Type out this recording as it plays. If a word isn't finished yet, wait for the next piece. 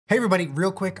Hey everybody,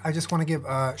 real quick, I just want to give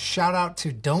a shout out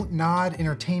to Don't Nod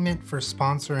Entertainment for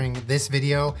sponsoring this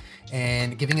video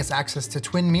and giving us access to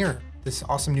Twin Mirror, this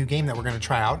awesome new game that we're going to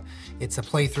try out. It's a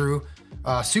playthrough,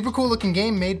 super cool looking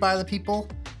game made by the people,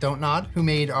 Don't Nod, who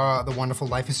made the wonderful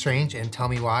Life is Strange and Tell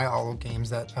Me Why, all games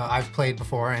that I've played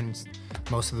before and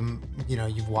most of them, you know,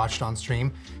 you've watched on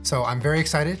stream. So I'm very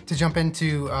excited to jump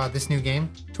into this new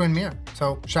game, Twin Mirror.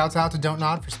 So shouts out to Don't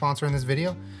Nod for sponsoring this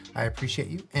video. I appreciate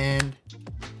you, and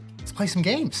let's play some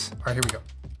games. All right, here we go.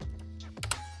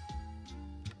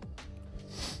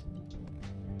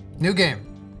 New game.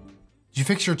 Did you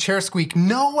fix your chair squeak?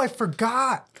 No, I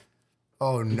forgot.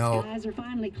 Oh no. Skies are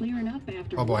finally clearing up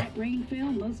after oh boy. light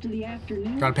rainfall most of the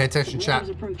afternoon. Gotta pay attention, chat.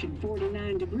 The weather's approaching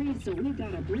 49 degrees, so we've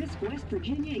got a brisk West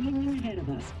Virginia evening ahead of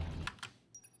us.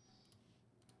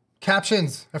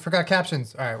 Captions. I forgot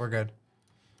captions. All right, we're good.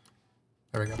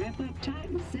 There we go. Wrap up tight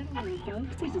and settle in,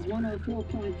 folks. This is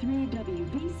 104.3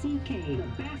 WVCK, the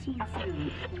Basswood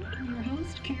Sound. I'm your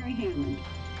host, Carrie Hammond.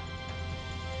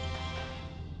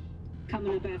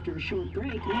 Coming up after a short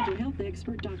break, mental health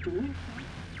expert Dr. Wick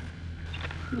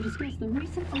will discuss the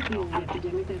recent opioid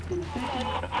epidemic that's been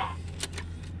affecting.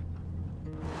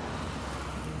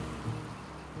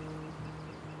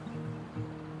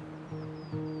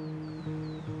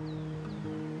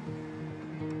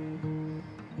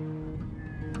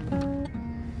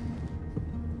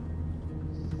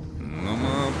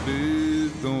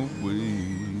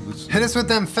 Hit us with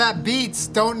them fat beats,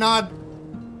 Don't Nod.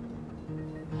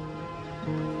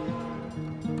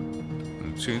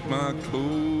 Change my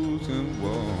clothes and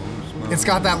wash. It's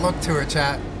got that look to it,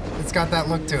 chat. It's got that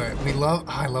look to it. We love,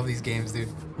 oh, I love these games, dude.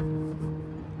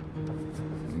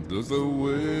 Does the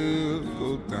well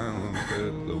go down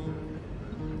that low?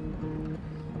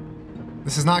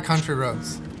 This is not Country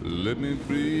Roads. Let me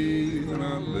breathe and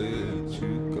I'll let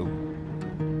you go.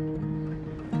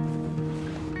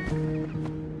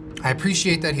 I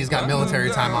appreciate that he's got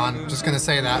military time on. Just gonna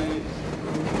say that.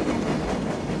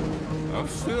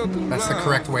 That's the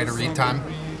correct way to read time.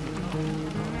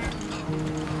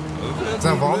 Is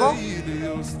that Volvo?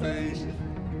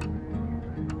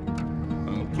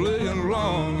 I'm playing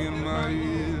along in my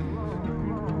ear.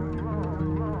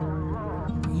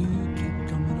 You keep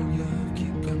coming alive,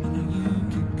 keep coming alive,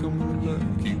 keep coming alive,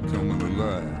 keep coming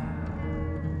alive.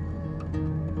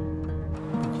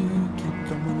 You keep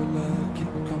coming alive,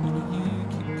 keep coming alive,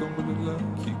 keep coming alive,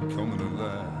 keep coming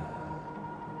alive.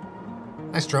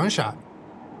 Nice drone shot.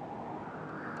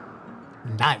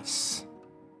 Nice.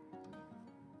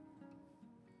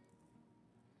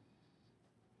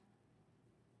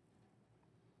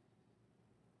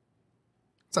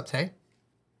 What's up, Tay?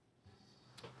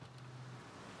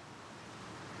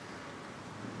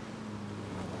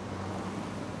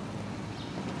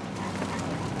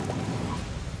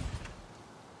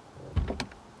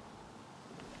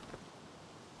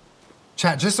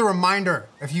 Chat, just a reminder,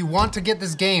 if you want to get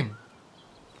this game,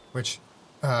 which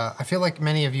I feel like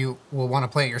many of you will want to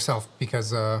play it yourself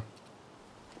because it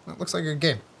looks like a good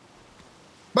game.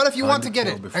 But if you want to get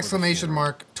it, exclamation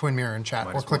mark Twin Mirror in chat,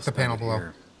 or click the panel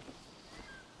below.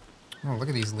 Oh, look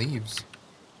at these leaves.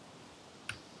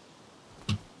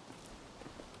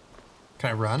 Can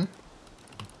I run?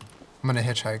 I'm gonna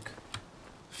hitchhike.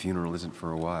 Funeral isn't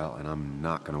for a while, and I'm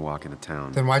not gonna walk into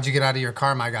town. Then why'd you get out of your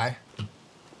car, my guy?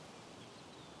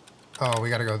 Oh, we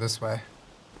gotta go this way.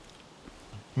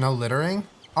 No littering?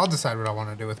 I'll decide what I want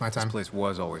to do with my time. This place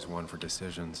was always one for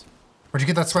decisions. Where'd you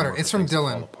get that sweater? It's from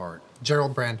Dylan. Apart.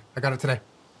 Gerald brand. I got it today.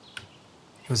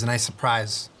 It was a nice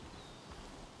surprise.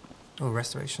 Oh,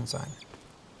 restoration sign.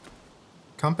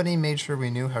 Company made sure we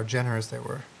knew how generous they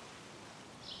were.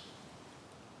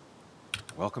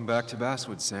 Welcome back to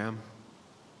Basswood, Sam.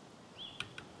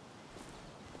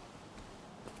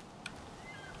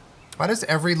 Why does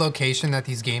every location that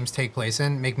these games take place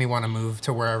in make me want to move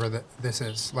to wherever this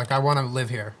is? Like, I want to live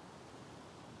here.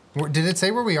 Did it say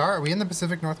where we are? Are we in the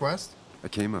Pacific Northwest? I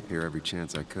came up here every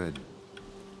chance I could.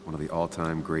 One of the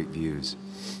all-time great views.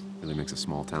 Really makes a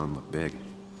small town look big.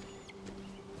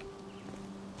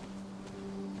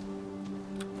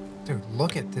 Dude,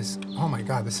 look at this. Oh my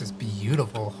God, this is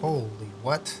beautiful. Holy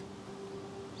what?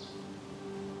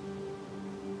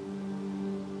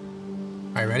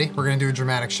 All right, ready? We're gonna do a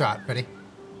dramatic shot. Ready?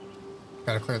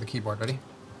 Gotta clear the keyboard. Ready?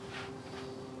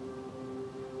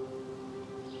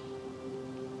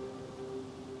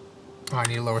 Oh, I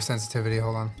need a lower sensitivity.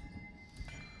 Hold on.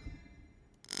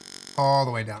 All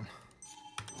the way down.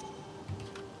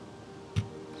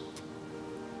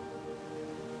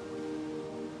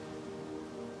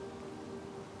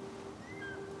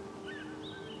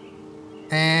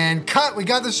 And cut. We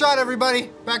got the shot,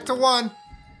 everybody. Back to one.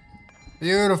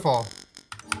 Beautiful.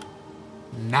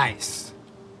 Nice.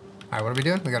 All right, what are we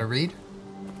doing? We gotta read.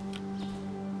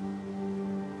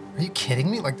 Are you kidding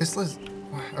me? Like this list.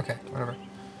 Okay, whatever.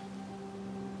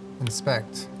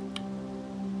 Inspect.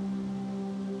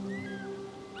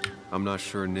 I'm not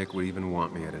sure Nick would even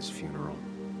want me at his funeral,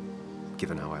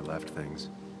 given how I left things.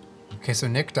 Okay, so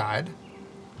Nick died.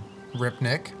 Rip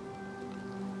Nick.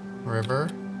 River.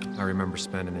 I remember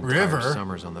spending entire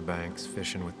summers on the banks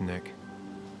fishing with Nick.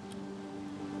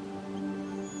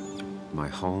 My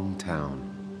hometown.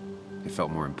 It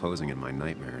felt more imposing in my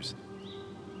nightmares.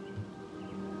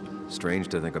 Strange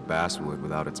to think of Basswood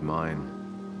without its mine.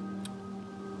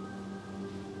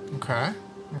 Okay,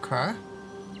 okay.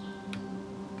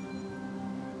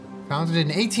 Founded in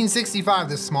 1865,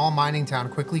 this small mining town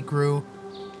quickly grew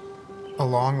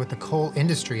along with the coal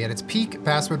industry. At its peak,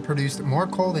 Basswood produced more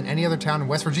coal than any other town in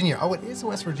West Virginia. Oh, it is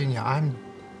West Virginia. I'm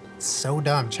so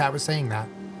dumb. Chat was saying that.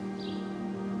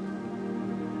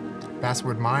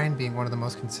 Basswood Mine being one of the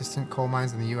most consistent coal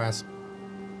mines in the U.S.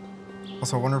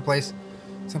 Also a wonderful place.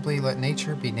 Simply let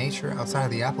nature be nature outside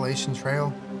of the Appalachian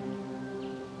Trail.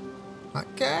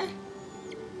 Okay.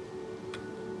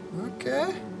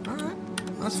 Okay. All right.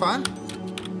 That's fine.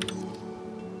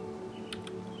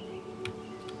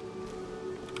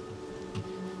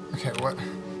 Okay, what?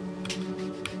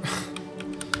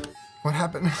 What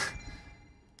happened?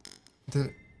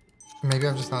 Maybe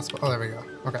I'm just not supposed. Oh, there we go.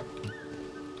 Okay.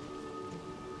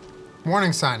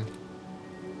 Warning sign.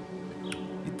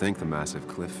 You'd think the massive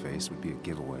cliff face would be a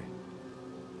giveaway.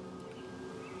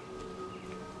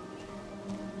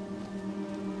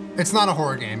 It's not a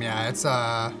horror game, yeah. It's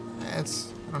I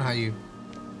don't know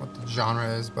what the genre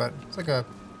is, but it's like a.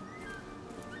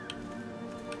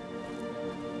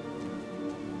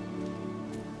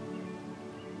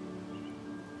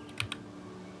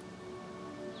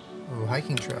 Ooh,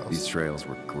 hiking trails. These trails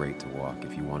were great to walk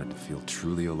if you wanted to feel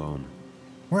truly alone.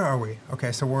 Where are we?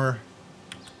 Okay, so we're...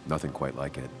 Nothing quite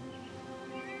like it.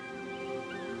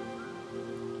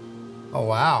 Oh,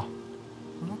 wow.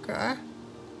 Okay.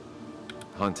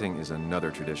 Hunting is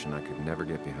another tradition I could never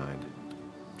get behind.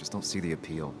 Just don't see the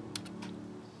appeal.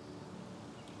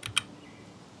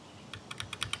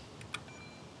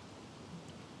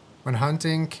 When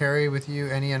hunting, carry with you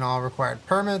any and all required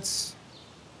permits.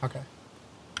 Okay.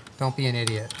 Don't be an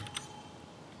idiot.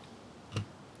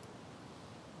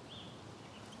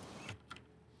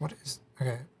 What is...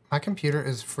 Okay, my computer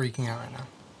is freaking out right now.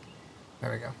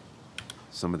 There we go.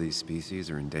 Some of these species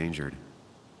are endangered.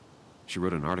 She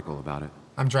wrote an article about it.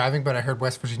 I'm driving, but I heard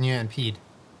West Virginia and peed.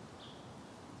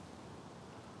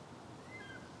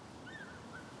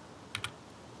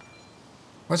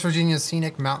 West Virginia's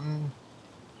scenic mountain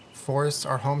forests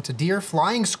are home to deer,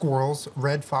 flying squirrels,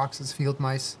 red foxes, field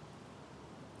mice,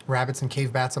 rabbits, and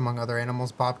cave bats, among other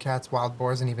animals. Bobcats, wild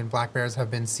boars, and even black bears have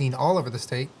been seen all over the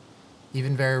state.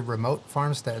 Even very remote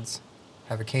farmsteads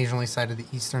have occasionally sighted the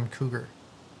eastern cougar,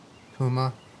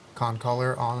 puma,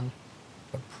 concolor on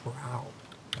the prowl.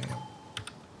 Damn.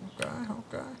 Okay,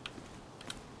 okay.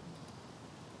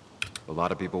 A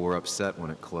lot of people were upset when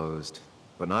it closed,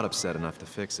 but not upset enough to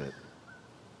fix it.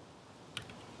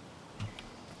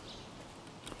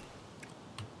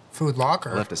 Food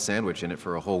locker. I left a sandwich in it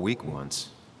for a whole week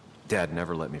once. Dad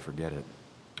never let me forget it.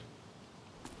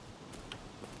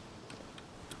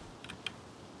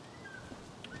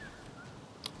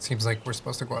 Seems like we're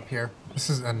supposed to go up here. This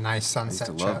is a nice sunset.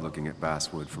 I used to love looking at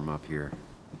Basswood from up here.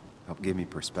 Helped give me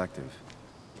perspective.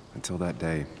 Until that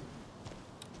day.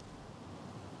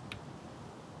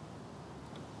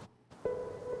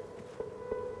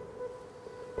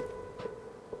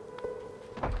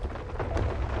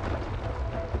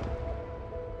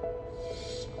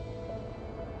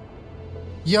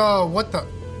 Yo, what the?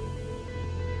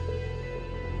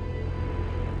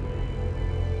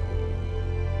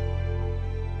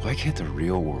 Why can't the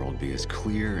real world be as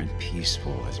clear and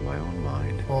peaceful as my own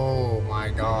mind? Oh my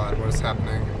God, what is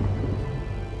happening?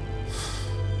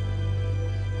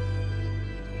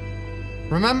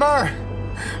 Remember!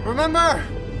 Remember!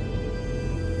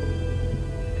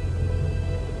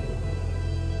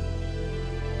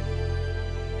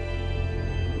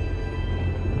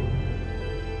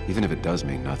 Even if it does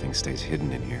mean nothing stays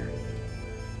hidden in here.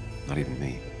 Not even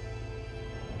me.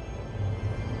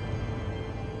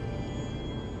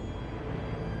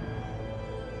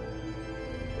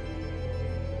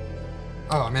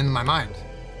 Oh, I'm in my mind.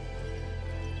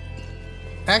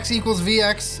 X equals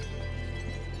VX.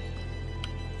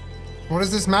 What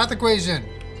is this math equation?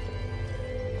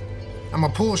 I'm a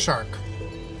pool shark.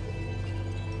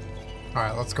 All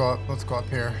right, let's go up. Let's go up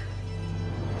here.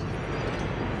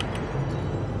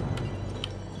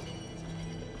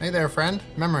 Hey there, friend.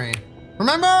 Memory.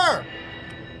 Remember!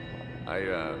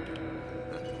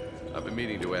 I've been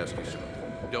meaning to ask you something.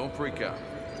 Don't freak out.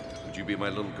 Would you be my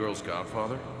little girl's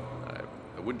godfather?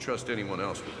 I wouldn't trust anyone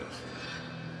else with this.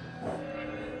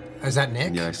 Is that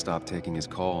Nick? Yeah, I stopped taking his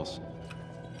calls.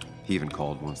 He even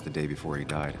called once the day before he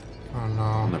died. Oh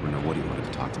I'll no. never know what he wanted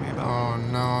to talk to me about. Oh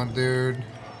no, dude.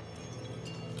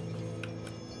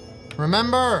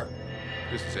 Remember!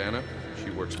 This is Anna. She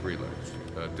works freelance.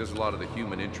 Does a lot of the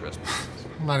human interest business.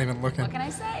 I'm not even looking. What can I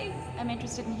say? I'm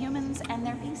interested in humans and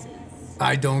their pieces.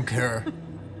 I don't care.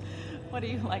 What do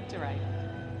you like to write?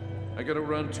 I gotta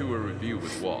run to a review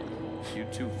with Walt. You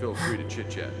two feel free to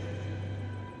chit-chat.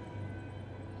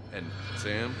 And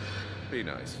Sam, be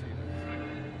nice.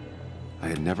 I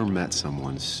had never met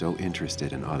someone so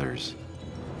interested in others,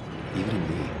 even in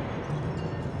me.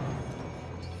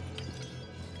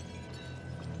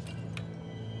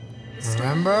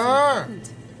 Remember?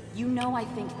 You know I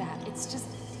think that. It's just...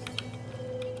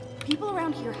 people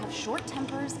around here have short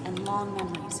tempers and long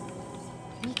memories.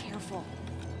 Be careful.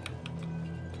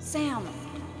 Sam,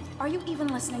 are you even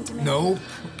listening to me? Nope.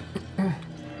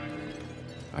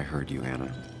 I heard you,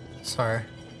 Anna, Sorry.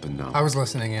 but no, I was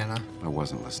listening, Anna. I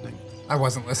wasn't listening. I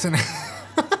wasn't listening.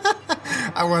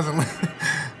 I wasn't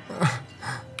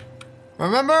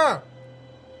Remember?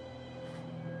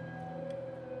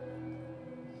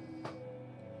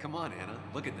 Come on, Anna,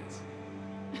 look at this.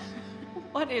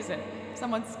 What is it?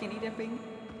 Someone skinny dipping?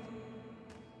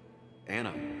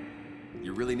 Anna,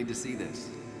 you really need to see this.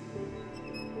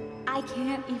 I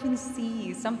can't even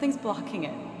see. Something's blocking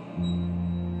it.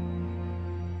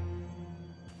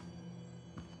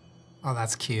 Oh,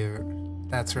 that's cute.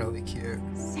 That's really cute.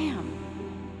 Sam,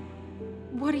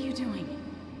 what are you doing?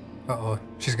 Uh-oh.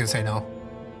 She's gonna say no.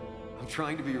 I'm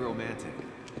trying to be romantic.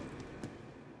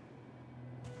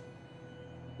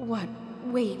 What?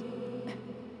 Wait.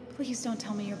 Please don't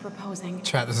tell me you're proposing.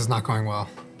 Chat, this is not going well.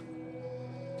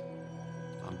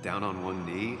 I'm down on one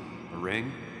knee, a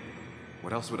ring.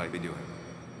 What else would I be doing?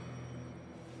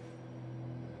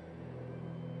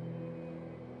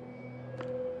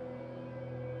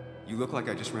 You look like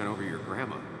I just ran over your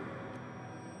grandma.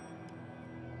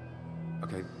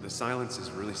 Okay, the silence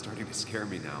is really starting to scare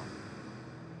me now.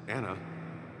 Anna,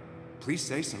 please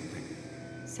say something.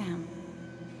 Sam,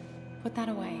 put that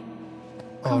away.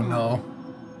 Oh Come no.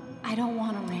 on. I don't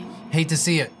want a ring. Hate to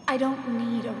see it. I don't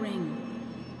need a ring.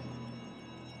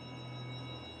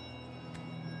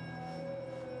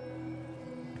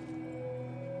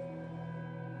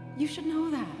 You should know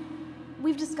that.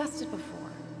 We've discussed it before.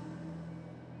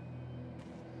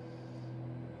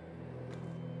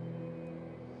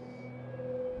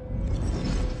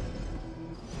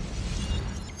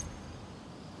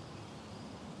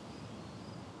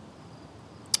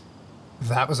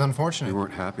 That was We unfortunate.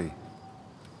 weren't happy.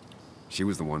 She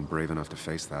was the one brave enough to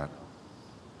face that.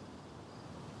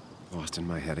 Lost in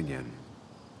my head again.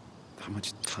 How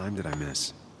much time did I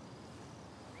miss?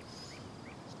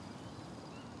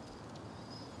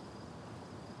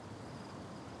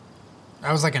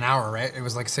 That was like an hour, right? It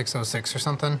was like 6:06 or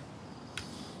something.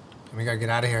 And we gotta get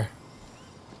out of here.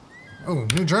 Oh,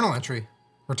 new journal entry.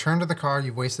 Return to the car,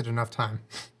 you've wasted enough time.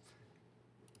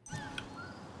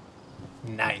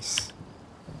 Nice.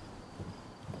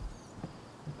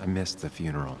 I missed the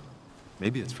funeral.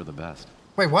 Maybe it's for the best.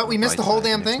 Wait, what? We missed the whole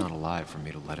damn Nick's thing? not alive for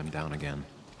me to let him down again.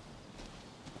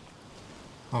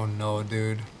 Oh no,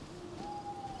 dude.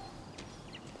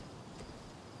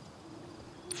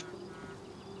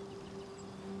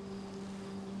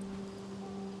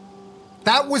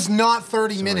 That was not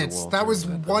 30 Sorry, minutes. Walter, That was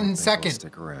but I don't 1 think I'll second.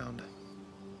 Stick around.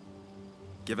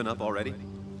 Given up already?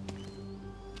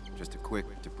 Just a quick,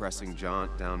 depressing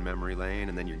jaunt down memory lane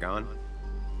and then you're gone?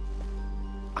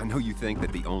 I know you think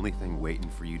that the only thing waiting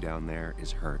for you down there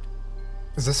is hurt.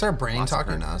 Is this our brain Lots of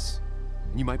talking to hurt. us?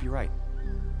 And you might be right.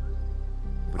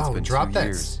 But it's Oh, been drop 2 that,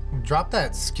 years. drop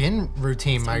that skin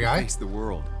routine, It's my time to guy. face the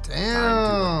world. Time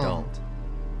Damn. to adult.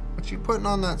 What you putting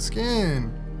on that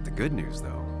skin? The good news,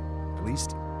 though, at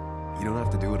least you don't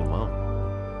have to do it alone.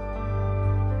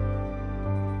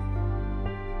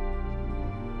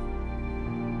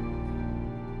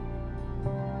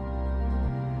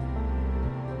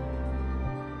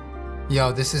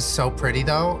 Yo, this is so pretty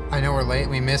though. I know we're late,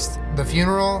 we missed the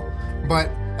funeral, but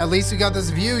at least we got this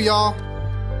view, y'all.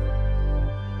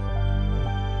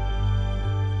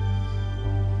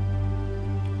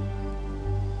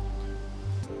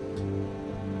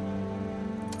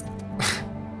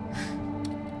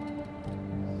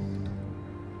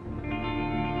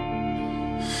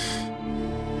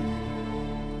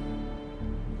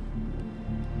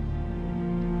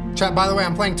 Chat, by the way,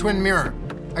 I'm playing Twin Mirror.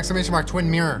 exclamation mark twin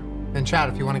mirror in chat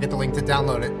if you want to get the link to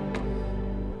download it.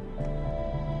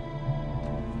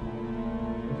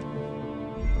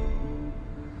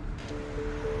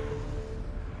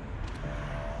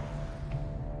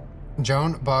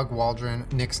 Joan, Bug, Waldron,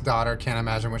 Nick's daughter. Can't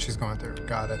imagine what she's going through.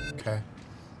 Got it. Okay.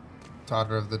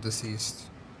 Daughter of the deceased.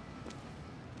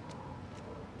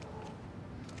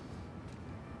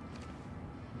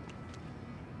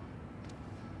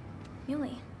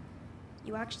 Julien,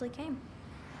 you actually came.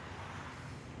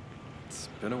 It's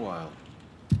been a while.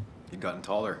 You've gotten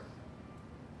taller.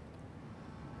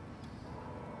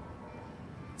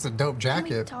 It's a dope Can we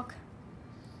jacket. talk?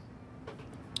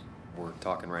 We're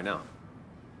talking right now.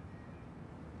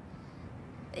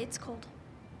 It's cold.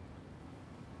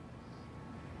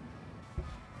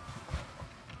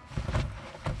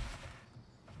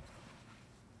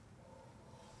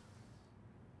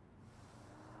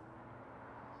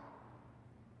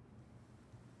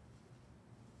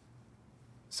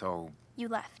 So, You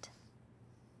left.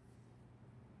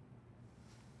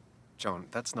 Joan,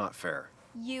 that's not fair.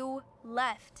 You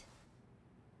left.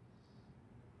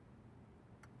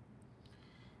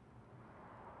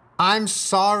 I'm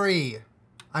sorry.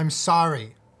 I'm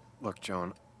sorry. Look,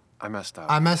 Joan, I messed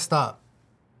up. I messed up.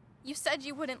 You said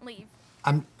you wouldn't leave.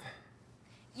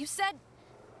 You said...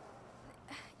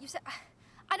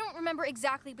 I don't remember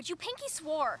exactly, but you pinky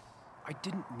swore. I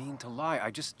didn't mean to lie. I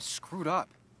just screwed up.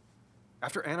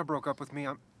 After Anna broke up with me,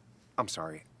 I'm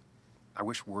sorry. I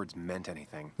wish words meant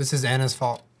anything. This is Anna's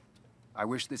fault. I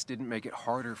wish this didn't make it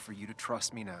harder for you to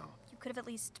trust me now. You could have at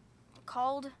least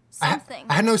called something.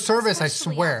 I had no service, I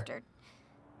Especially swear. After,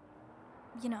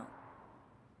 you know,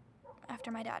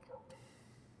 after my dad.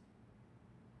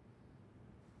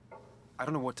 I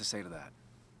don't know what to say to that.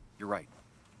 You're right.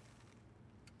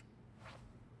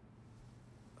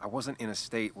 I wasn't in a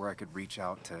state where I could reach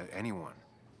out to anyone.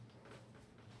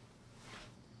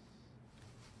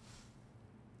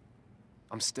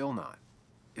 I'm still not.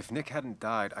 If Nick hadn't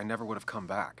died, I never would have come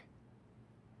back.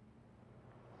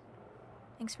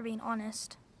 Thanks for being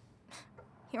honest.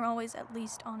 You're always at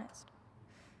least honest.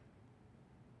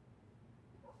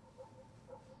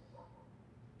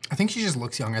 I think she just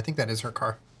looks young. I think that is her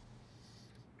car.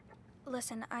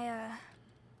 Listen,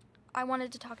 I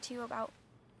wanted to talk to you about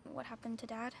what happened to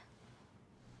Dad.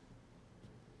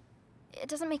 It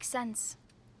doesn't make sense.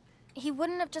 He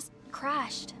wouldn't have just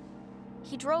crashed.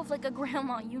 He drove like a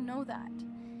grandma, you know that.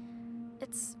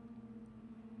 It's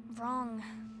wrong.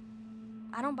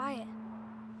 I don't buy it.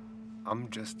 I'm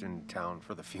just in town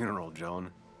for the funeral,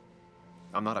 Joan.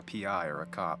 I'm not a PI or a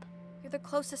cop. You're the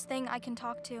closest thing I can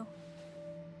talk to.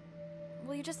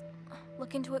 Will you just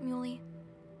look into it, Muley?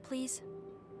 Please?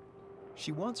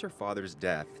 She wants her father's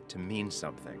death to mean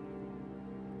something.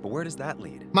 But where does that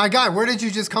lead? My guy, where did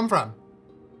you just come from?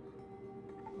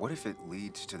 What if it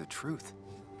leads to the truth?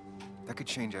 That could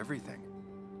change everything.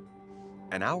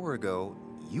 An hour ago,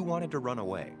 you wanted to run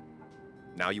away.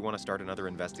 Now you want to start another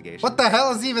investigation? What the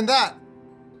hell is even that?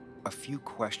 A few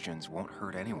questions won't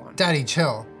hurt anyone. Daddy,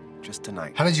 chill. Just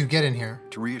tonight. How did you get in here?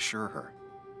 To reassure her.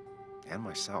 And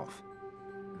myself.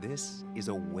 This is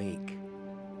a wake.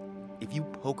 If you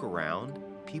poke around,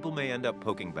 people may end up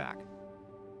poking back.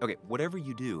 Okay, whatever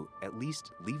you do, at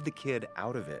least leave the kid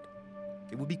out of it.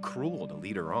 It would be cruel to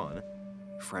lead her on.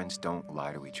 Friends don't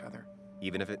lie to each other.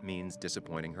 Even if it means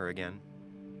disappointing her again.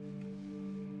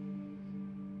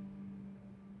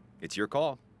 It's your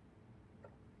call.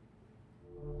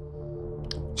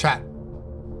 Chat.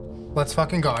 Let's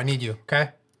fucking go. I need you, okay?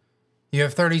 You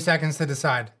have 30 seconds to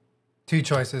decide. 2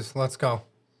 choices. Let's go.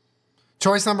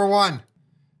 Choice number 1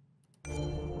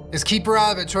 is keep her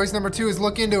out of it. Choice number 2 is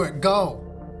look into it. Go.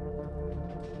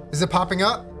 Is it popping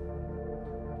up?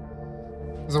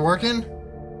 Is it working?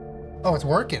 Oh, it's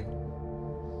working.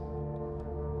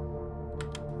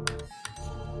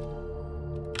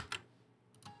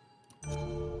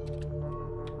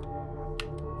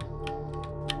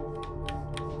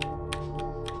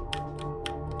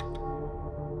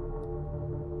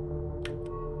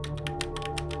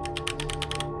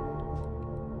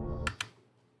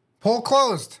 Poll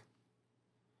closed.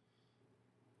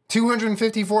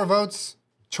 254 votes.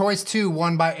 Choice 2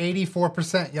 won by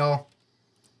 84%, y'all.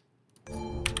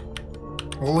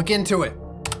 We'll look into it.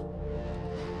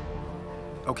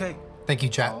 Okay. Thank you,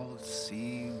 chat. I'll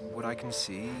see what I can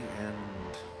see and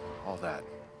all that.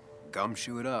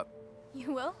 Gumshoe it up.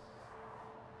 You will?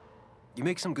 You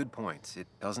make some good points. It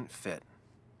doesn't fit.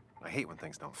 I hate when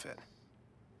things don't fit.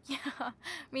 Yeah,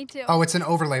 me too. Oh, it's an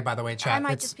overlay, by the way, chat. I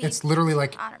might just be, it's literally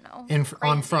like I don't know, on crazy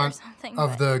or front something,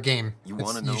 of but- the game. You It's-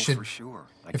 want to know should, for sure.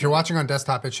 I if get you're it. watching on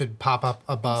desktop, it should pop up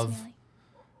above.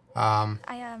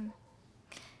 Muley.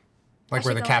 Like I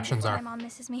where should the go in captions before are. My mom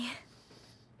misses me.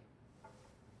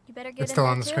 You better get It's in still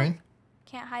there on the too. screen?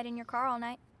 Can't hide in your car all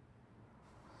night.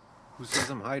 Who says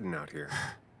I'm hiding out here?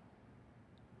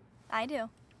 I do.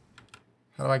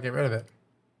 How do I get rid of it?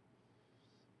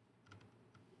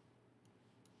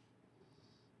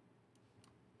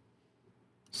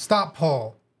 Stop,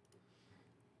 Paul.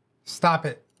 Stop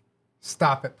it.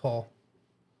 Stop it, Paul.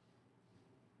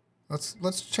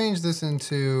 Let's change this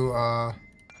into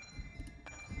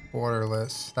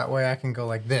borderless. That way I can go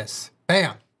like this.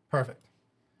 Bam. Perfect.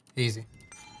 Easy.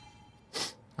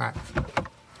 All right.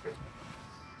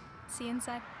 See you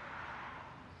inside.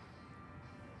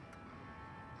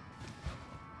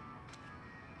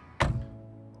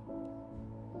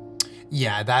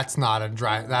 Yeah, that's not a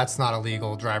that's not a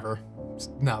legal driver.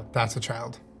 No, that's a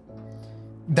child.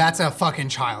 That's a fucking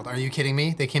child. Are you kidding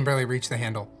me? They can barely reach the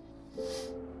handle.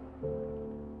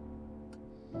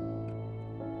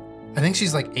 I think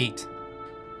she's like 8.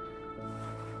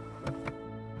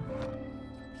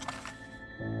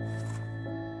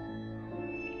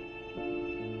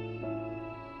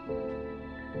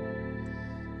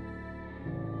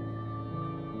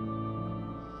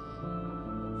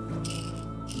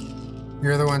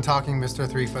 You're the one talking, Mr.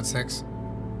 3'6".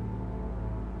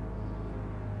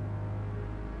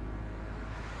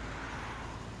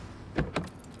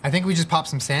 I think we just popped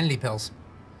some sanity pills.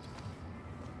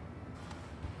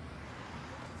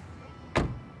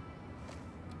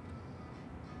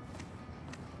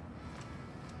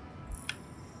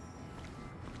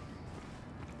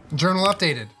 Journal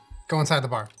updated. Go inside the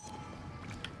bar.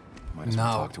 Might as well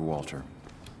No. talk to Walter.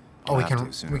 Oh, I'll we have can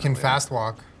to sooner we or can later. fast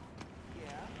walk.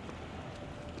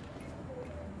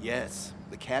 Yes,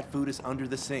 the cat food is under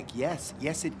the sink. Yes,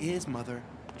 yes it is, Mother.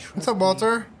 What's Trust up, me.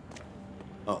 Walter?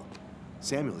 Oh,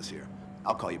 Samuel is here.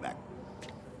 I'll call you back.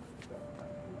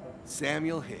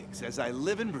 Samuel Higgs, as I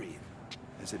live and breathe.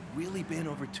 Has it really been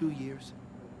over 2 years?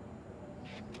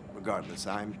 Regardless,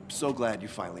 I'm so glad you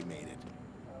finally made it.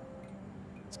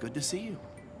 It's good to see you.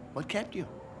 What kept you?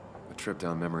 A trip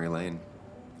down memory lane.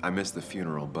 I missed the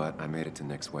funeral, but I made it to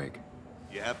Nick's wake.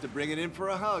 You have to bring it in for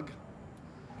a hug.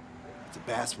 It's a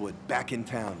Basswood back in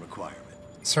town requirement.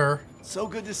 Sir? So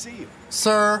good to see you.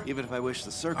 Sir? Even if I wish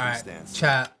the All right, circumstance.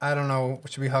 chat. I don't know.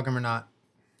 Should we hug him or not?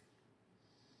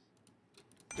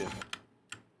 Different.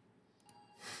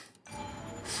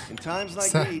 In times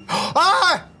like Sir. these.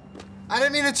 Ah! I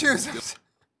didn't mean to choose.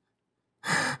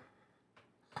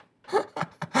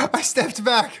 I stepped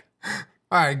back.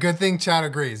 All right, good thing chat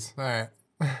agrees. All right.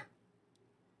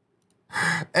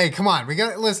 Hey, come on. We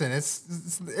got to listen.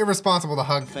 It's irresponsible to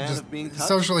hug. Fan Just of being touched?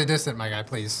 socially distant, my guy,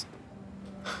 please.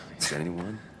 Is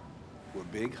anyone? We're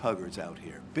big huggers out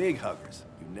here. Big huggers.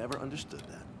 You never understood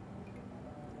that.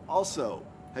 Also,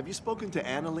 have you spoken to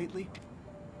Anna lately?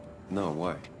 No,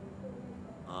 why?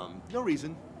 No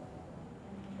reason.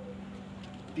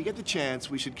 If you get the chance,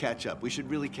 we should catch up. We should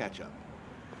really catch up.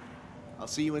 I'll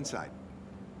see you inside.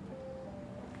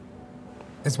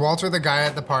 Is Walter the guy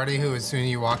at the party who, as soon as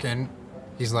you walk in,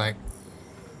 he's like,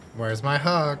 "Where's my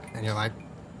hug?" And you're like,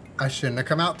 "I shouldn't have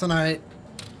come out tonight."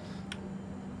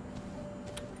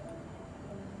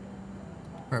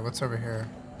 Wait, what's over here?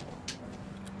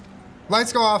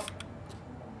 Lights go off.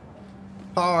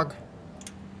 Hog.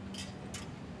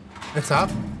 It's up?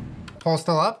 Pole's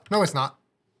still up? No, it's not.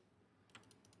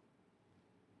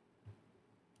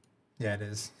 Yeah, it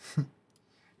is.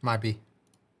 Might be.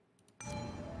 I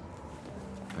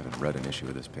haven't read an issue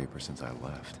of this paper since I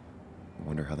left. I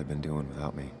wonder how they've been doing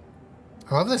without me.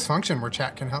 I love this function where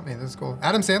chat can help me. This is cool.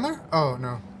 Adam Sandler? Oh,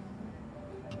 no.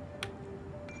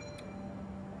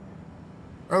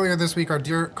 Earlier this week, our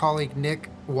dear colleague Nick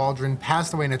Waldron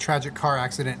passed away in a tragic car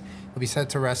accident. He'll be set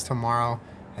to rest tomorrow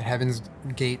at Heaven's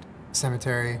Gate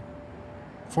Cemetery.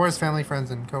 For his family,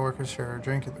 friends, and coworkers, share a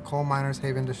drink at the Coal Miners'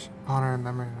 Haven to honor and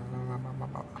memory.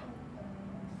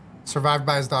 Survived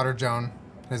by his daughter Joan,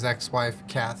 his ex-wife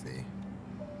Kathy.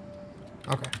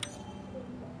 Okay.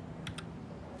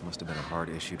 Must have been a hard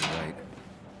issue to write.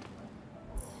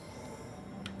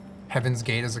 Heaven's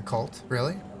Gate is a cult,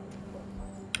 really?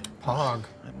 Pog.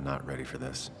 I'm not ready for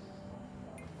this.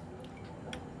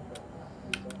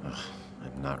 Ugh,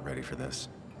 I'm not ready for this.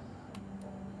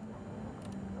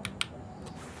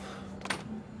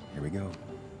 Here we go.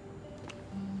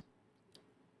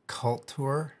 Cult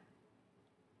tour?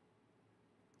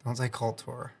 Don't say cult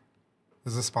tour.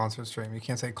 This is a sponsored stream. You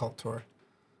can't say cult tour.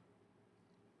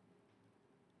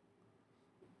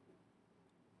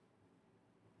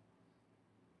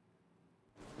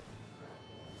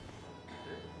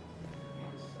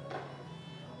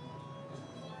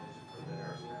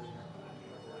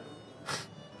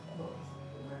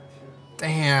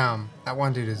 Damn. That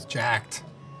one dude is jacked.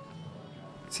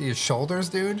 See his shoulders,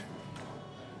 dude?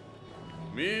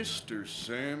 Mr.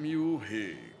 Samuel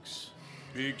Higgs,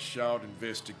 big shot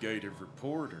investigative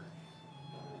reporter.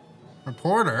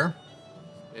 Reporter?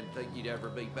 Didn't think you'd ever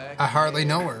be back. I hardly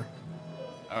know her.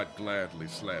 I'd gladly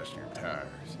slash your tires.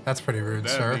 That's pretty rude, That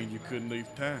sir. mean you couldn't leave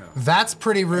town. That's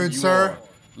pretty rude, And you sir. are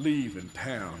leaving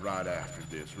town right after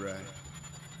this, right?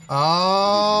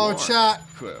 Oh, If you chat.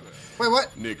 aren't, well, Wait,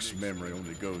 what? Nick's memory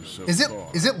only goes so Is it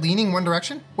far. leaning one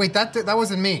direction? Wait, that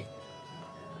wasn't me.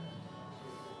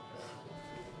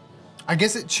 I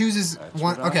guess it chooses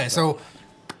one. what I Okay, so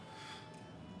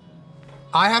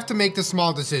I have to make the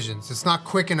small decisions. It's not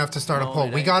quick enough to start a No, poll.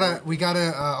 it We ain't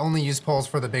gotta only use polls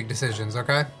for the big decisions,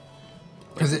 okay?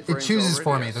 Because it chooses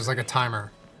for me. There's like a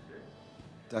timer.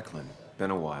 Declan,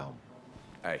 been a while.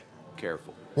 Hey,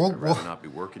 careful. We'll- I'd rather we'll- not be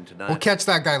working tonight. We'll catch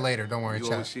that guy later. Don't worry, You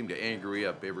always chat. seem to angry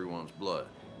up everyone's blood.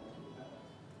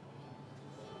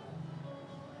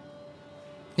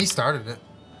 He started it.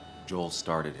 Joel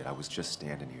started it. I was just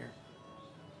standing here.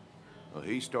 Well,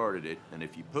 he started it, and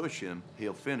if you push him,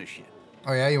 he'll finish it.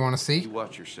 Oh yeah, you want to You see?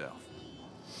 watch yourself.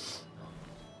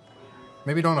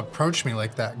 Maybe don't approach me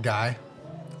like that, guy.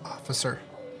 Officer.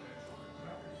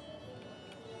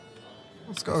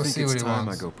 Let's go I think see it's what he time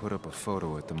wants. I go put up a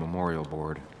photo at the memorial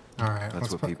board. All right,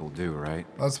 That's what people do, right?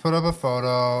 Let's put up a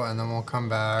photo and then we'll come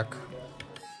back.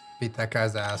 Beat that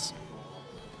guy's ass.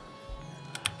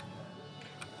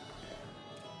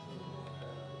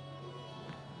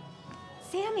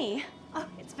 Sammy, oh,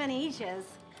 it's been ages.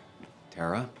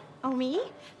 Tara? Oh, me?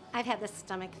 I've had this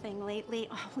stomach thing lately,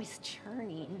 always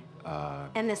churning.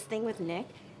 And this thing with Nick,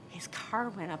 his car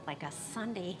went up like a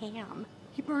Sunday ham.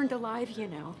 He burned alive, you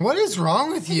know. What is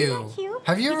wrong with Isn't you? that cute?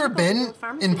 Have you He ever took over been the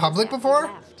pharmacy in just public after he before?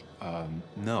 left.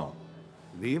 No.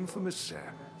 The infamous Sam.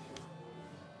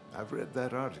 I've read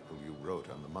that article you wrote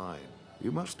on the mine.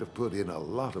 You must have put in a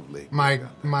lot of legwork My on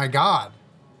that. my God.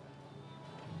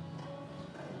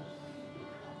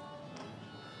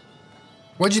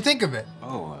 What'd you think of it?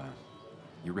 Oh,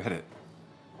 you read it.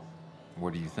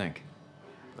 What do you think?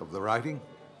 Of the writing?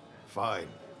 Fine.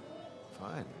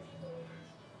 Fine.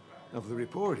 Of the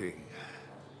reporting?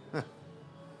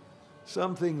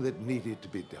 Something that needed to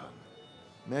be done.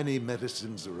 Many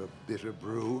medicines are a bitter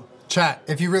brew. Chat,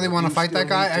 if you really want to You fight that still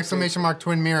guy, need to exclamation mark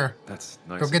twin mirror. That's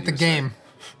nice. Go of get you the to say. game.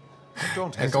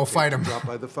 Don't And go hesitate fight to him. Drop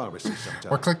by the pharmacy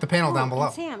sometime. Or click the panel down And below.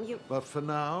 Sam, you. But for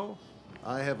now,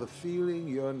 I have a feeling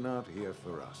you're not here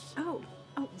for us. Oh,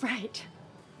 right.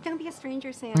 Don't be a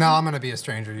stranger, Sam. No, I'm gonna be a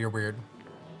stranger. You're weird.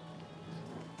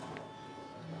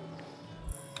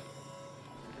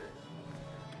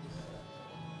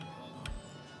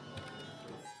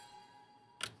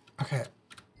 Okay.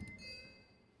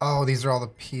 Oh, these are all the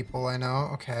people I know.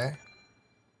 Okay.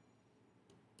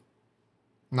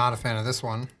 Not a fan of this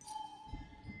one.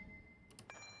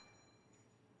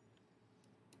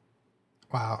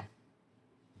 Wow.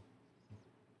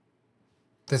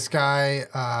 This guy,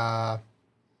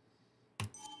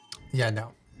 yeah,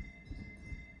 no.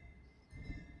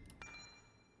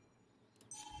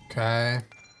 Okay.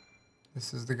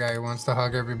 This is the guy who wants to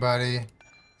hug everybody.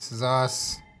 This is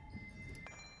us.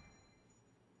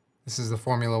 This is the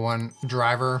Formula One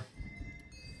driver.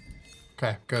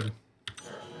 Okay, good.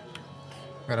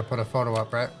 Gotta put a photo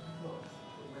up, right?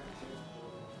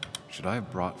 Should I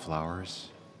have brought flowers?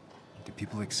 Do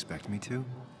people expect me to?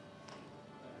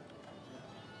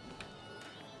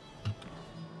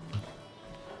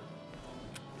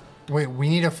 Wait, we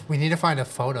need to find a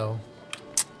photo.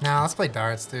 Nah, let's play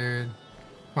darts, dude.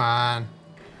 Come on.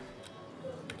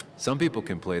 Some people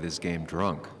can play this game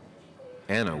drunk.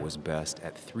 Anna was best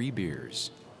at 3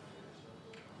 beers.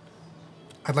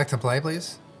 I'd like to play,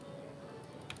 please.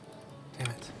 Damn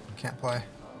it, can't play.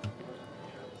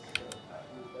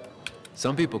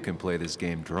 Some people can play this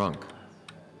game drunk.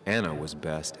 Anna was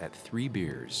best at 3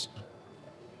 beers.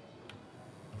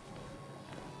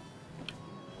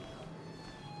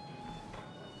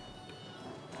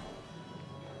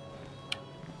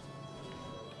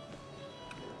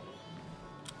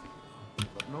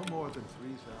 But no more than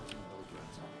 3,000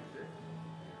 milligrams.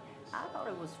 I thought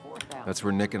it was 4,000. That's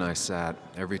where Nick and I sat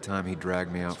every time he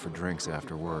dragged me out for drinks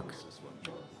after work.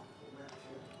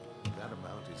 That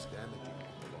amount is damaging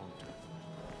in the long term.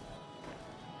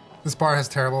 This bar has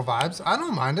terrible vibes. I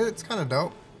don't mind it. It's kind of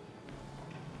dope.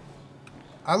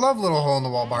 I love little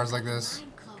hole-in-the-wall bars like this.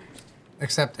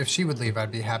 Except if she would leave,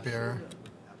 I'd be happier.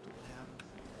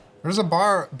 There's a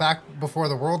bar back before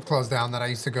the world closed down that I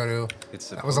used to go to.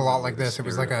 That was a lot like this. It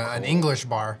was like an English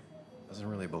bar. Doesn't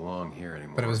really belong here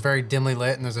anymore. But it was very dimly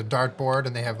lit, and there's a dartboard,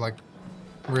 and they have like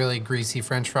really greasy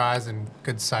French fries and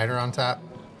good cider on tap.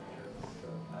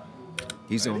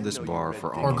 He's owned this bar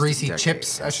for Or almost greasy a decade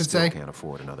chips, I and should still say. Can't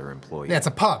afford another employee. Yeah, it's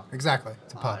a pub. Exactly.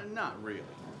 It's a pub. Not really.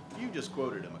 You just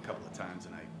quoted him a couple of times,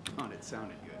 and I thought it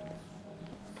sounded good.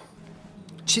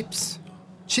 Chips.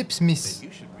 Chips, miss. You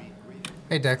should read.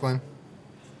 Hey, Declan.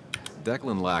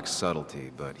 Declan lacks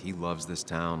subtlety, but he loves this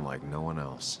town like no one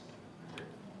else.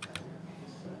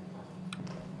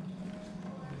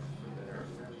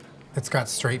 It's got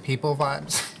straight people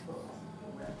vibes.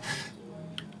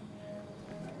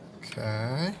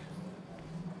 Okay.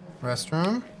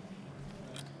 Restroom.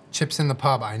 Chips in the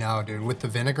pub. I know, dude. With the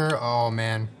vinegar. Oh,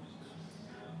 man.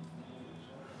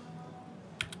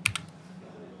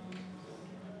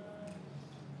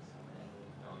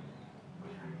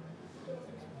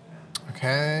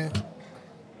 Okay.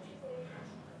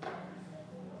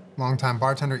 Longtime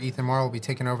bartender Ethan Moore will be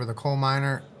taking over the coal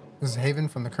miner. This is Haven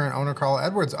from the current owner, Carl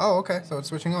Edwards. Oh, okay. So it's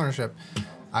switching ownership.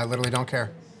 I literally don't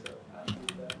care.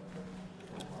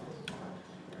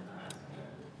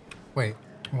 Wait,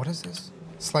 what is this?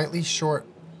 Slightly short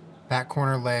back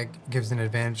corner leg gives an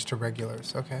advantage to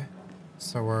regulars. Okay.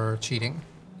 So we're cheating.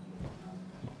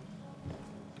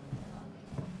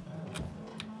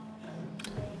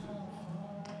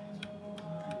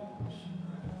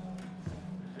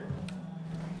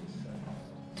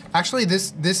 Actually,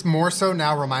 this more so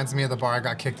now reminds me of the bar I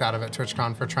got kicked out of at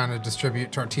TwitchCon for trying to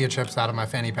distribute tortilla chips out of my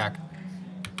fanny pack.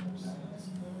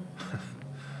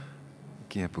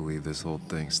 Can't believe this whole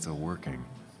thing's still working.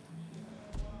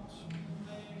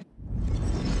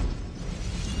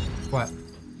 What?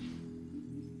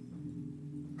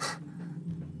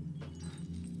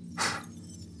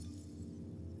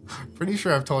 Pretty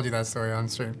sure I've told you that story on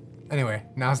stream. Anyway,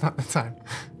 now's not the time.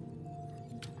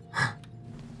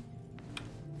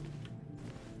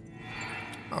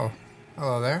 Oh,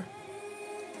 hello there.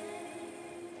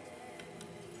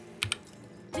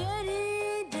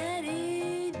 Daddy,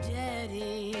 daddy,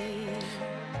 daddy,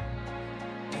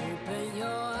 open your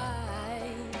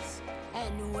eyes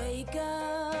and wake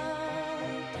up.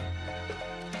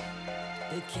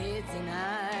 The kids and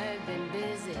I've been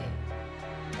busy,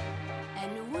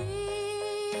 and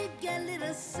we got a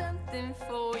little something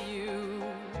for you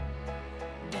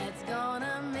that's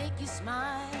gonna make you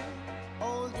smile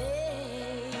all day.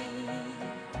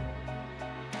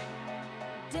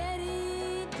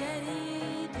 Daddy,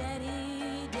 daddy,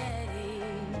 daddy, daddy.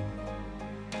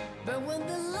 But when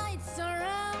the lights are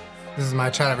out, This is my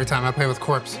chat every time I play with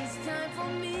Corpse. it's time for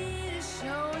me to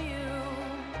show you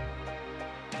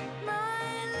my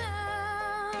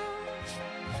love.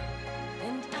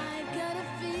 And I've got a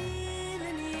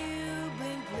feeling you've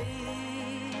been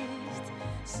pleased.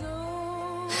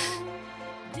 So,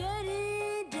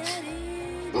 daddy,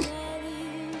 daddy,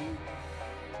 daddy,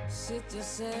 sit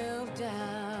yourself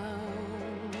down.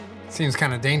 Seems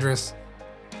kind of dangerous.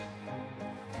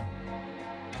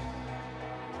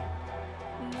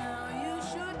 Now you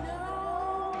should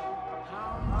know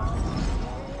how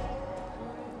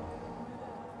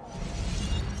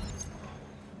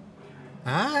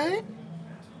Alright.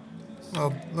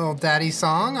 Little daddy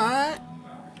song, alright.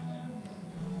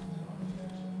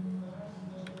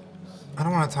 I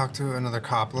don't want to talk to another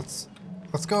cop. Let's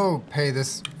go pay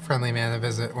this friendly man a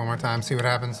visit one more time, see what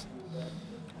happens.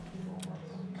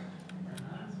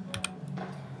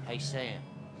 Hey, Sam,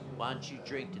 why don't you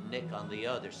drink to Nick on the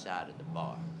other side of the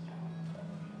bar?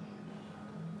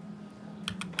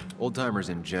 Old-timers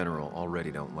in general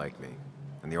already don't like me,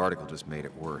 and the article just made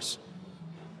it worse.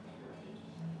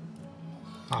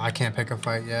 Oh, I can't pick a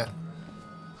fight yet.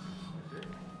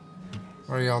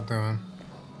 What are y'all doing?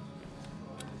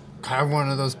 Can I have one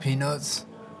of those peanuts?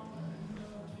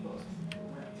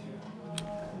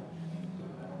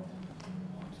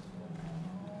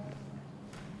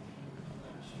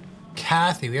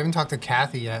 Kathy, we haven't talked to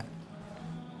Kathy yet.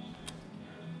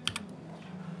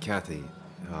 Kathy,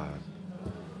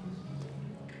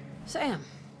 Sam,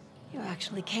 you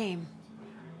actually came.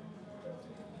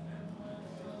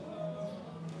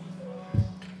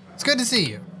 It's good to see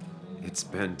you. it's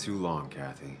been too long,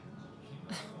 Kathy.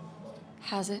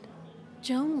 Has it?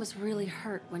 Joan was really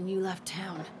hurt when you left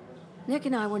town. Nick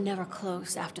and I were never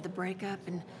close after the breakup,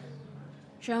 and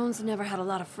Joan's never had a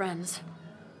lot of friends.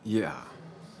 Yeah.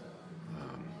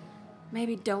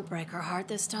 Maybe don't break her heart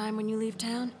this time when you leave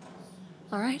town.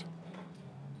 All right?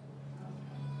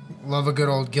 Love a good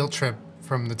old guilt trip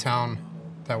from the town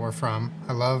that we're from.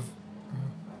 I love...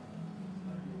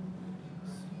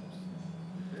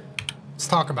 Let's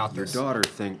talk about Your this. daughter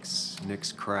thinks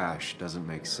Nick's crash doesn't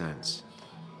make sense.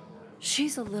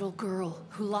 She's a little girl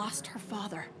who lost her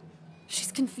father.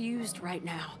 She's confused right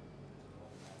now.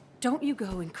 Don't you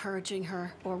go encouraging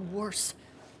her, or worse,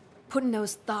 putting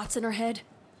those thoughts in her head.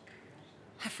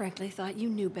 I frankly thought you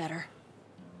knew better.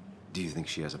 Do you think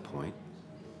she has a point?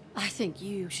 I think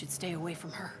you should stay away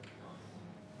from her.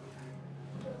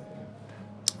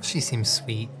 She seems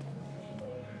sweet.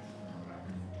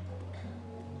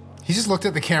 He just looked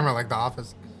at the camera like The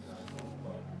Office.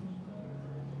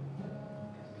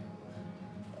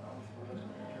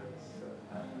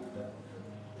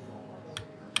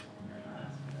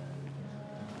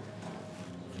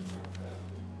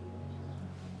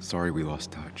 Sorry we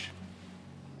lost touch.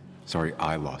 Sorry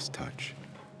I lost touch.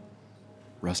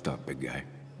 Rest up, big guy.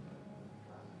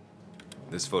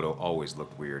 This photo always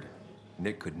looked weird.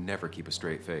 Nick could never keep a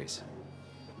straight face.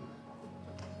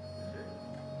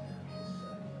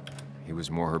 He was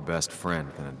more her best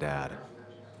friend than a dad.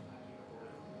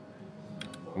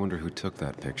 I wonder who took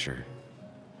that picture.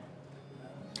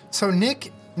 So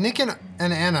Nick and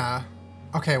Anna,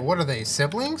 okay, what are they,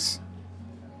 siblings?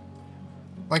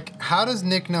 Like, how does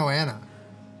Nick know Anna?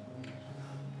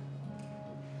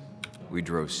 We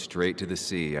drove straight to the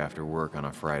sea after work on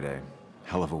a Friday.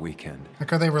 Hell of a weekend.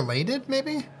 Like, are they related,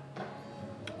 maybe?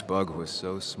 Bug was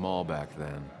so small back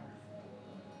then.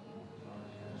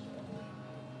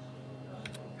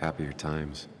 Happier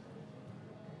times.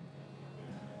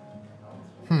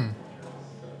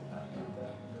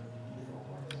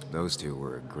 Those two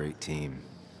were a great team.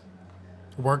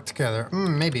 Work together.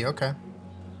 Maybe, okay.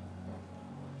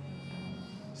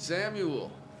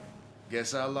 Samuel,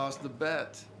 guess I lost the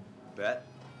bet. Bet?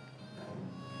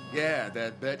 Yeah,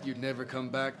 that bet you'd never come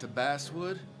back to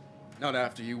Basswood. Not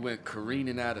after you went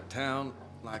careening out of town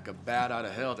like a bat out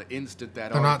of hell the instant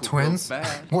that They're not article broke twins?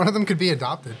 bad. One of them could be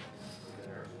adopted.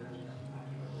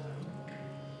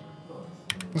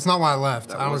 That's not why I left.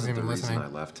 That I wasn't even the reason listening.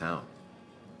 I left town.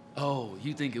 Oh,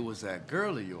 you think it was that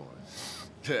girl of yours?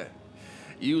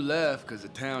 You left because the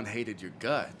town hated your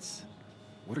guts.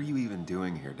 What are you even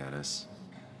doing here, Dennis?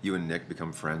 You and Nick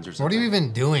become friends or something? What are you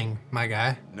even doing, my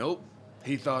guy? Nope.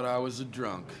 He thought I was a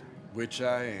drunk, which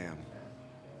I am.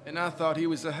 And I thought he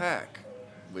was a hack,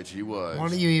 which he was.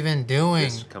 What are you even doing?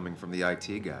 This coming from the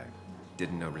IT guy.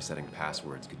 Didn't know resetting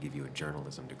passwords could give you a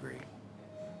journalism degree.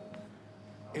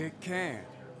 It can.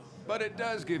 But it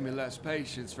does give me less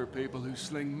patience for people who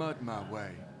sling mud my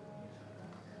way.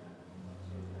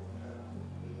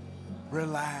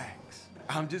 Relax.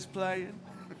 I'm just playing.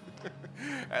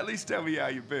 At least tell me how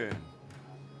you been.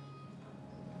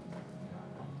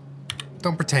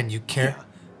 Don't pretend you care. Yeah.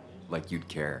 Like you'd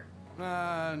care.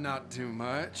 Not too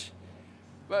much.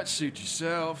 But suit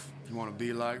yourself if you want to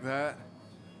be like that.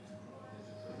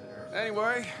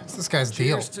 Anyway, What's this guy's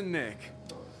deal? cheers to Nick.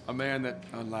 A man that,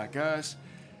 unlike us,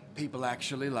 people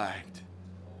actually liked.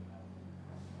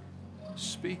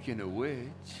 Speaking of which...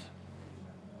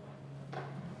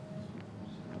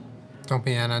 Don't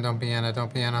be Anna, don't be Anna,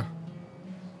 don't be Anna.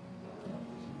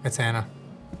 It's Anna.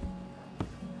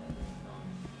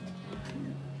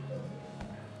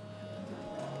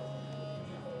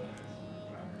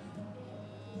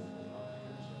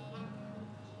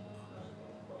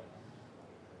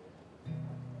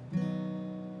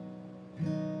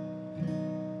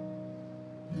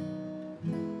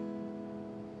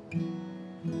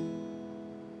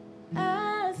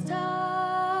 As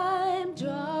time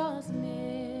draws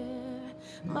near,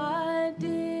 my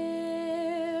dearest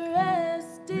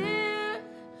dear,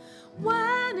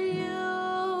 when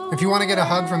you If you want to get a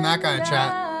hug from that guy,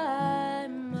 chat. I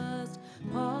must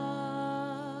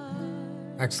part.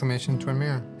 Exclamation twin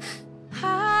mirror.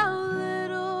 How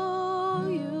little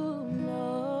you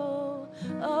know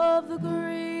of the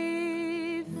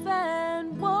grief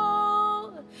and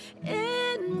woe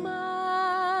in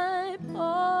my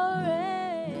poor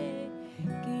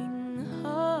aching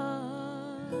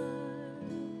heart.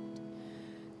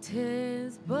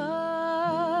 'Tis but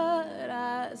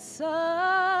I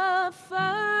suffer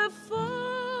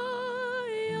for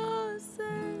your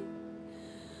sake.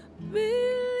 Believe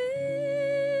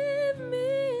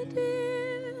me,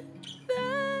 dear,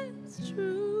 that's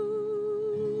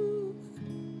true.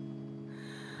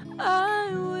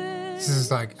 I wish This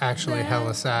is like actually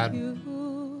hella sad.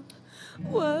 you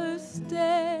were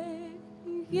staying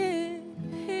here.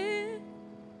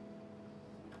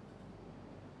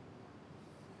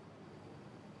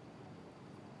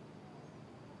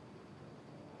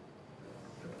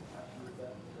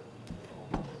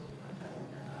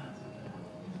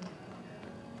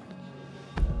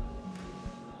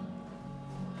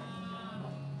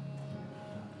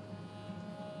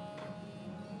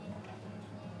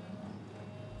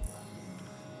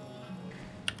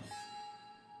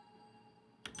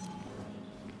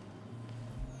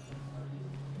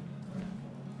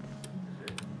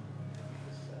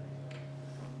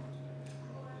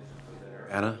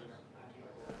 Anna?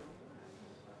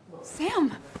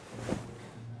 Sam!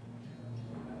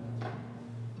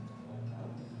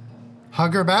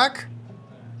 Hug her back?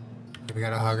 We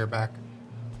gotta hug her back.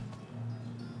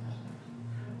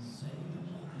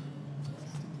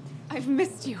 I've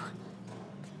missed you.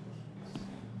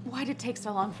 Why'd it take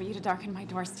so long for you to darken my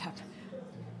doorstep?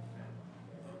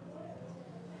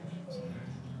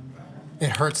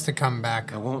 It hurts to come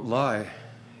back. I won't lie.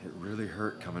 It really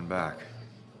hurt coming back.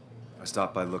 I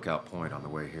stopped by Lookout Point on the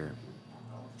way here.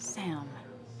 Sam,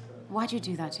 why'd you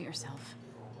do that to yourself?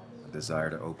 A desire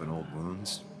to open old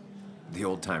wounds. The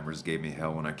old-timers gave me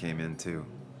hell when I came in, too.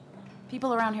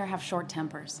 People around here have short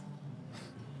tempers,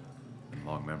 And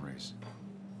long memories.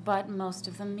 but most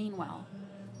of them mean well.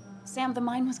 Sam, the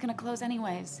mine was gonna close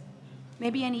anyways.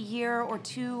 Maybe in a year or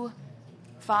 2,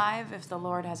 5, if the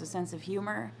Lord has a sense of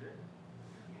humor.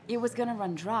 It was gonna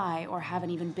run dry or have an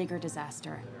even bigger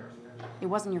disaster. It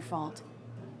wasn't your fault.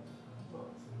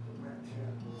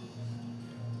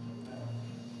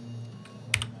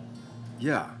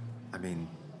 Yeah, I mean,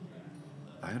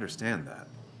 I understand that.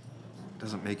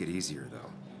 Doesn't make it easier,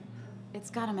 though. It's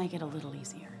gotta make it a little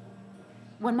easier.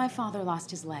 When my father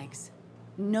lost his legs,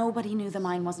 nobody knew the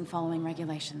mine wasn't following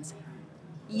regulations.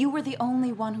 You were the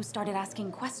only one who started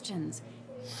asking questions.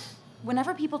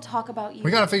 Whenever people talk about you, We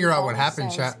gotta figure out what always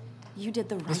happened, says, chat. You did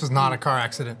the right This was not a thing. car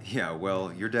accident. Yeah,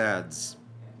 well, your dad's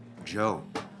Joe.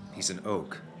 He's an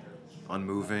oak.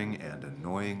 Unmoving and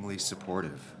annoyingly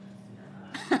supportive.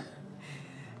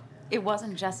 It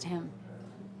wasn't just him.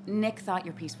 Nick thought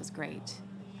your piece was great.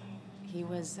 He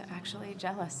was actually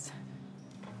jealous.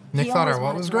 Nick He thought our always what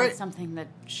wanted was to write great? Something that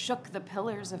shook the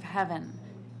pillars of heaven,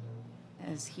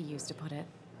 as he used to put it.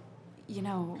 You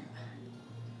know,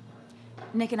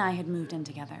 Nick and I had moved in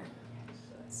together.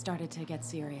 Started to get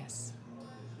serious.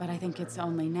 But I think it's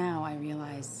only now I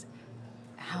realize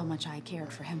how much I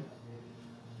cared for him.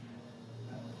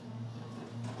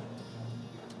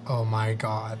 Oh my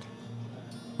god.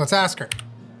 Let's ask her.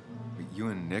 But you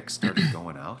and Nick started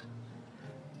going out?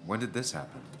 When did this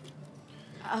happen?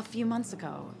 A few months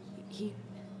ago, he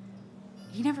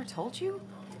never told you?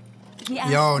 He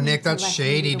asked Yo, me Nick, to that's let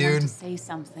shady, him be the one dude. to say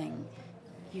something.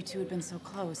 You two had been so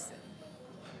close.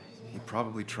 He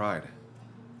probably tried.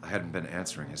 I hadn't been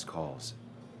answering his calls.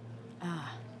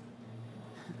 Ah.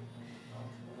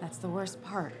 That's the worst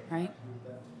part, right?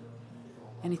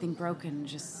 Anything broken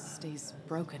just stays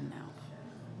broken now.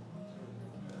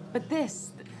 But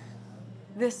this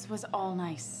was all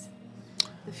nice.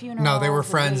 The funeral. No, they were the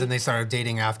friends and wake. they started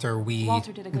dating after we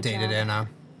Walter did a good dated job. Anna.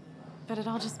 But it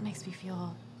all just makes me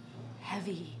feel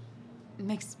heavy. It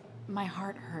makes my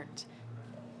heart hurt.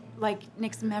 Like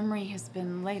Nick's memory has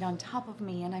been laid on top of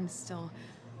me and I'm still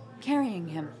carrying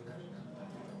him.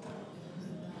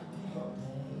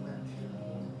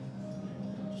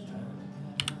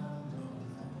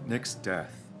 Nick's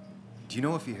death. Do you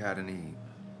know if he had any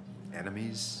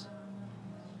enemies?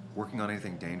 Working on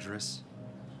anything dangerous?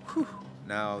 Whew.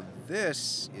 Now,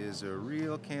 this is a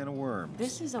real can of worms.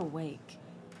 This is a wake.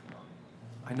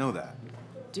 I know that.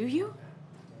 Do you?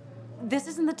 This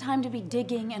isn't the time to be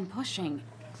digging and pushing.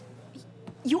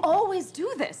 You always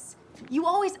do this. You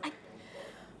always...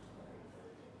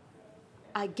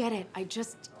 I get it. I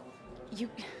just...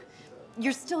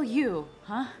 You're still you,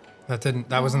 huh?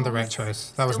 That wasn't the right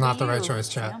choice. That was Still not the right you, choice,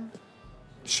 chat. Sam.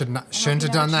 Shouldn't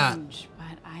have done that. Change,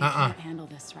 but I can't handle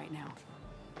this right now.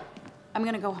 I'm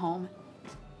gonna go home.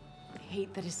 I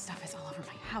hate that his stuff is all over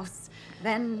my house.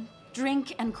 Then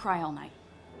drink and cry all night.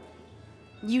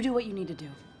 You do what you need to do.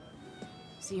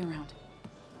 See you around.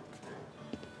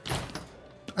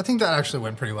 I think that actually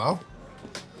went pretty well.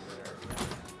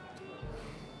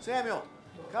 Samuel,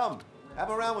 come. Have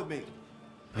a round with me.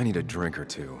 I need a drink or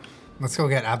two. Let's go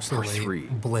get Or absolutely 3.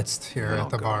 blitzed here Then at I'll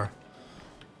the go. bar.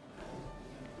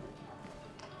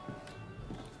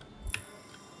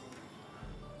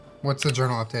 What's the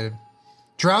journal updated?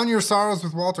 Drown your sorrows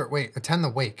with Walter. Wait, attend the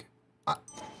wake.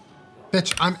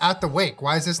 Bitch, I'm at the wake.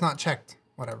 Why is this not checked?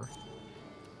 Whatever.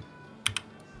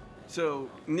 So,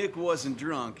 Nick wasn't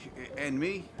drunk, and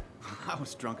me? I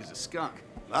was drunk as a skunk.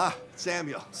 Ah,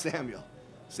 Samuel.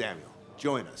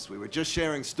 Join us. We were just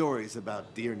sharing stories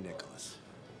about dear Nicholas.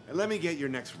 And let me get your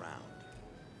next round.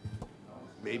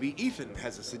 Maybe Ethan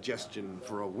has a suggestion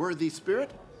for a worthy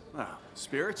spirit? Ah,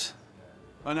 spirits?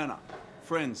 Oh, no.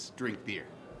 Friends drink beer.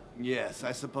 Yes,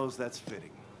 I suppose that's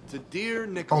fitting. To dear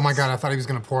Nicholas. Oh my god, I thought he was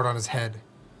gonna pour it on his head.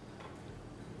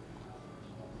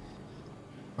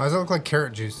 Why does it look like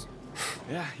carrot juice?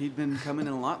 Yeah, he'd been coming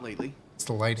in a lot lately. It's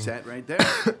the lighting. Sat right there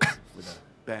with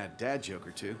a bad dad joke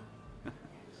or two.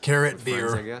 Carrot Friends,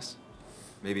 beer. I guess.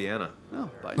 Maybe Anna. Oh,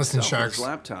 by Listen, himself with Sharks. his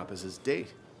laptop as his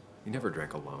date. You never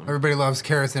drank alone. Everybody loves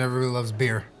carrots and everybody loves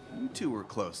beer. You two were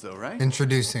close, though, right?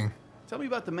 Introducing. Tell me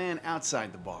about the man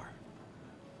outside the bar.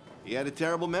 He had a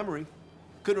terrible memory.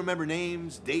 Couldn't remember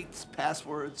names, dates,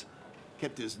 passwords.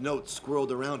 Kept his notes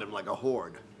squirreled around him like a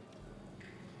hoard.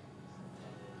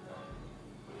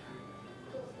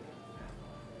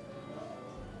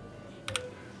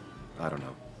 I don't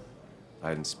know. I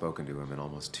hadn't spoken to him in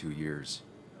almost 2 years.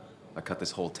 I cut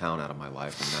this whole town out of my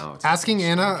life, and now it's... Asking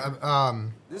Anna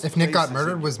if Nick got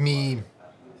murdered was me...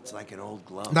 It's like an old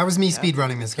glove. That was me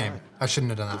speedrunning this game. I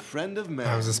shouldn't have done that. The friend of man.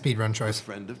 That was a speedrun choice. The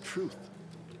friend of truth.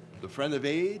 The friend of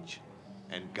age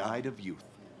and guide of youth.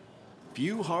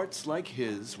 Few hearts like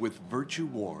his with virtue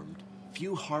warmed.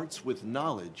 Few hearts with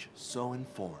knowledge so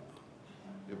informed.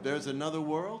 If there's another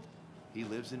world, he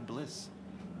lives in bliss.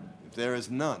 If there is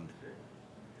none,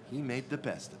 he made the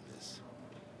best of this.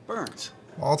 Burns.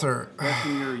 Walter.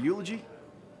 Making your eulogy?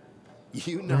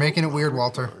 You know You're making it weird,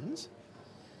 Walter. Burns?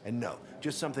 And no,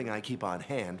 just something I keep on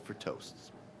hand for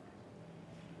toasts.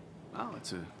 Oh,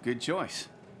 it's a good choice.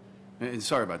 And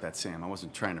sorry about that, Sam. I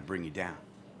wasn't trying to bring you down.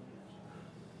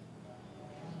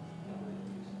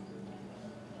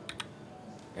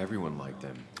 Everyone liked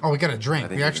him. Oh, we got a drink. I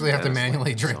think We actually have to even Dennis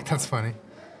manually liked him drink. That's funny.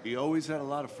 He always had a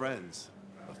lot of friends.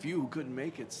 A few who couldn't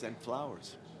make it sent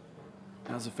flowers.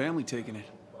 How's the family taking it?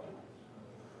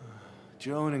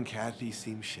 Joan and Kathy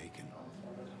seem shaken.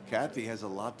 Kathy has a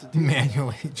lot to do.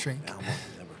 Manually drink. Now more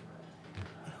than ever.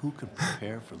 But who can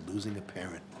prepare for losing a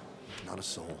parent? Not a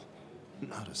soul.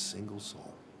 Not a single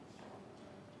soul.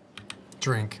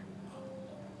 Drink.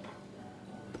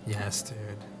 Yes, dude.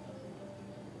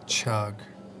 Chug.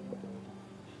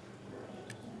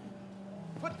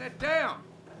 Put that down!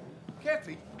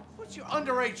 Kathy, what's your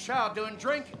underage child doing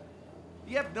drinking?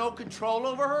 You have no control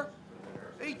over her?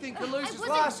 Ethan could lose I his wasn't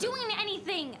license. doing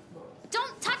anything!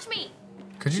 Don't touch me!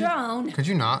 Could you? Joan. Could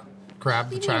you not grab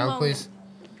the Leave me child, alone. please,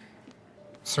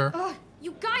 sir?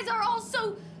 You guys are all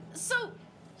so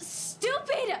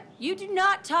stupid! You do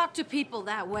not talk to people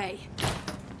that way.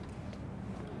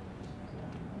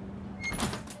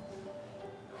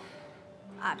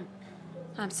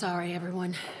 I'm sorry,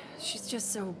 everyone. She's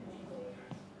just so...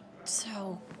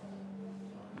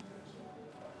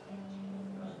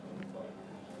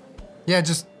 Yeah,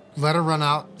 just let her run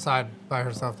outside by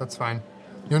herself. That's fine.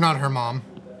 You're not her mom.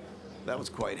 That was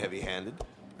quite heavy-handed.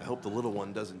 I hope the little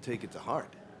one doesn't take it to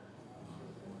heart.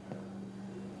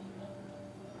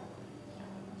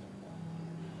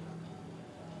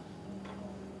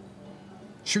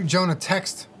 Shoot Joan a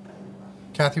text.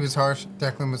 Kathy was harsh.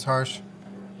 Declan was harsh.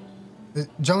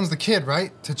 Joan's the kid,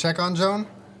 right? To check on Joan?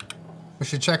 We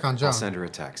should check on Joan. I'll send her a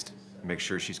text. Make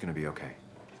sure she's gonna be okay.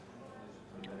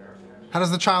 How does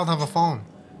the child have a phone?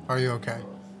 Are you okay?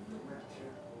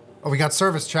 Oh, we got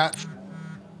service, chat.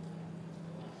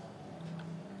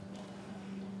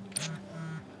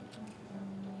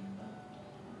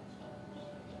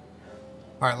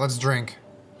 All right, let's drink.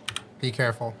 Be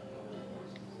careful.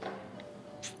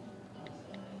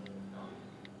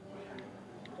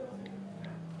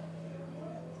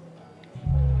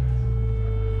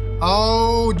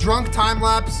 Oh, drunk time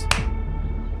lapse.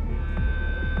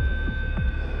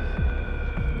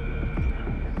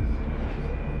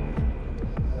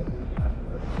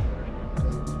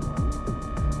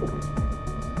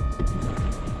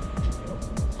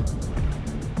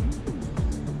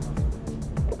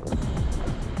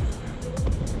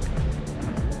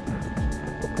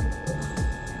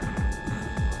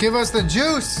 Give us the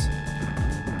juice.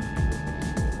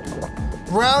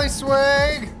 Rally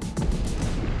swag.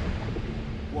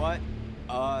 What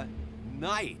a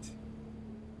night.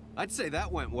 I'd say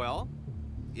that went well.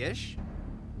 Ish.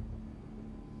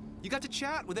 You got to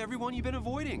chat with everyone you've been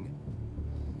avoiding.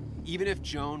 Even if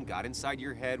Joan got inside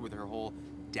your head with her whole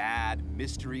dad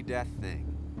mystery death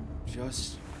thing.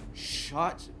 Just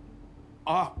shut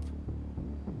up.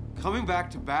 Coming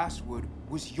back to Basswood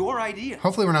was your idea.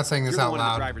 Hopefully we're not saying this You're the out one in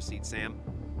loud. the driver's seat, Sam.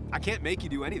 I can't make you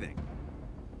do anything.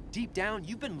 Deep down,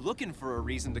 you've been looking for a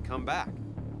reason to come back.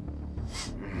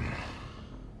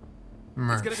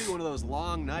 It's gonna be one of those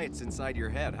long nights inside your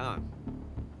head, huh?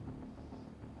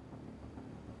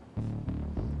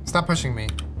 Stop pushing me.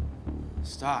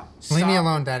 Stop. Leave me Stop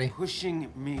alone, Daddy. Pushing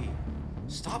me.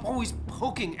 Stop always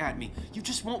poking at me. You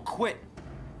just won't quit.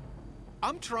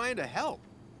 I'm trying to help.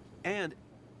 And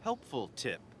helpful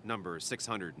tip number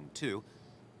 602,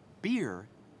 beer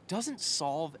doesn't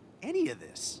solve any of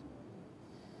this.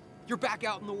 You're back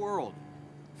out in the world,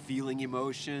 feeling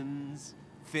emotions,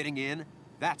 fitting in.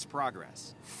 That's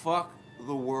progress. Fuck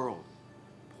the world.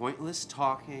 Pointless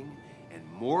talking and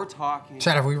more talking.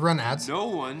 Chat, have we run ads? No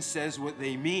one says what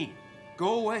they mean.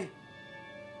 Go away.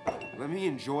 Let me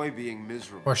enjoy being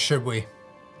miserable. Or should we?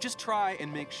 Just try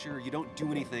and make sure you don't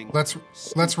do anything. Let's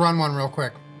run one real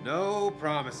quick. No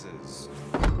promises.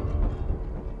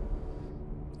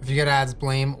 If you get ads,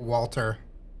 blame Walter.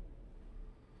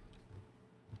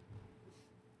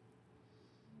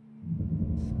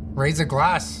 Raise a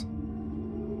glass.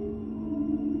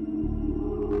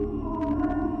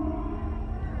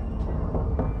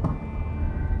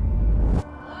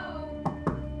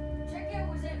 Checkout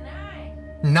was at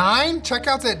 9. 9?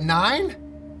 Checkout's at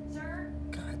 9? Sir?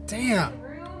 God damn.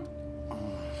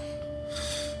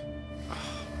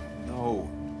 No,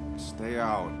 stay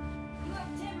out. You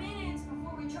have 10 minutes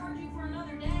before we charge you for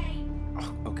another day.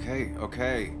 Okay,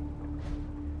 okay.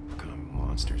 What kind of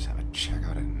monsters have a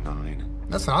checkout at 9?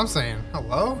 That's what I'm saying.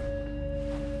 Hello?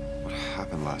 What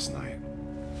happened last night?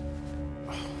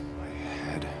 Oh, my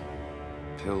head.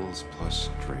 Pills plus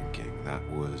drinking. That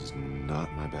was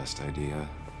not my best idea.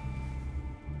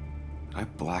 Did I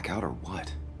black out or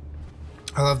what?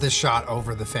 I love this shot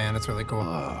over the fan. It's really cool.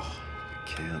 I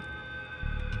can't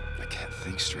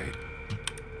think straight.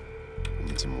 I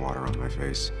need some water on my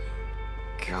face.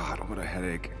 God, what a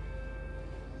headache.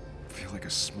 I feel like a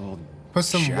small Put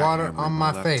some water jackhammer on in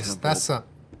my left face. temple. That's a...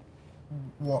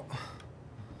 What?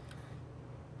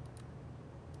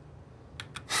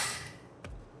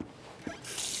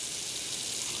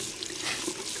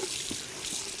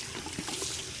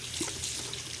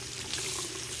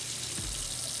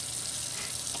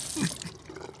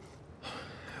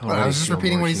 I was just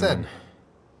repeating what he said.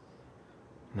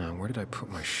 Now, where did I put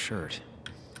my shirt?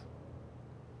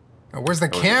 Oh, where's the I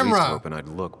was at least camera? hoping I'd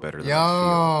look better than I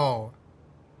Yo.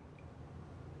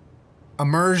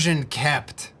 Immersion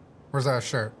kept. Where's our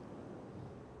shirt?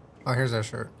 Oh, here's our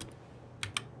shirt.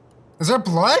 Is there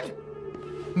blood?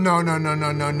 No, no, no,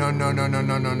 no, no, no, no, no, no,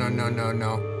 no, no, no, no, no,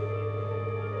 no.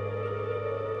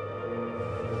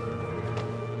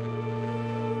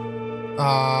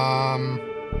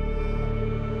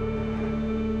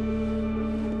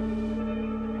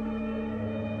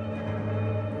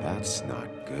 That's not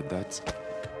good. That's...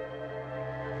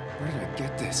 Where did I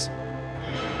get this?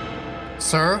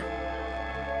 Sir?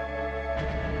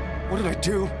 What did I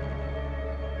do?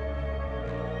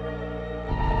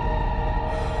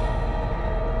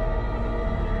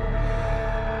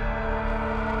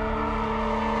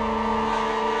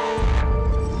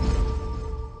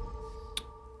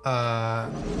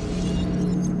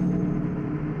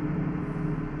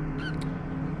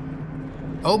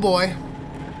 Oh boy.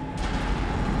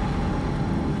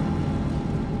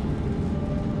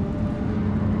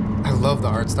 I love the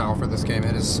art style for this game.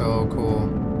 It is so cool.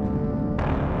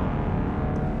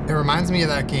 It reminds me of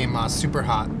that game, Super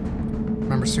Hot.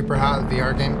 Remember Super Hot, the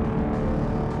VR game?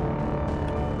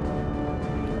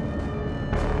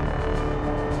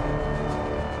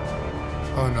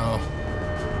 Oh no.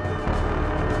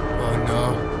 Oh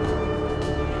no.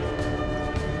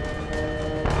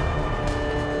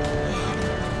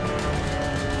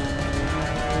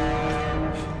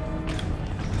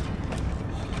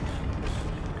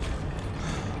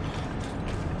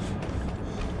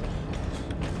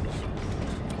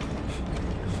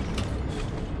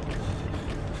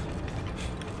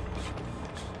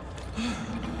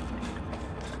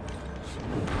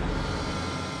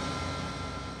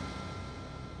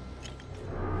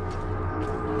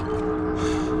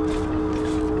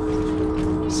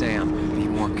 Sam, be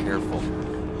more careful.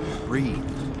 Breathe.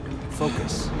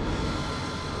 Focus.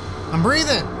 I'm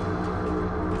breathing.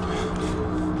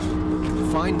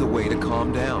 Find the way to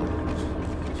calm down.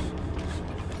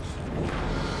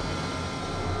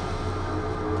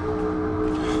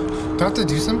 Do I have to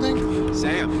do something?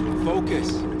 Sam,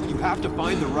 focus. You have to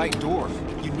find the right door.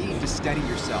 You need to steady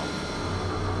yourself.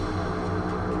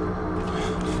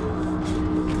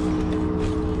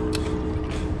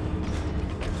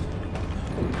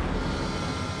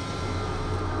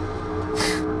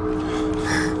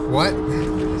 What?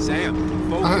 Sam,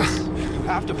 focus. You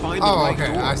have to find the right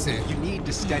okay, door. I see. You need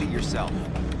to steady yourself.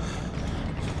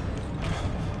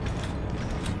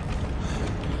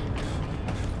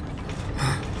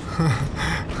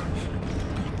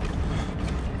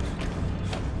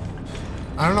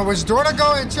 I don't know which door to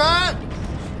go in, chat.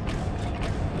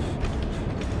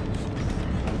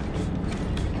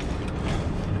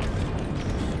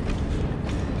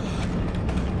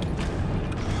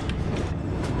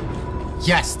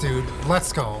 Yes, dude.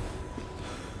 Let's go.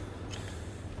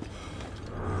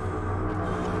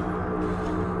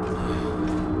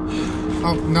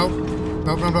 Oh, nope.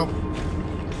 Nope, nope, nope.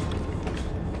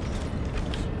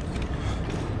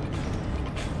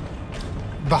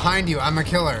 Behind you, I'm a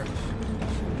killer.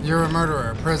 You're a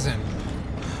murderer. Prison.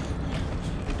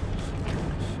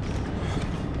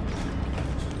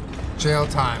 Jail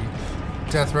time.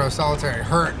 Death row, solitary,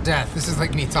 hurt, death. This is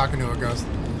like me talking to a ghost.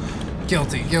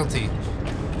 Guilty, guilty.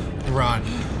 Run,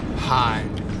 hide.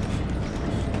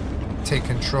 Take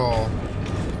control.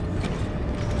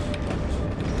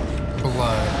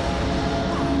 Blood.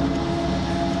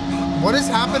 What is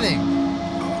happening?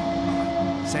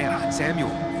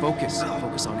 Samuel, focus.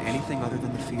 Focus on anything other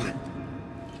than the fear.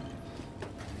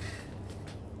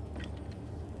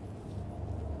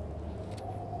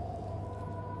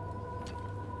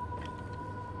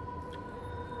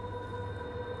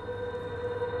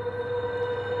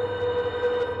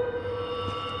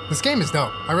 This game is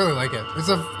dope. I really like it. It's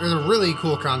a really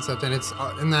cool concept, and it's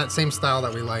in that same style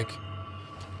that we like.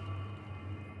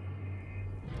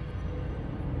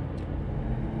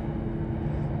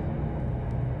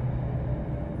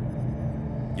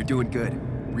 You're doing good.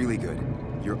 Really good.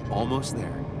 You're almost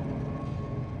there.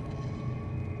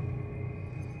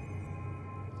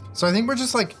 So I think we're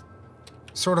just like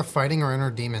sort of fighting our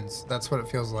inner demons. That's what it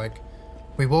feels like.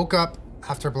 We woke up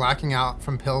after blacking out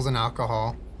from pills and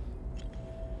alcohol.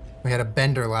 We had a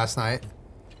bender last night,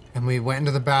 and we went into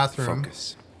the bathroom,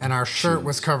 and our shirt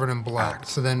was covered in blood.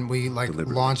 So then we like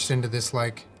launched into this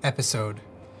like episode.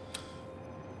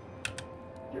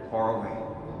 Get far away.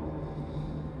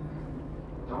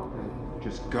 Don't think.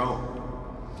 Just go.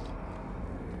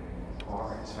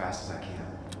 Far as fast as I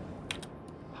can.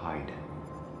 Hide.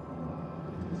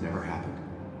 It's never happened.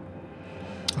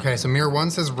 Okay, so mirror 1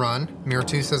 says run. Mirror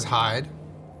 2 says hide.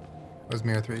 What does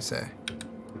mirror 3 say?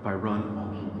 If I run,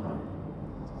 I'll keep running.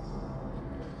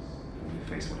 When you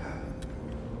face what happened.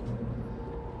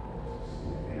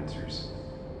 Answers.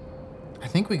 I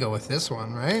think we go with this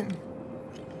one, right?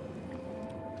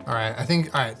 All right,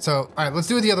 all right, let's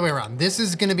do it the other way around. This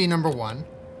is gonna be number 1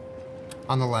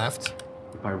 on the left.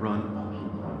 If I run, I'll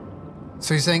keep running.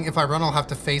 So you're saying if I run, I'll have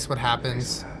to face what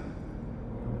happens.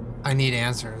 I need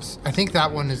answers. I think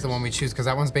that one is the one we choose because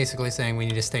that one's basically saying we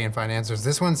need to stay and find answers.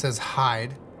 This one says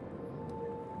hide.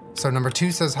 So number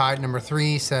 2 says hide. Number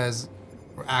 3 says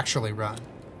actually run.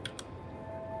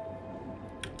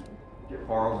 Get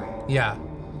far away. Yeah.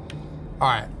 All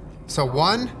right. So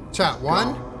 1, chat,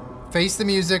 1, face the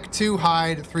music, 2,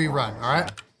 hide, 3, run. All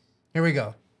right. Here we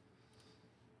go.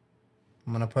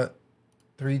 I'm gonna put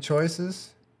 3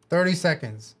 choices, 30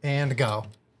 seconds, and go.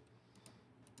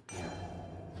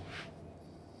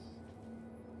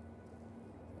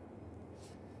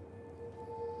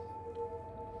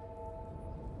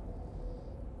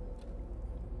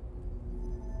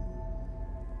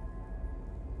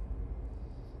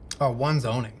 Oh, 1's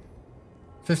owning.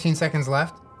 15 seconds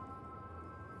left.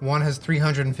 1 has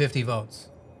 350 votes.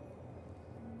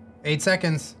 8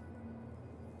 seconds.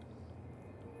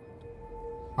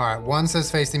 All right, 1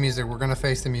 says face the music. We're gonna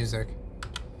face the music.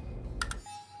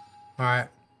 All right.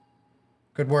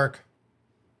 Good work.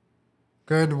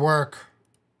 Good work.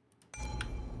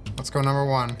 Let's go number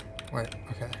 1. Wait,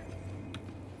 okay.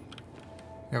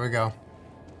 Here we go.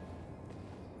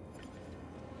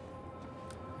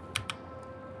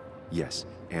 Yes,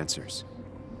 answers.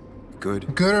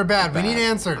 Good. Good or bad? We need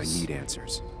answers. I need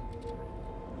answers.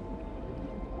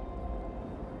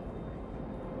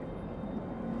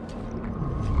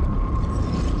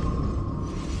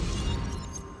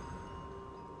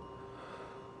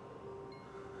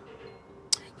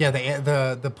 Yeah,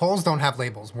 the polls don't have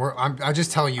labels. I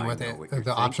just tell you what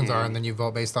the options are, and then you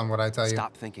vote based on what I tell you.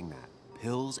 Stop thinking that.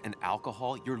 Pills and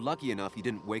alcohol? You're lucky enough you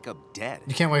didn't wake up dead.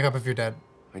 You can't wake up if you're dead.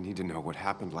 I need to know what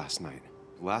happened last night.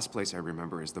 The last place I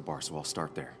remember is the bar, so I'll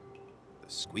start there.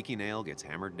 The squeaky nail gets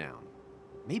hammered down.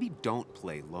 Maybe don't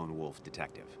play lone wolf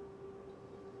detective.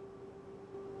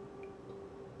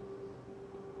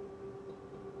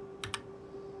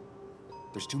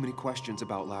 There's too many questions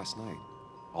about last night.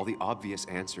 All the obvious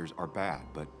answers are bad,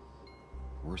 but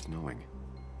worth knowing.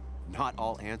 Not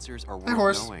all answers are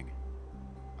worth knowing.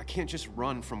 I can't just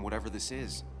run from whatever this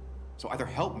is. So either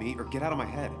help me or get out of my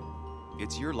head.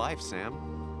 It's your life,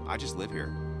 Sam. I just live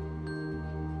here.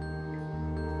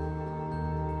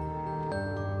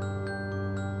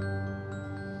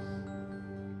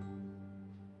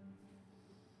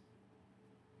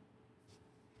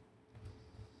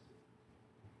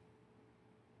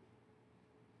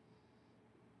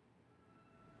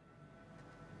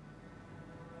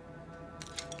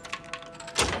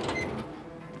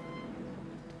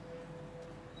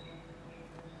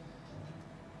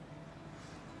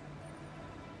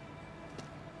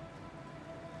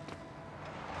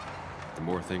 The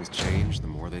more things change, the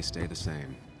more they stay the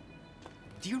same.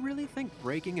 Do you really think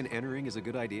breaking and entering is a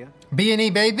good idea? B&E,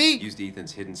 baby! Used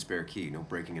Ethan's hidden spare key, no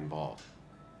breaking involved.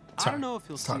 I don't know if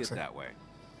he'll see it that way.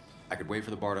 I could wait for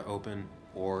the bar to open,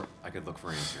 or I could look for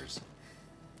answers.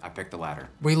 I picked the ladder.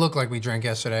 We look like we drank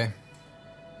yesterday.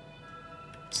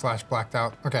 / blacked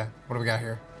out. Okay, what do we got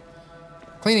here?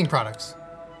 Cleaning products.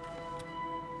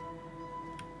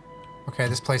 Okay,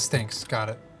 this place stinks. Got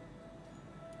it.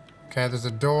 Okay, there's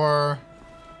a door.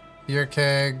 Beer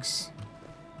kegs.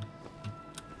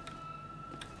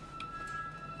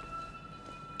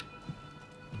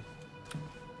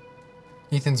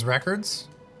 Ethan's records.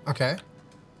 Okay.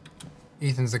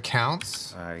 Ethan's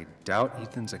accounts. I doubt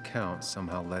Ethan's account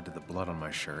somehow led to the blood on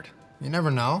my shirt. You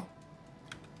never know.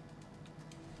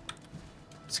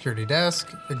 Security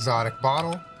desk. Exotic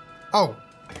bottle. Oh.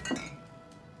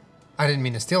 I didn't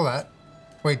mean to steal that.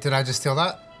 Wait, did I just steal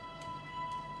that?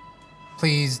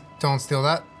 Please don't steal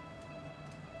that.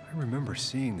 I remember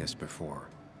seeing this before.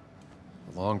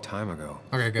 A long time ago.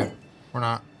 Okay, good. We're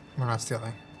not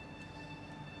stealing.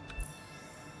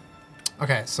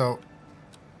 Okay, so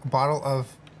a bottle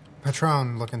of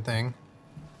Patron looking thing.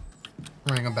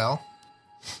 Ring a bell.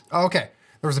 Oh, okay.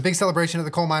 There was a big celebration at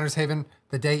the coal miners' haven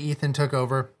the day Ethan took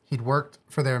over. He'd worked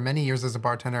for there many years as a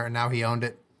bartender, and now he owned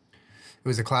it. It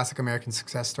was a classic American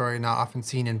success story, not often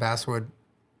seen in Basswood.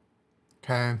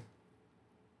 Okay.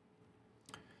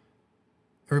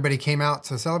 Everybody came out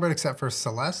to celebrate except for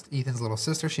Celeste, Ethan's little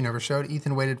sister. She never showed.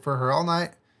 Ethan waited for her all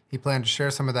night. He planned to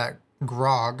share some of that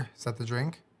grog. Is that the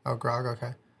drink? Oh, grog,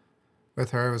 okay.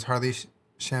 With her. It was hardly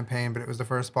champagne, but it was the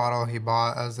first bottle he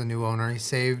bought as the new owner. He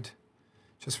saved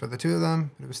just for the two of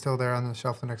them, but it was still there on the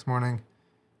shelf the next morning.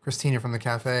 Christina from the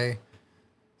cafe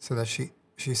said that she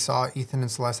saw Ethan and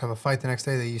Celeste have a fight the next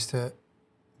day. They used to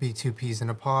be two peas in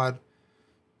a pod.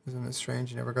 Isn't it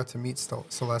strange? You never got to meet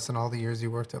Celeste in all the years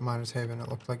you worked at Miners Haven. It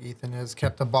looked like Ethan has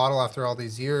kept a bottle after all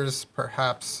these years.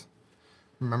 Perhaps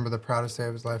remember the proudest day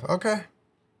of his life. Okay.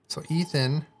 So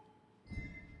Ethan,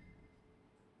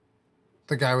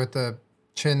 the guy with the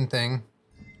chin thing,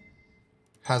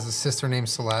 has a sister named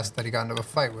Celeste that he got into a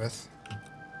fight with.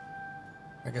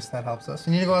 I guess that helps us.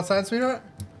 You need to go outside, sweetheart?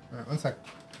 All right, one sec.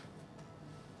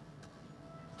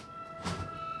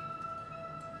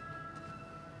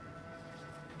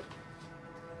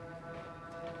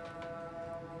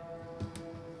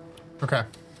 Okay.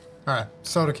 All right.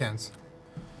 Soda cans.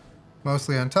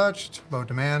 Mostly untouched. Low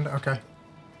demand. Okay.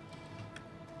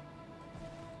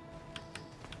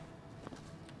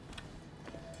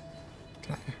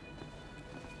 Okay.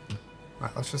 All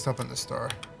right. Let's just open this door.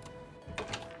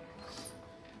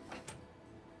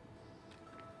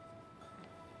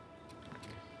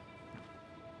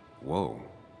 Whoa.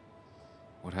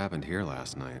 What happened here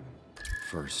last night?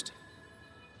 First,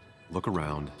 look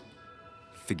around,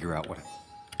 figure out what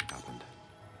happened.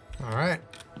 All right.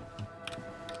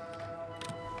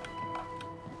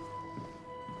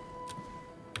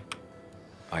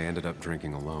 I ended up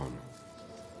drinking alone.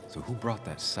 So who brought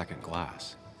that second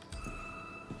glass?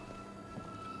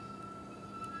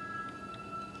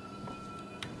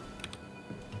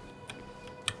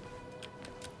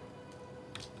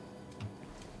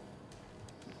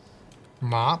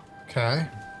 Mop. Okay.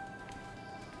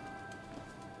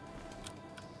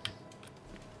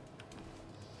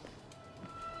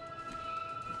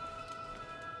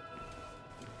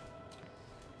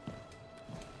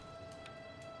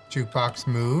 Jukebox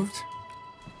moved.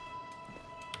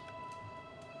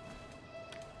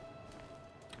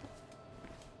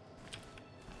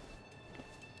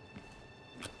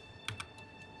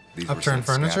 These were Upturned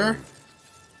set furniture. scattered.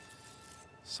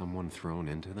 Someone thrown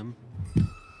into them?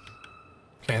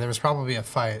 Okay, there was probably a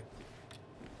fight.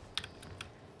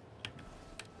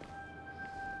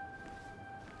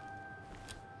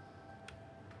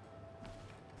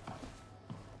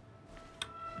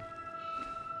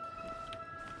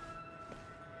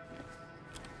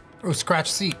 Oh,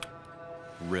 scratch seat.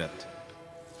 Ripped.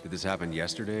 Did this happen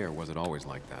yesterday, or was it always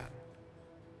like that?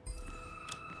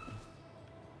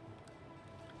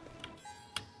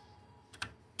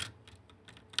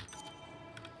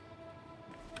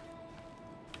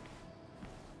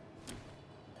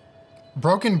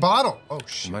 Broken bottle. Oh,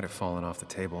 shit. It might have fallen off the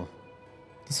table.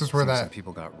 This is where Seems that some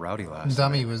people got rowdy last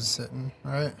dummy night. was sitting,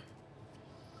 right?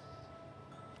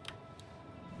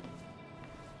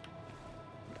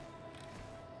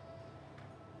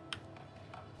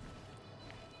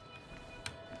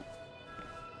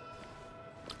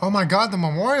 Oh my God, the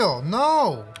memorial.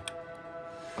 No.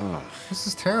 Ugh. This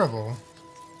is terrible.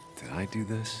 Did I do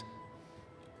this?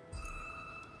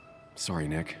 Sorry,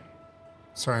 Nick.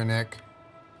 Sorry, Nick.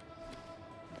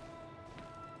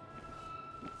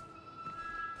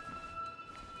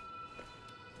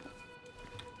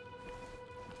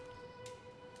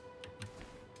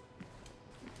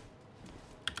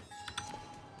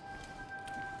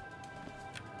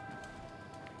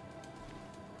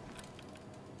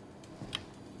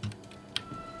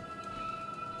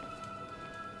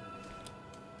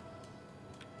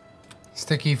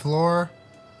 Sticky floor.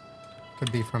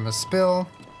 Could be from a spill.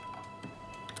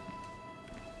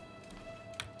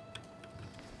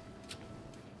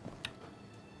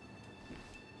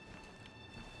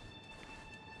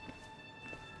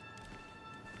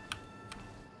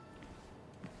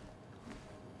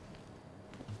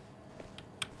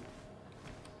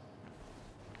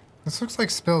 This looks like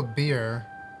spilled beer.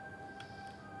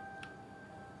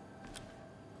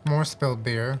 More spilled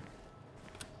beer.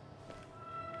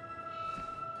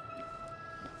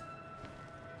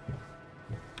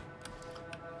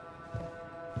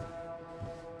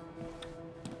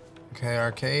 Okay,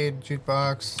 arcade,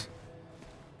 jukebox.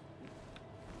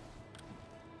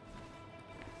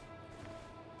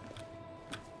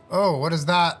 Oh, what is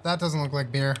that? That doesn't look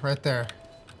like beer right there.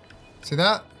 See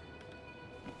that?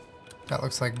 That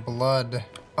looks like blood.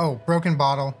 Oh, broken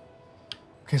bottle.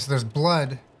 Okay, so there's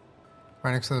blood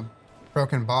right next to the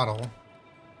broken bottle.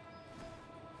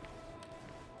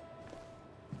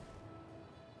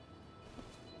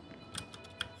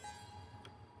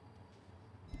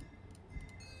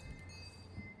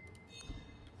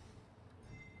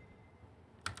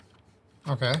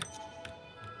 Okay.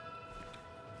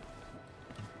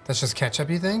 That's just ketchup,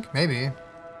 you think? Maybe.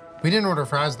 We didn't order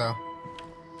fries, though.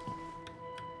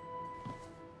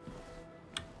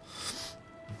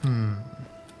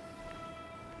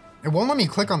 It won't let me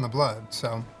click on the blood,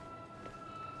 so...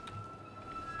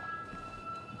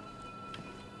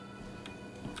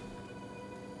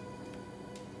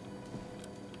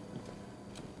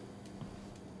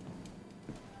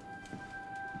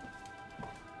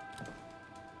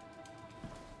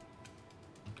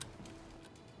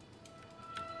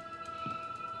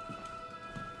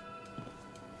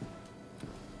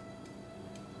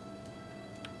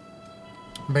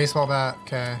 Baseball bat,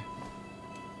 okay.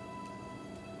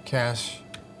 Cash.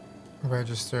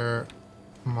 Register.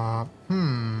 Mop.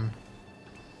 I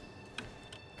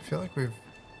feel like we've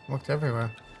looked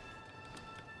everywhere.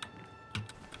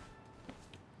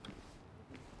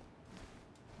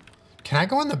 Can I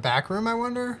go in the back room, I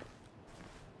wonder?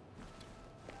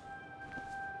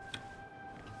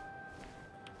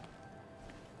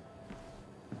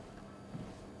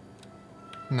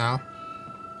 No.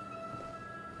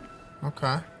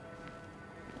 Okay.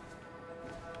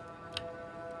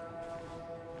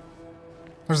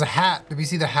 There's a hat. Did we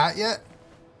see the hat yet?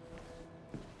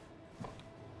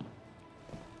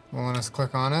 Well, let us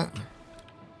click on it.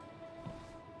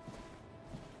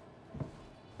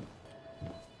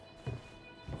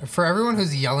 For everyone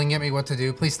who's yelling at me what to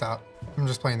do, please stop. I'm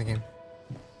just playing the game.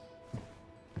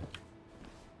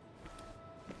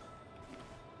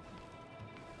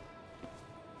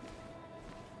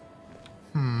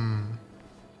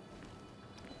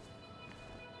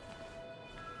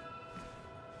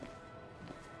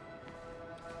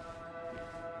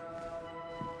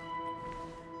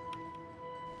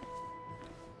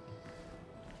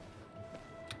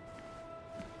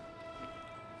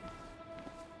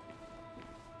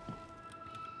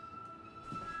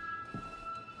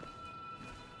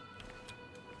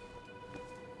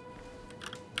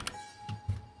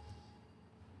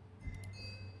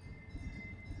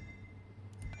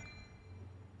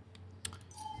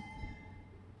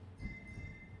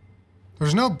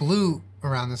 There's no blue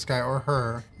around this guy or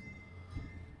her.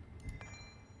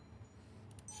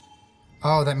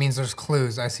 Oh, that means there's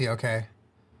clues. I see, okay.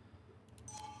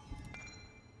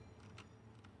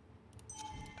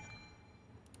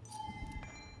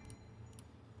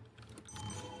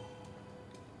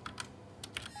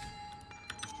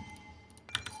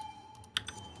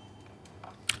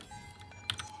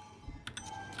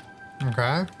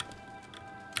 Okay.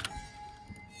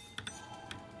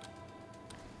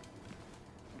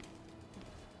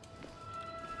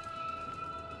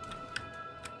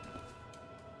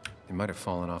 It might have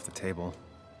fallen off the table.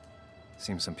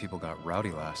 Seems some people got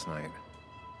rowdy last night.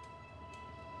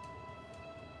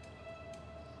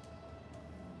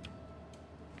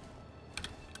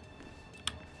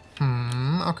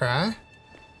 Okay.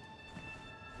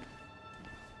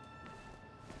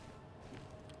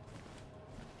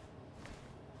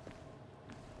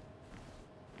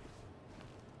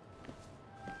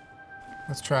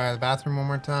 Let's try the bathroom one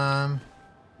more time.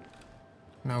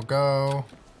 No go.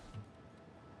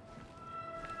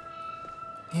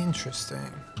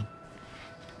 Interesting.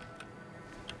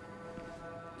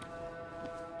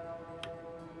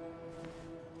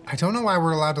 I don't know why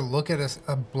we're allowed to look at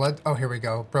a blood... Oh, here we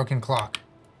go. Broken clock.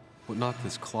 What knocked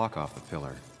this clock off the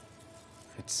pillar?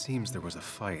 It seems there was a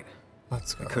fight.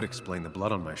 Let's go. It could explain the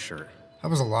blood on my shirt. That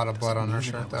was a lot of blood on her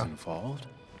shirt, though. Involved?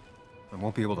 I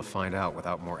won't be able to find out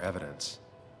without more evidence.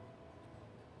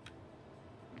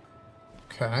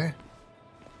 Okay.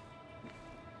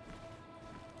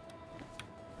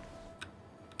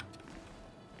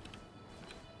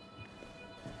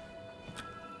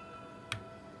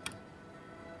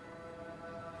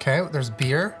 Okay, there's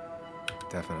beer.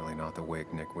 Definitely not the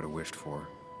wake Nick would have wished for.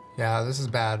 Yeah, this is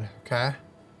bad. Okay.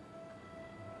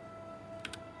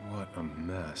 What a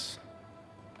mess.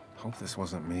 Hope this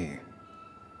wasn't me.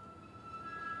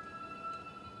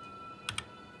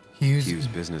 Hughes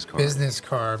business card. Business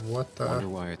card. What the? Wonder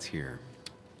why it's here.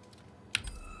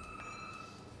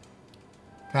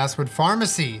 Fastwood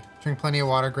Pharmacy. Drink plenty of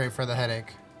water. Great for the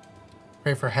headache.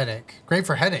 Great for headache. Great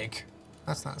for headache.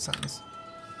 That's not a sentence.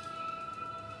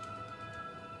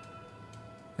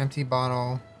 Empty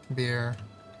bottle. Beer.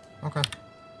 Okay.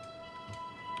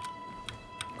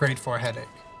 Great for headache.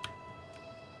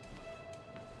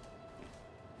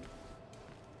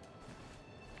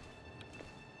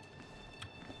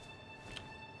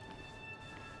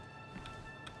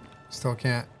 Still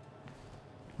can't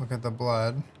look at the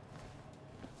blood.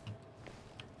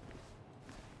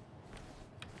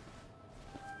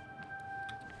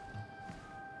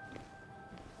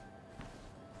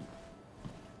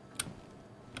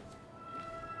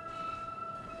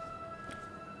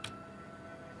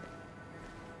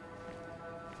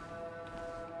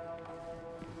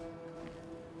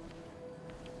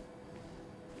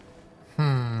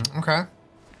 Okay.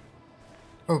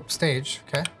 Oh, stage.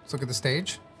 Okay, let's look at the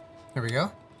stage. There we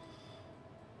go.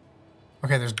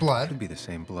 Okay, there's blood. Could be the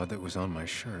same blood that was on my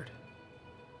shirt.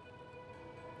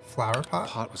 Flower pot?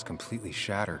 The pot was completely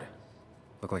shattered.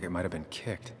 Looked like it might have been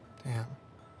kicked. Damn.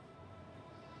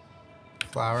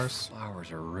 Flowers.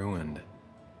 Flowers are ruined.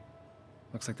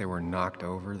 Looks like they were knocked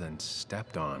over, then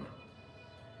stepped on.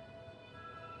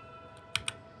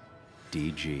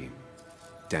 DG.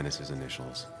 Dennis's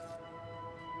initials.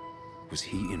 Was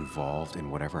he involved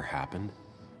in whatever happened?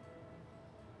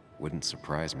 Wouldn't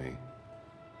surprise me.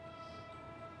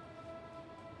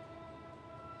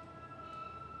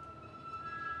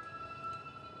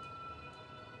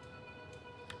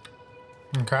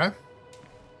 Okay.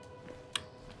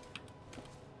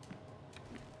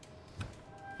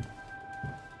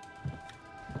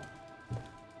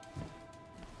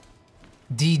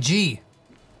 DG.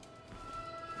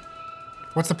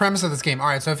 What's the premise of this game? All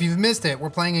right, so if you've missed it, we're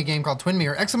playing a game called Twin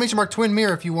Mirror. ! Twin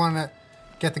Mirror if you want to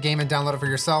get the game and download it for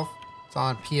yourself. It's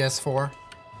on PS4,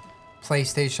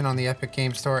 PlayStation on the Epic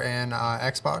Game Store, and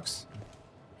Xbox.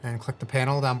 And click the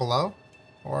panel down below,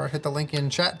 or hit the link in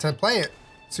chat to play it.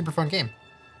 Super fun game.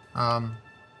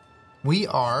 We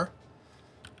are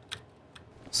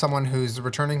someone who's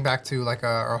returning back to like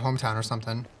our hometown or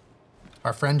something.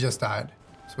 Our friend just died,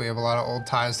 so we have a lot of old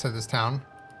ties to this town.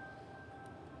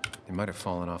 They might have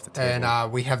fallen off the table.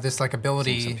 And we have this like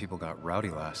ability. Some people got rowdy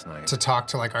last night. To talk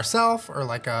to like ourselves or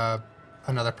like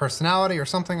another personality or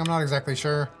something. I'm not exactly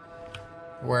sure.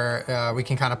 Where we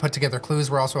can kind of put together clues.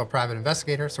 We're also a private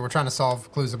investigator, so we're trying to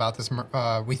solve clues about this.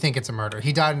 We think it's a murder.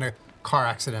 He died in a car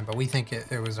accident, but we think it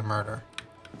was a murder.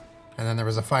 And then there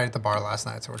was a fight at the bar last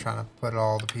night, so we're trying to put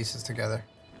all the pieces together.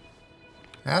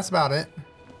 That's about it.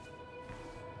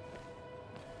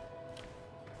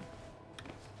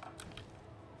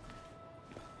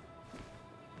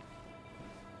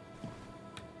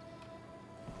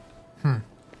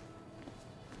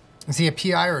 Is he a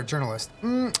PI or a journalist?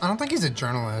 I don't think he's a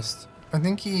journalist. I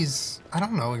think I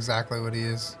don't know exactly what he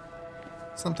is.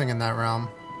 Something in that realm.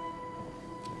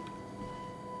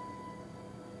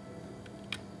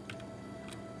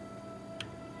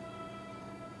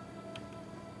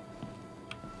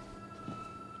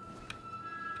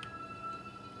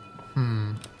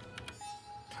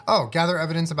 Oh, gather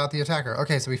evidence about the attacker.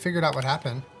 Okay, so we figured out what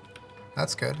happened.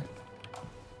 That's good.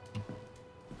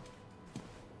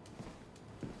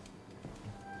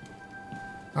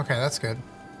 Okay, that's good.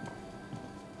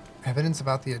 Evidence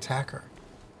about the attacker.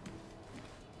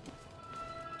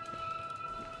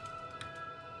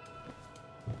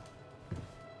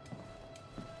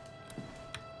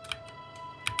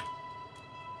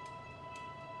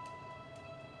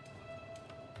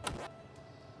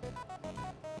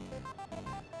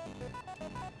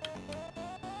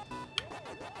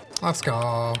 Let's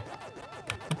go.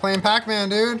 We're playing Pac-Man,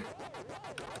 dude.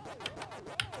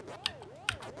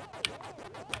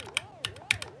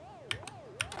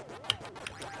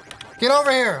 Get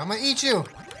over here. I'm gonna eat you.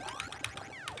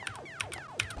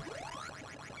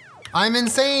 I'm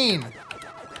insane.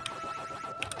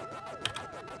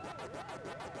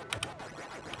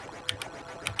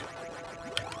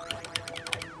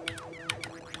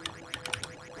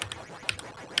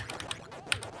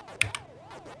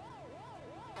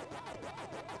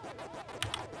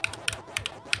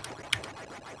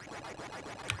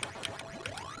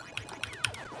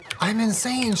 I'm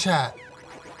insane, chat.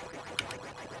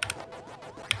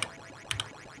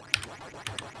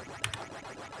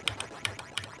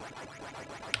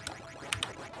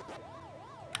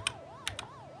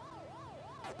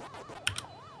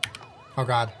 Oh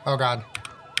God. Oh God.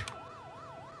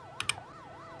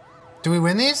 Do we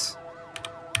win these?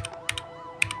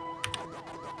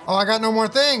 Oh, I got no more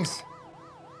things.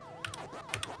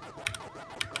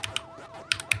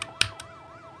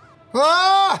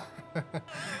 Ah!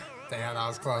 Damn, that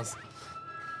was close.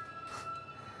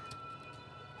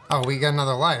 Oh, we got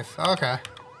another life. Okay.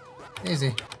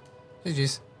 Easy.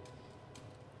 GG's.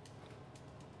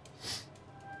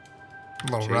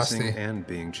 A little Chasing rusty. and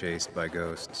being chased by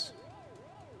ghosts.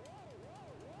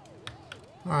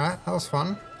 Alright, that was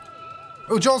fun.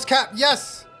 Oh, Joel's cap!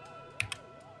 Yes!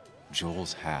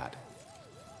 Joel's hat.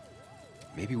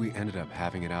 Maybe we ended up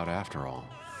having it out after all.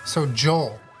 So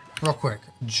Joel, real quick.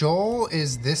 Joel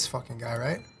is this fucking guy,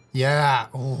 right? Yeah.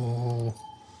 Ooh.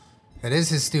 It is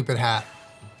his stupid hat.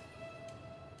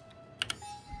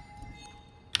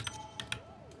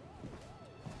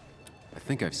 I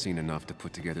think I've seen enough to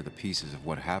put together the pieces of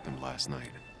what happened last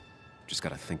night. Just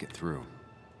gotta think it through.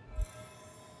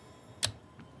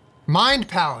 Mind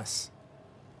Palace.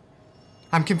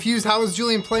 I'm confused. How is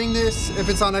Julien playing this if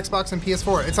it's on Xbox and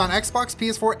PS4? It's on Xbox,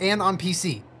 PS4, and on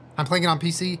PC. I'm playing it on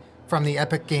PC from the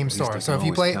Epic Game Store. So if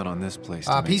you play count on this place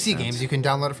to make PC sense. games, you can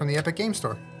download it from the Epic Game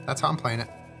Store. That's how I'm playing it.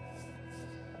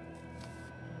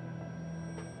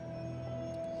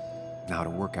 Now to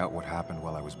work out what happened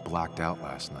while I was blacked out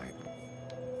last night.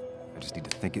 I just need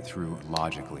to think it through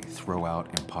logically, throw out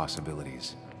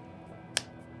impossibilities.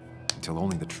 Until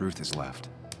only the truth is left.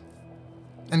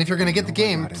 And if you're gonna get the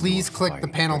game, please click the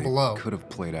panel below. Could have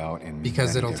played out in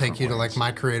because many it'll take you to like ways.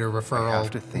 my creator I have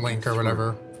to referral think link it or through.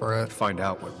 whatever for it. Find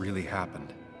out what really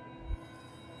happened.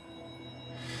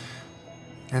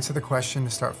 Answer the question to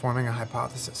start forming a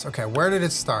hypothesis. Okay, where did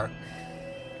it start?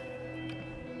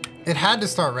 It had to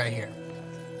start right here.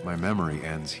 My memory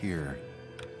ends here.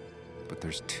 But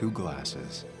there's two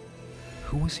glasses.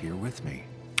 Who was here with me?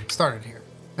 Started here.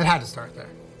 It had to start there.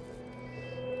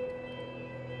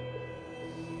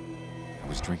 I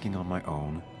was drinking on my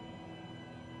own,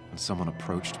 and someone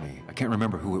approached me. I can't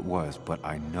remember who it was, but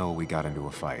I know we got into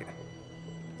a fight.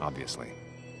 Obviously.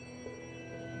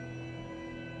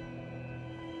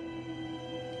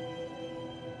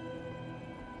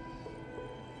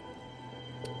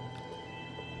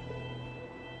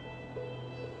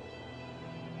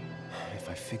 If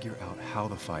I figure out how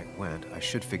the fight went, I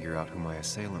should figure out who my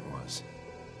assailant was.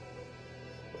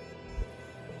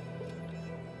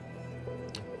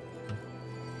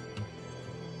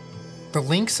 The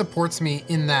link supports me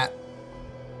in that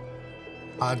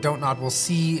Don't Nod will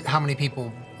see how many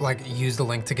people like use the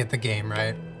link to get the game,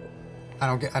 right? I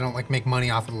don't like make money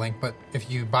off of the link, but if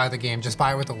you buy the game, just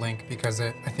buy it with the link because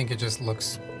I think it just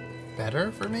looks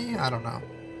better for me. I don't know.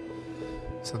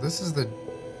 So this is the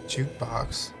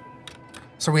jukebox.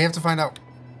 So we have to find out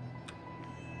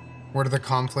where did the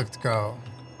conflict go?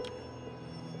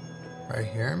 Right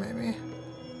here, maybe?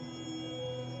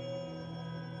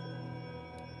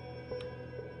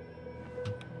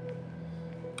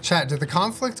 Chat, did the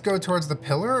conflict go towards the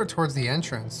pillar or towards the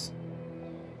entrance?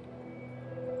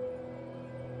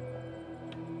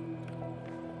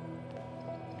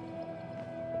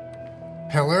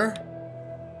 Pillar?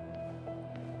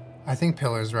 I think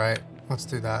pillar's right. Let's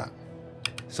do that.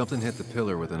 Something hit the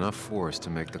pillar with enough force to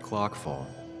make the clock fall.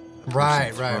 A Right,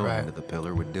 person right, thrown right. into the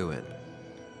pillar would do it.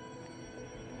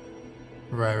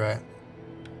 Right, right.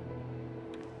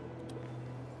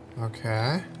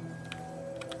 Okay.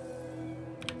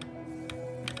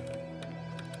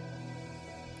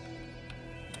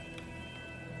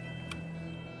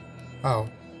 Oh.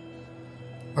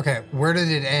 Okay, where did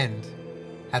it end?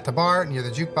 At the bar, near the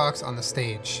jukebox, on the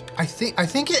stage. I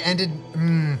think it ended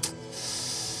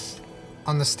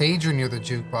on the stage or near the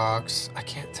jukebox. I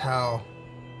can't tell.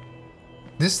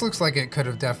 This looks like it could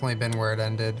have definitely been where it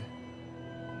ended.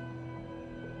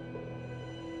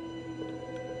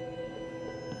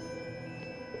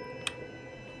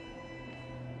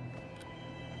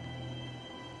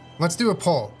 Let's do a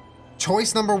poll.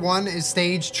 Choice number 1 is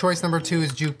stage, choice number 2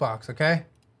 is jukebox, okay?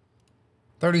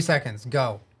 30 seconds,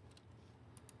 go.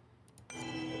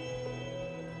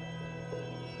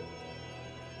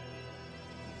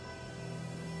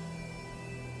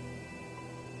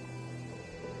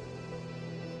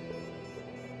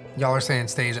 Y'all are saying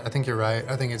stage. I think you're right.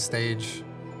 I think it's stage.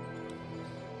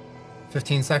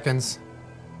 15 seconds.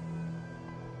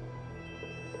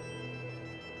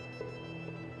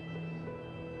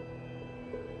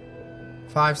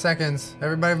 Five seconds.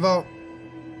 Everybody vote.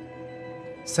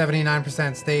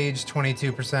 79% stage,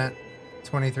 22%,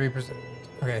 23%.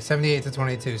 Okay, 78 to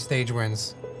 22. Stage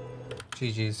wins.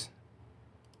 GG's.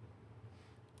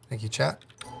 Thank you, chat.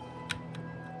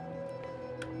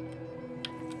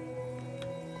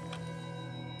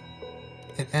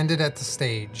 It ended at the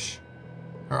stage.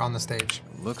 Or on the stage.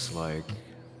 Looks like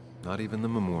not even the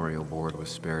memorial board was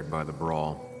spared by the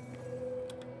brawl.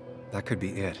 That could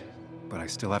be it, but I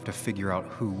still have to figure out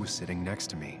who was sitting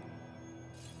next to me.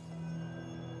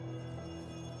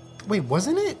 Wait,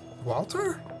 wasn't it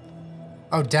Walter?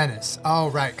 Oh, Dennis. Oh,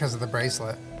 right, because of the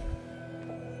bracelet.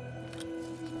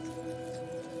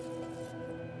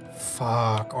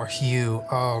 Fuck, or Hugh.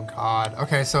 Oh, God.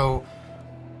 Okay, so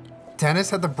Dennis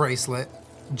had the bracelet.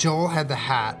 Joel had the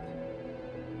hat.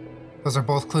 Those are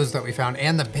both clues that we found,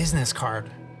 and the business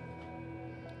card.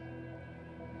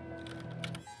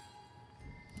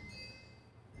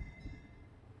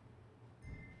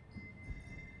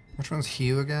 Which one's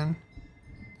Hugh again?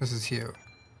 This is Hugh.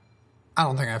 I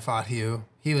don't think I fought Hugh.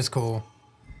 He was cool.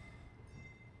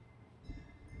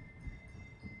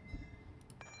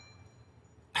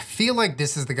 I feel like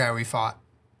this is the guy we fought.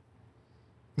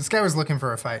 This guy was looking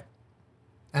for a fight.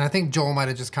 And I think Joel might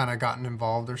have just kind of gotten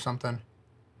involved or something.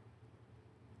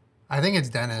 I think it's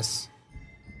Dennis.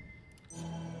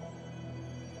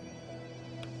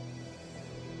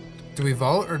 Do we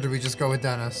vote or do we just go with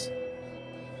Dennis?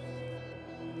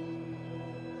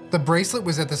 The bracelet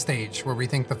was at the stage where we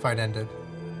think the fight ended.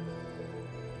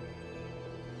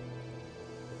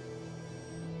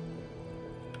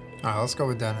 All right, let's go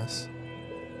with Dennis.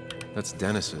 That's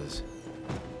Dennis's.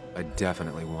 I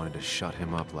definitely wanted to shut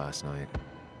him up last night.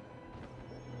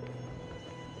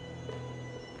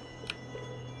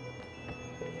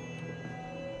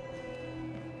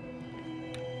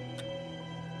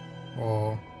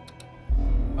 Whoa.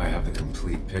 I have the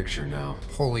complete picture now.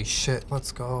 Holy shit,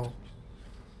 let's go.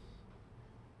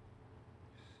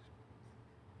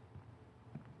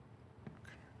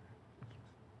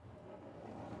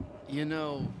 You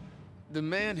know, the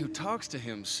man who talks to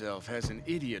himself has an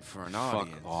idiot for an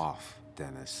audience. Fuck off,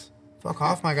 Dennis. Fuck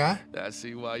off, my guy. I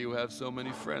see why you have so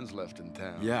many friends left in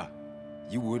town. Yeah,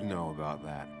 you would know about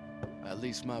that. At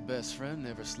least my best friend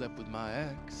never slept with my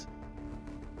ex.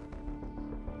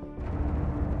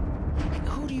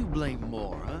 Who do you blame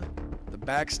more, huh? The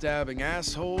backstabbing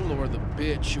asshole or the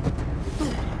bitch who...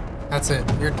 That's it.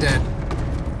 You're dead.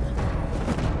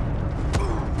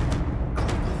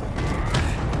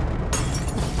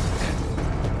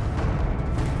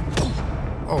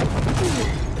 Oh.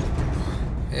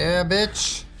 Yeah,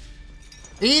 bitch.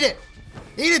 Eat it.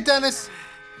 Eat it, Dennis.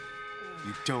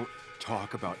 You don't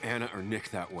talk about Anna or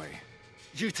Nick that way.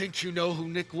 You think you know who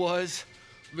Nick was?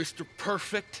 Mr.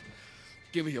 Perfect?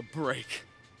 Give me a break.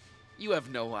 You have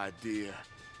no idea.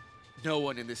 No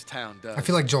one in this town does. I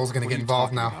feel like Joel's gonna get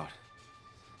involved now. About?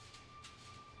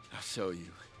 I'll show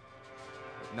you.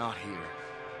 But not here.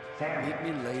 Sam. Meet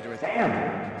me later at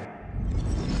Sam.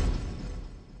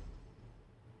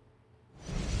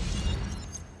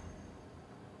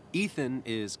 Ethan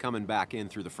is coming back in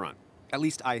through the front. At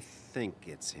least I think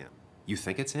it's him. You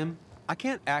think it's him? I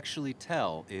can't actually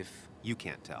tell if you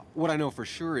can't tell. What I know for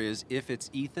sure is if it's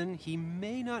Ethan, he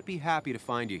may not be happy to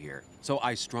find you here. So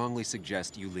I strongly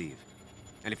suggest you leave.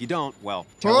 And if you don't, well,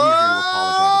 tell him you're here to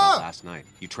apologize about last night.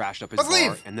 You trashed up his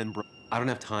bar and then I don't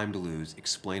have time to lose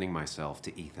explaining myself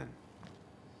to Ethan.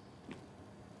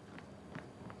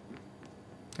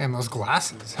 And those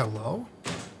glasses, hello?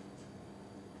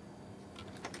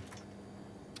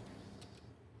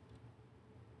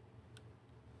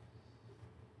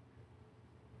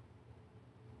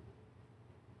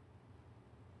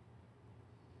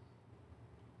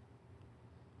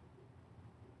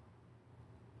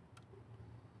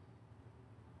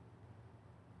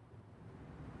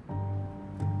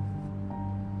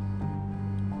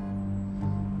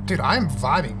 Dude, I'm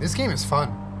vibing. This game is fun.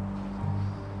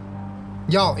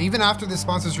 Y'all, even after this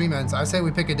sponsor's stream ends, I say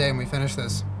we pick a day and we finish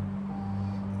this.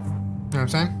 You know what I'm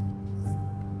saying?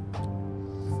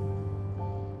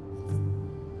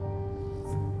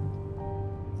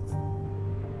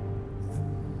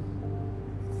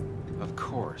 Of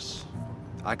course.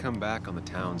 I come back on the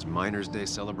town's Miners' Day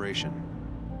celebration.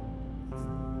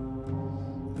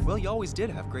 Well, you always did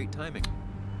have great timing.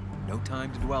 No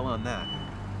time to dwell on that.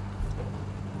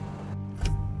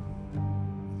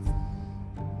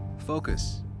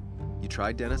 Focus. You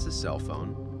tried Dennis's cell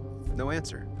phone. No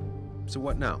answer. So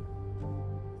what now?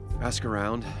 Ask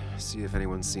around, see if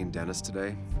anyone's seen Dennis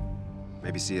today.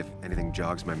 Maybe see if anything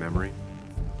jogs my memory.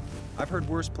 I've heard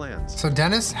worse plans. So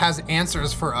Dennis has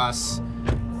answers for us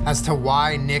as to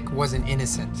why Nick wasn't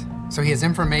innocent. So he has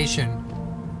information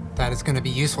that is going to be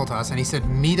useful to us. And he said,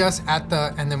 meet us at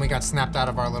the... And then we got snapped out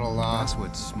of our little...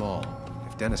 Basswood's small.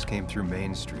 If Dennis came through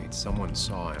Main Street, someone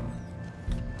saw him.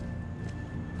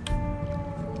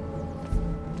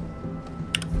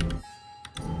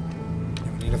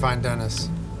 We need to find Dennis.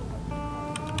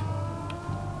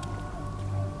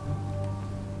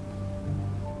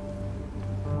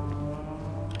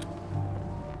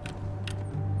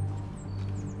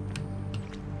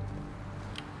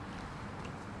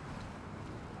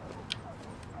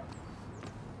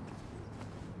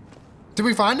 Did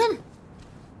we find him?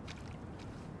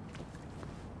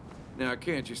 Now, I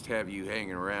can't just have you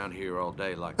hanging around here all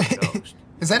day like a ghost.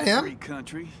 Is that him? Free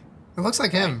country. It looks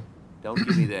like him. Don't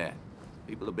give me that.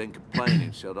 People have been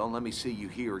complaining, so don't let me see you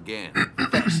here again.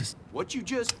 Fascist. What you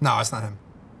just... No, it's not him.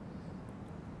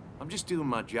 I'm just doing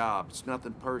my job. It's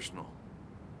nothing personal.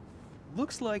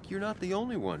 Looks like you're not the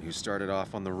only one who started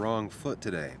off on the wrong foot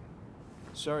today.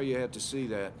 Sorry you had to see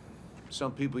that.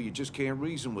 Some people you just can't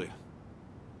reason with.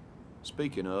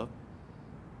 Speaking of,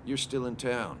 you're still in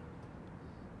town.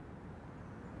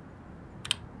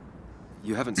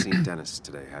 You haven't seen Dennis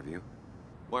today, have you?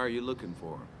 Why are you looking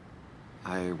for him?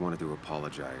 I wanted to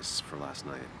apologize for last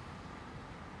night.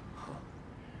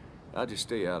 I'll just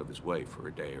stay out of his way for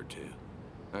a day or two.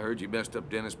 I heard you messed up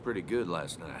Dennis pretty good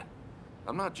last night.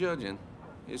 I'm not judging.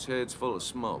 His head's full of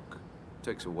smoke.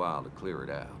 Takes a while to clear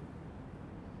it out.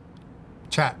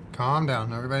 Chat, calm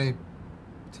down, everybody.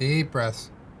 Deep breaths.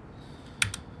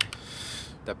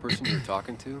 That person you're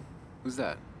talking to? Who's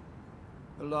that?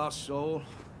 A lost soul.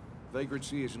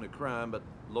 Vagrancy isn't a crime, but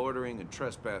loitering and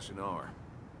trespassing are.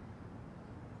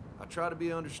 I try to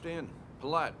be understanding,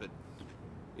 polite, but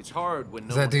it's hard when no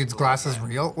Is that one's dude's going glasses back.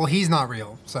 real? Well, he's not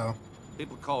real, so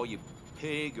People call you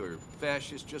pig or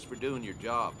fascist just for doing your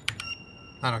job.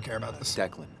 I don't care about this.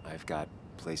 Declan, I've got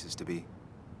places to be.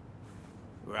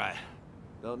 Right.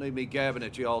 Don't need me gabbing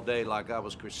at you all day like I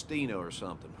was Christina or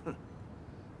something.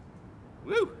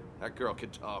 Woo! That girl can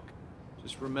talk.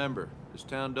 Just remember, this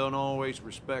town don't always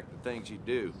respect the things you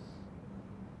do.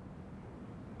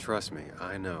 Trust me,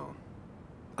 I know.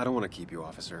 I don't want to keep you,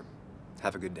 officer.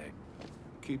 Have a good day.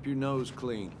 Keep your nose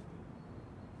clean.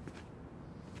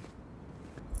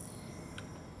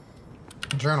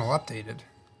 Journal updated.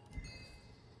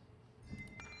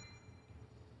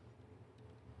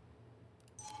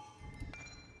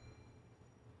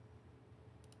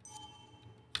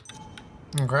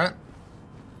 Okay.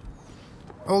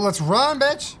 Oh, let's run,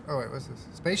 bitch! Oh, wait, what's this?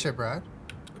 Spaceship ride?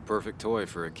 The perfect toy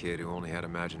for a kid who only had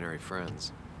imaginary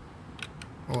friends.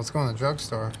 Well, let's go in the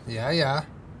drugstore. Yeah, yeah.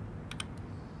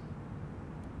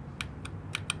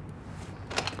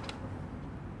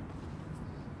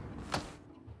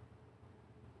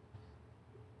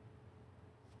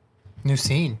 New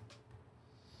scene.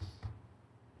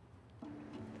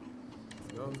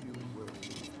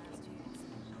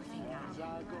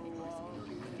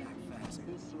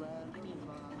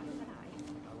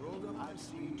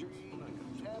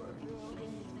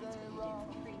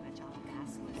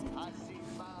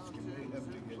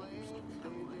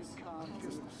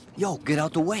 Yo, get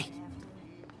out the way.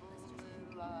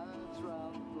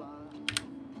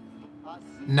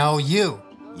 No, you.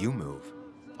 You move.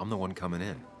 I'm the one coming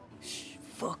in.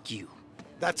 Fuck you.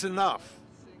 That's enough.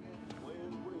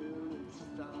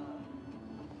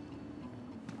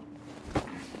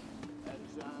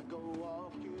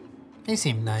 He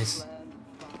seemed nice.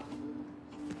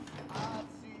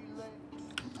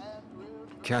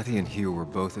 Kathy and Hugh were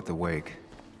both at the wake.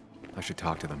 I should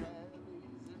talk to them.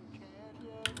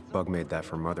 Bug made that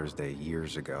for Mother's Day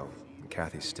years ago, and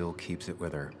Kathy still keeps it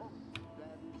with her.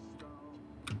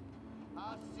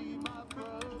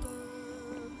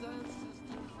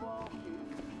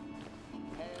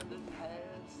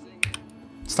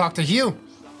 Let's talk to Hugh.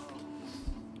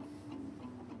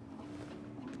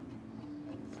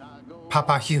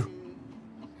 Papa Hugh.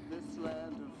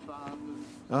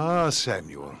 Ah,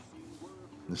 Samuel.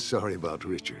 Sorry about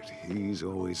Richard. He's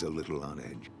always a little on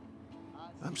edge.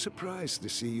 I'm surprised to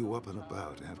see you up and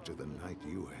about after the night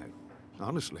you had.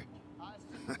 Honestly.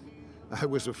 I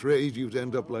was afraid you'd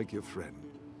end up like your friend.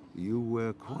 You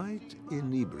were quite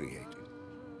inebriated.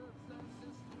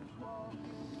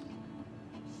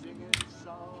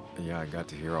 Yeah, I got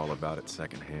to hear all about it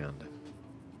secondhand.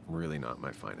 Really not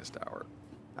my finest hour.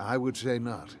 I would say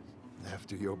not,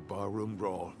 after your barroom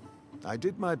brawl. I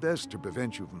did my best to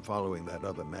prevent you from following that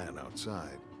other man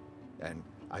outside. And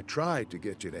I tried to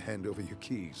get you to hand over your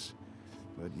keys,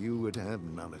 but you would have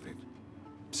none of it.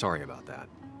 Sorry about that.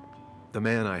 The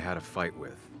man I had a fight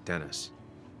with, Dennis.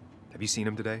 Have you seen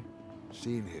him today?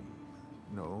 Seen him?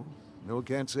 No. No,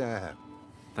 can't say I have.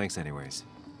 Thanks anyways.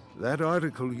 That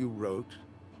article you wrote,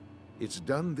 it's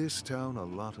done this town a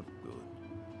lot of good.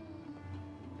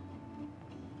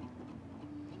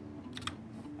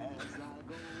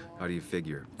 How do you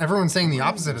figure? Everyone's saying the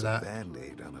opposite of It's that. a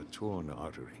Band-Aid on a torn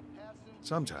artery.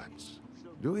 Sometimes,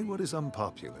 doing what is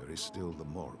unpopular is still the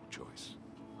moral choice.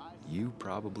 You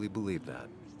probably believe that.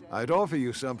 I'd offer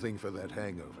you something for that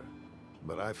hangover,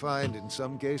 but I find in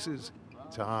some cases,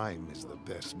 time is the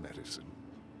best medicine.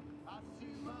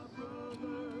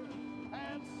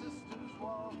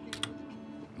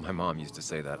 My mom used to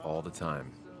say that all the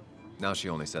time. Now she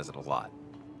only says it a lot.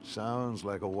 Sounds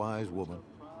like a wise woman.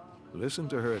 Listen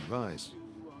to her advice.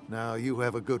 Now, you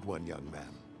have a good one, young man.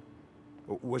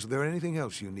 Was there anything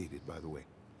else you needed, by the way?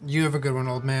 You have a good one,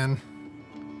 old man.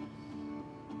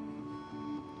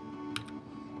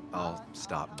 I'll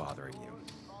stop bothering you.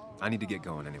 I need to get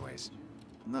going anyways.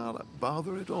 Not a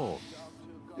bother at all.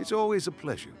 It's always a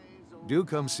pleasure. Do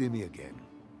come see me again.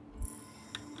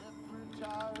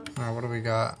 All right, what do we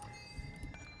got?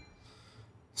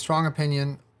 Strong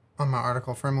opinion on my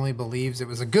article. Firmly believes it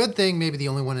was a good thing. Maybe the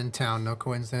only one in town. No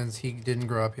coincidence. He didn't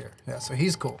grow up here. Yeah, so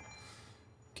he's cool.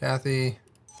 Kathy.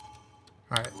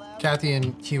 All right, Kathy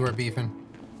and Hugh are beefing.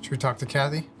 Should we talk to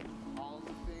Kathy?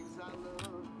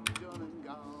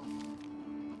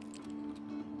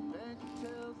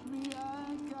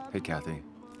 Hey, Kathy.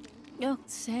 Oh,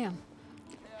 Sam.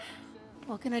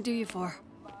 What can I do you for?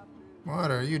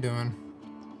 What are you doing?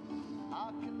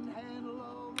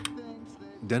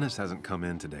 Dennis hasn't come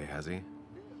in today, has he?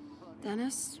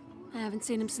 Dennis? I haven't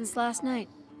seen him since last night.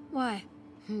 Why?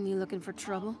 You looking for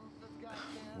trouble?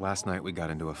 Last night we got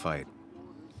into a fight.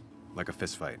 Like a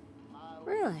fist fight.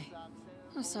 Really?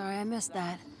 I'm sorry I missed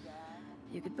that.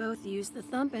 You could both use the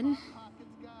thumping.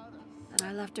 But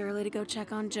I left early to go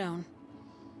check on Joan.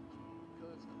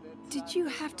 Did you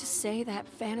have to say that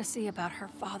fantasy about her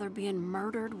father being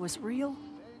murdered was real?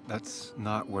 That's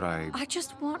not what I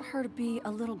just want her to be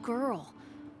a little girl,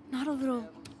 not a little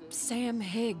Sam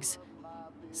Higgs,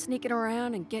 sneaking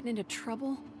around and getting into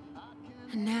trouble.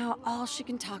 And now all she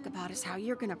can talk about is how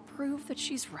you're gonna prove that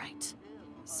she's right.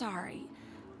 Sorry.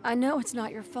 I know it's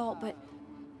not your fault, but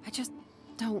I just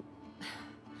don't...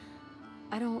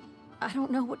 I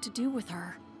don't know what to do with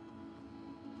her.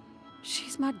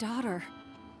 She's my daughter.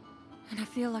 And I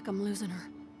feel like I'm losing her.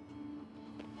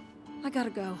 I gotta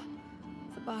go.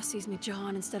 If the boss sees me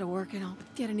jawing instead of working, I'll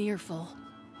get an earful.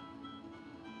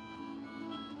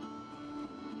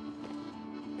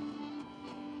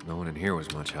 No one in here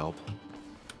was much help.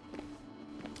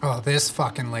 Oh, this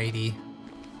fucking lady.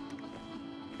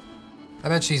 I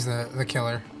bet she's the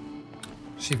killer.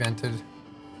 She vented.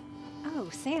 Oh,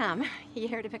 Sam, you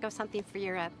here to pick up something for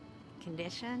your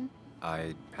condition?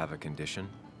 I have a condition?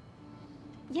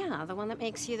 Yeah, the one that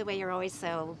makes you the way you're always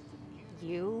so...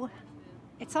 you.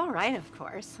 It's all right, of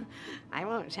course. I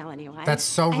won't tell anyone. That's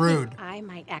so rude. I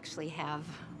might actually have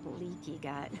leaky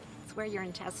gut. It's where your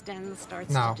intestine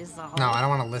starts to dissolve. No, I don't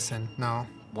want to listen. No.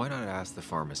 Why not ask the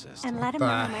pharmacist? And let him know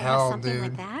I might have something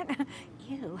like that.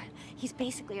 Ew, he's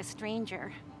basically a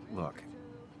stranger. Look,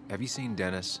 have you seen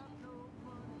Dennis?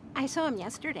 I saw him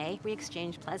yesterday. We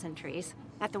exchanged pleasantries.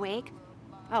 At the wake?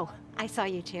 Oh, I saw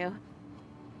you too.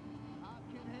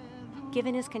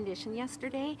 Given his condition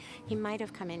yesterday, he might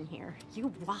have come in here.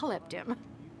 You walloped him.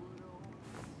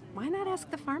 Why not ask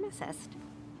the pharmacist?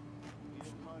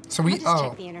 So we... I'll just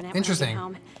check the internet interesting. When I get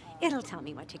home. It'll tell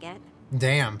me what to get.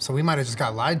 Damn, so we might have just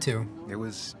got lied to. It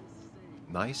was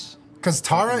nice. Because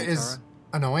Tara is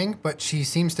annoying, but she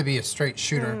seems to be a straight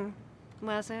shooter.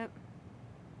 Was it?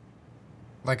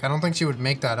 Like, I don't think she would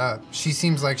make that up. She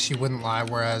seems like she wouldn't lie,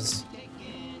 whereas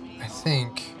I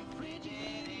think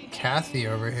Kathy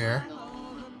over here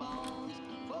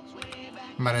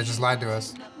might have just lied to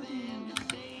us.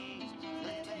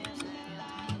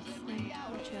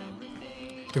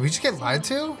 Did we just get lied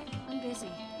to? I'm busy.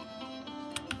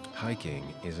 Hiking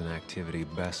is an activity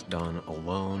best done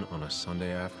alone on a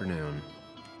Sunday afternoon.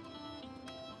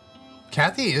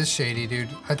 Kathy is shady, dude.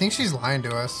 I think she's lying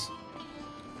to us.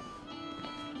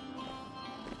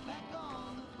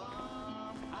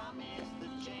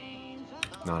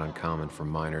 Not uncommon for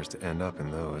miners to end up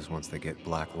in those once they get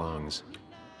black lungs.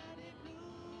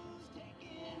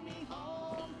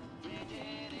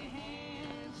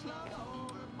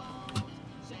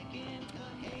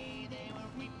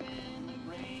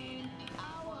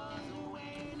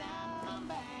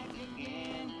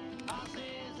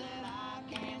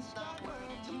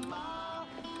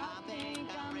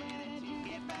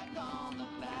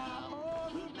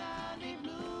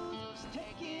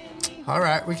 All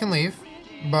right, we can leave.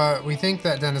 But we think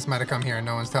that Dennis might have come here and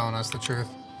no one's telling us the truth.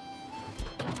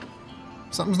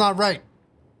 Something's not right.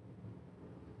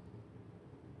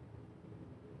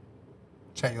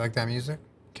 Chat, you like that music?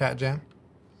 Cat Jam?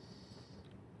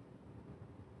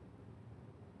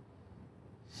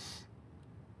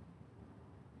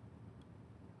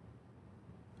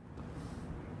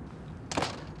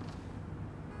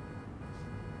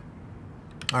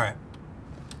 All right.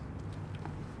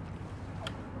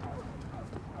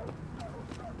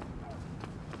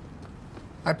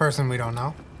 I personally don't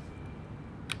know.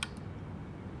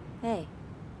 Hey,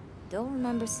 don't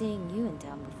remember seeing you in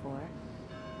town before.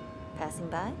 Passing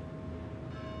by?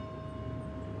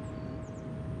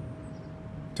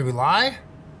 Do we lie?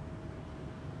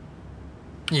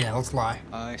 Yeah, let's lie.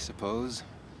 I suppose.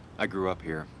 I grew up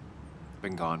here.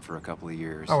 Been gone for a couple of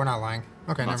years. Oh, we're not lying.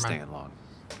 Okay, Not never mind. staying long.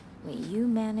 Wait, you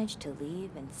managed to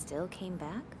leave and still came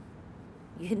back?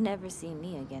 You'd never see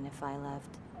me again if I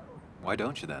left. Why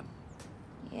don't you then?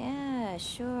 Yeah,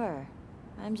 sure.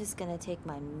 I'm just gonna take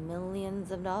my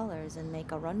millions of dollars and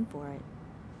make a run for it.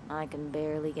 I can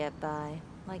barely get by,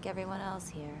 like everyone else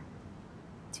here.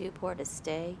 Too poor to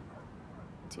stay,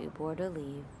 too poor to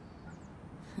leave.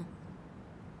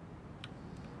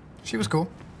 She was cool.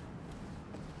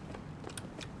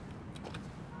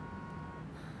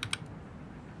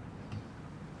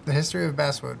 The history of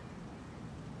Basswood.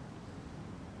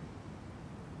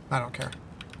 I don't care.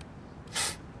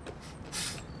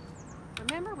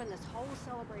 Remember when this whole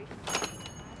celebration was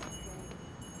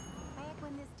back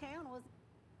when this town was...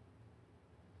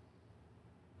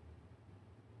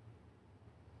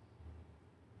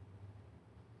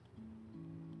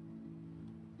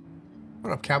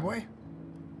 What up, cowboy?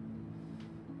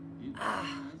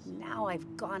 Now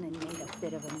I've gone and made a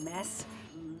bit of a mess.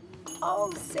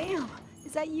 Oh, Sam,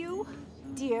 is that you?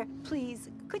 Dear, please,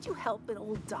 could you help an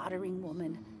old doddering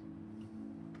woman?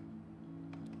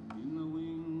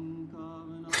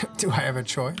 Do I have a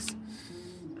choice?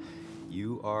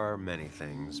 You are many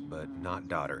things, but not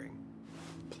doddering.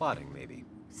 Plotting, maybe.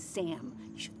 Sam,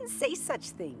 you shouldn't say such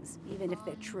things, even if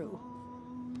they're true.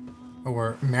 Oh,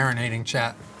 we're marinating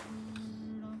chat.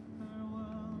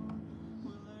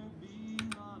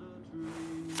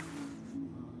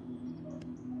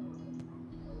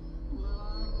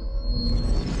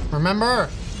 Remember?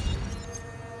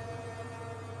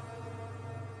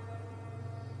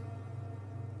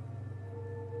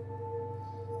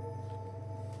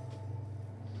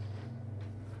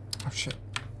 Oh shit.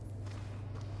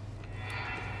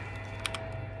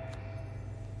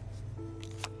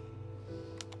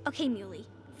 Okay, Muley,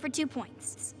 for 2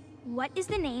 points. What is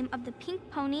the name of the pink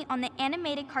pony on the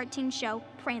animated cartoon show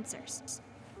Prancers?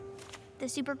 The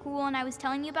super cool one I was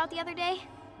telling you about the other day?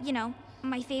 You know,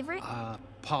 my favorite?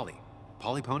 Polly.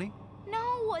 Polly Pony?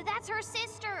 No, that's her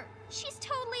sister. She's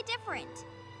totally different.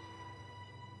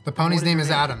 The pony's name is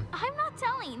Adam. I'm not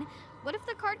telling. What if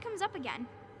the card comes up again?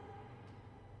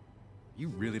 You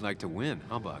really like to win,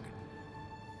 humbug.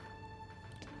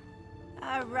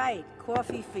 All right,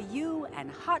 coffee for you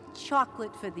and hot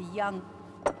chocolate for the young...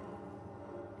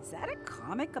 Is that a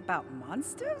comic about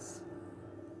monsters?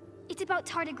 It's about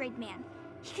Tardigrade Man.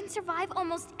 He can survive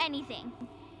almost anything.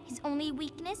 His only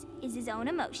weakness is his own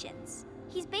emotions.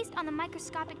 He's based on the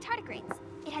microscopic tardigrades.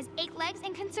 It has 8 legs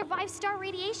and can survive star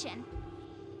radiation.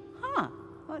 Huh.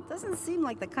 Well, it doesn't seem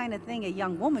like the kind of thing a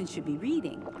young woman should be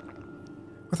reading.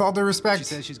 With all due respect. She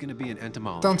says she's going to be an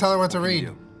entomologist. Don't tell her what to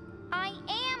read. I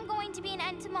am going to be an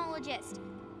entomologist.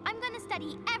 I'm going to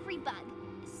study every bug,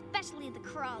 especially the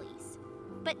crawlies.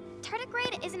 But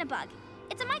tardigrade isn't a bug.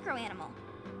 It's a microanimal.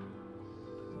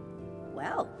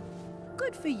 Well,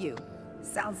 good for you.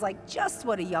 Sounds like just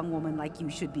what a young woman like you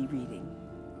should be reading.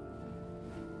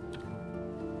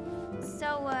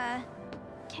 So,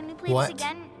 can we play What? this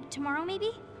again tomorrow,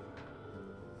 maybe?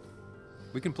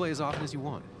 We can play as often as you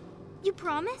want. You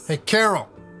promise? Hey, Carol.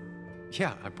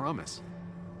 Yeah, I promise.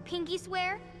 Pinky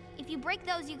swear? If you break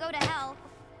those, you go to hell.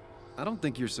 I don't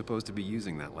think you're supposed to be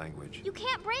using that language. You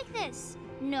can't break this.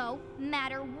 No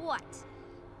matter what.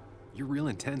 You're real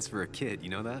intense for a kid, you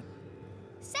know that?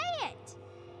 Say it.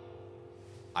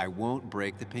 I won't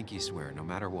break the pinky swear, no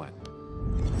matter what.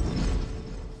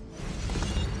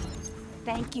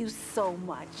 Thank you so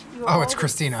much. You're Oh, it's always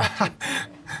Christina.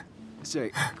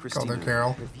 Say, Christina. Called her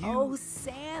Carol. Oh,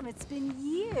 Sam, it's been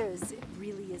years. It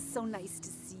really is so nice to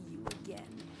see you again.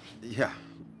 Yeah,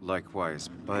 likewise,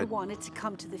 I but... wanted to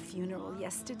come to the funeral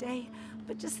yesterday,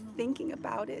 but just thinking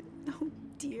about it, oh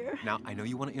dear. Now, I know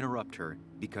you want to interrupt her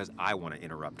because I want to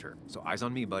interrupt her. So eyes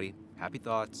on me, buddy. Happy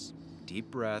thoughts,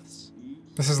 deep breaths.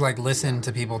 This is like Listen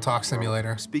to People Talk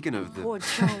Simulator. Speaking of the... Poor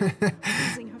Joan,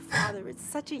 losing her father at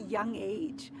such a young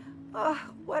age. Oh,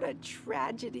 what a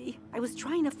tragedy. I was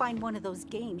trying to find one of those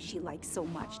games she likes so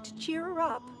much to cheer her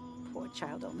up. Poor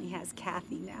child only has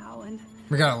Kathy now, and...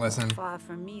 We gotta listen. Far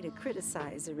from me to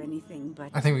criticize or anything,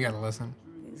 but... I think we gotta listen.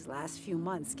 These last few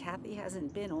months, Kathy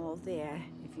hasn't been all there,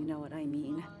 if you know what I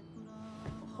mean.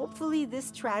 Hopefully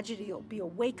this tragedy will be a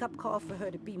wake-up call for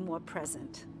her to be more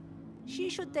present. She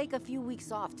should take a few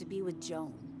weeks off to be with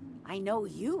Joan. I know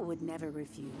you would never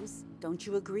refuse. Don't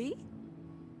you agree?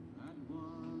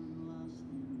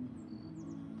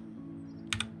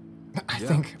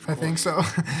 I think so.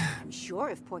 I'm sure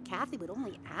if poor Kathy would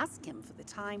only ask him for the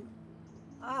time...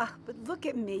 Ah, but look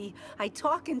at me. I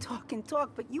talk and talk and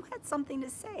talk, but you had something to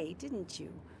say, didn't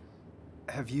you?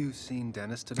 Have you seen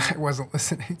Dennis today? I wasn't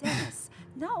listening. Dennis.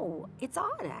 No, it's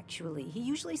odd, actually. He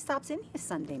usually stops in here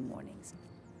Sunday mornings.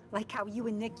 Like how you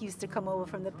and Nick used to come over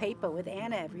from the paper with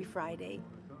Anna every Friday.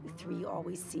 The three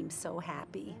always seem so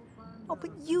happy. Oh,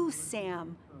 but you,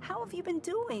 Sam, how have you been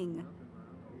doing?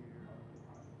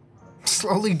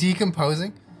 Slowly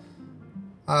decomposing?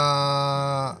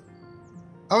 Oh,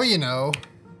 you know.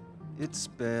 It's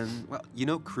been, well, you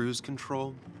know cruise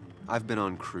control? I've been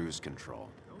on cruise control.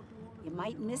 You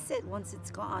might miss it once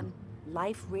it's gone.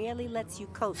 Life rarely lets you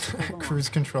coast for long. Cruise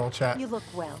control chat. You look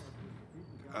well.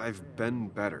 I've been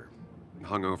better.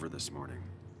 Hungover this morning.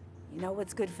 You know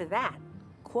what's good for that?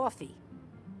 Coffee.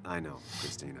 I know,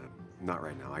 Christina. Not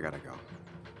right now. I gotta go.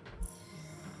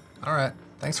 All right.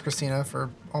 Thanks, Christina, for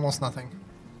almost nothing.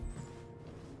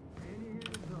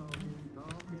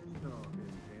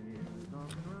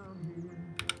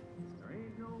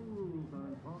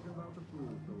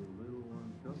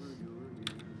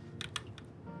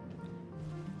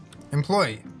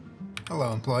 Employee.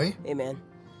 Hello, employee. Hey, man.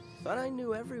 Thought I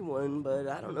knew everyone, but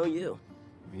I don't know you.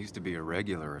 I used to be a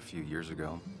regular a few years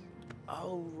ago.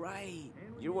 Oh, right.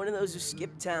 You're one of those who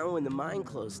skipped town when the mine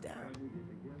closed down.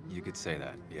 You could say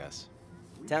that, yes.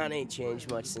 Town ain't changed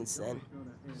much since then.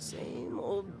 Same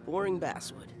old boring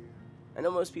basswood. I know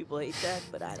most people hate that,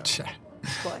 but I don't.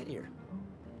 It's quiet here.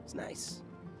 It's nice.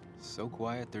 So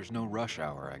quiet, there's no rush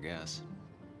hour, I guess.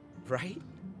 Right?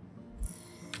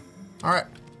 All right.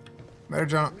 Better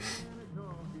jump.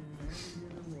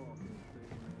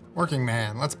 Working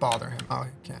man. Let's bother him. Oh, he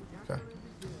can't. Okay.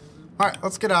 All right,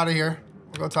 let's get out of here.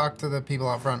 We'll go talk to the people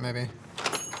out front, maybe.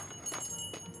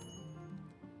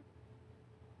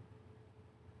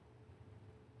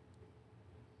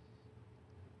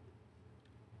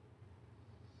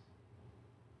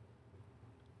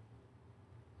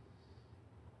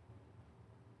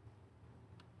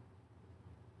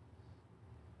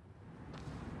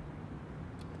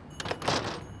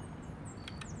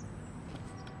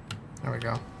 There we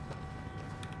go.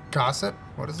 Gossip?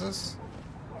 What is this?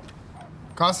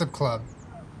 Gossip Club.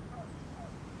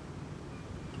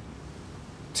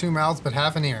 2 mouths but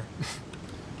half an ear.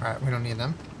 Alright, we don't need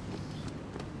them.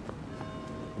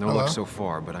 No Hello? luck so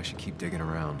far, but I should keep digging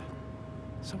around.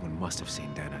 Someone must have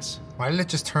seen Dennis. Why did it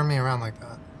just turn me around like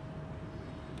that?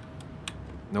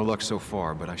 No luck so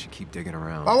far, but I should keep digging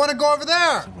around. I want to go over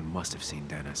there! Someone must have seen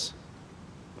Dennis.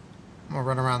 I'm gonna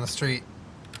run around the street.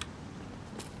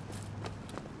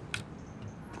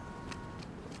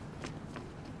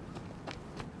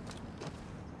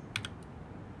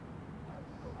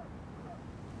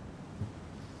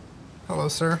 Hello,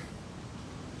 sir.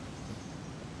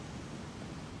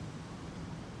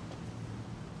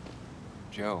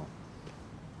 Joe.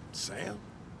 Sam?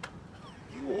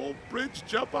 You old bridge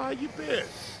jumper, how you been?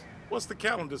 What's the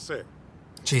calendar say?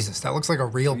 Jesus, that looks like a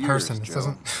real 2 years, person. This Joe.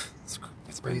 doesn't.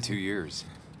 It's been 2 years.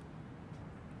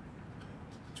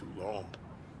 Too long.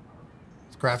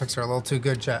 These graphics are a little too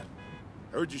good, chat.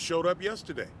 Heard you showed up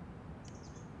yesterday.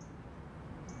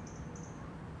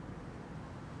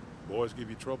 Boys give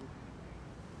you trouble?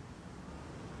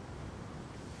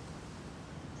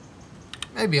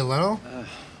 Maybe a little.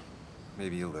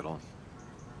 Maybe a little.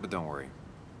 But don't worry.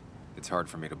 It's hard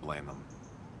for me to blame them.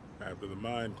 After the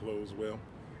mine closed, well,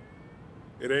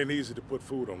 it ain't easy to put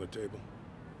food on the table.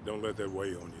 Don't let that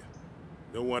weigh on you.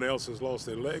 No one else has lost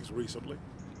their legs recently.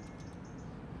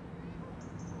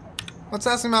 Let's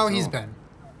ask him how he's been.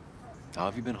 How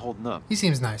have you been holding up? He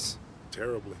seems nice.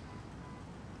 Terribly.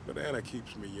 But Anna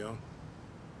keeps me young.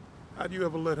 How'd you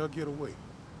ever let her get away?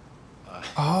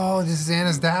 Oh, this is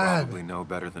Anna's dad. Probably know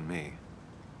better than me.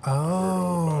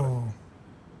 Oh.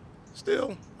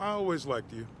 Still, I always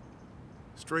liked you.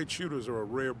 Straight shooters are a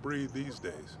rare breed these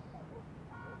days.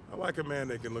 I like a man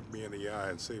that can look me in the eye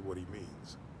and say what he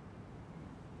means.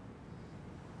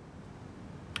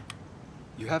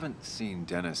 You haven't seen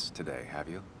Dennis today, have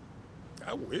you?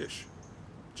 I wish.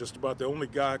 Just about the only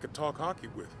guy I could talk hockey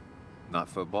with. Not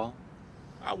football?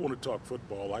 I want to talk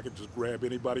football. I could just grab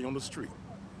anybody on the street.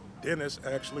 Dennis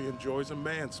actually enjoys a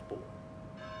man's sport.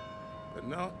 But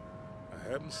no,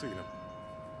 I haven't seen him.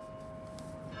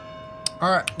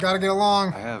 All right, gotta get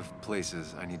along. I have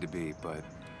places I need to be, but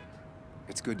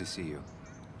it's good to see you.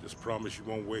 Just promise you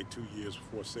won't wait 2 years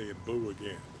before saying boo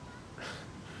again.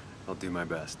 I'll do my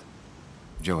best.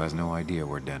 Joe has no idea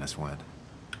where Dennis went.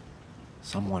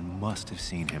 Someone must have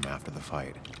seen him after the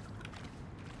fight.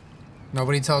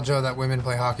 Nobody tell Joe that women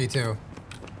play hockey too.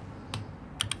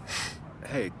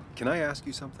 Hey, can I ask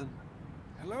you something?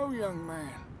 Hello, young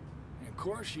man. Of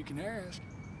course you can ask.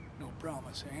 No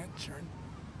promise answering.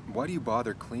 Why do you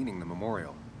bother cleaning the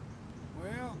memorial?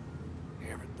 Well,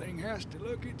 everything has to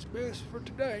look its best for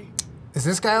today. Is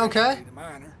this guy okay? The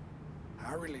minor.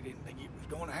 I really didn't think it was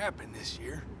going to happen this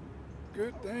year.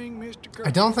 Good thing Mr. Kirk.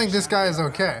 I don't think this guy is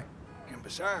okay. And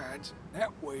besides,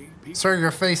 that way people. Sir,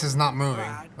 your face is not moving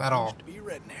at all. To be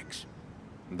rednecks.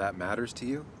 That matters to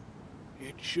you?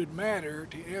 It should matter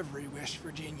to every West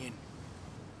Virginian.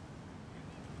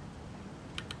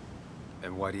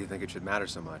 And why do you think it should matter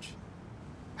so much?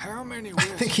 How many I West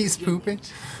think he's pooping.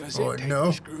 does Oh it take no.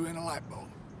 to screw in a light bulb?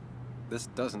 This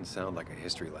doesn't sound like a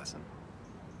history lesson.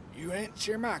 You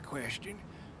answer my question,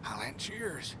 I'll answer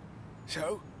yours.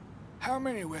 So, how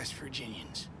many West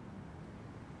Virginians?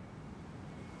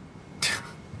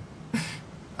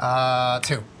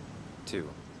 2. 2.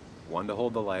 One to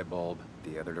hold the light bulb,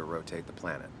 the other to rotate the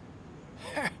planet.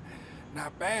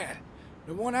 Not bad.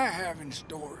 The one I have in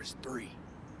store is 3.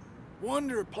 1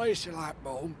 to replace the light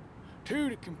bulb, 2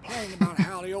 to complain about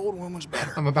how the old one was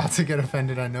better. I'm about to get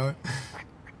offended, I know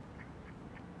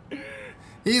it.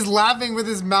 He's laughing with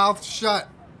his mouth shut.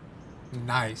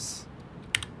 Nice.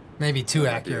 Maybe too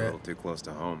That might be a accurate. little too close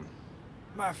to home.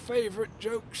 My favorite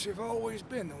jokes have always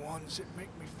been the ones that make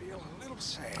me feel a little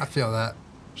sad. I feel that.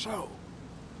 So,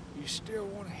 you still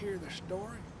want to hear the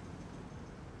story?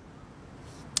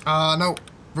 No.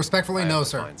 Respectfully, I no, have to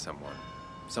sir. Find someone.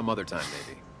 Some other time,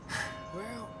 maybe.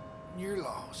 Well, your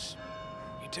loss.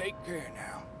 You take care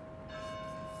now.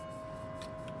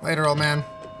 Later, old man.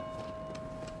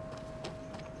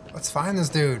 Let's find this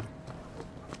dude.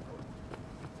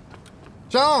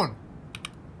 Joan!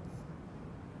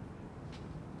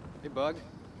 Hey, Bug.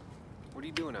 What are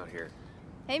you doing out here?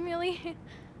 Hey, Muley.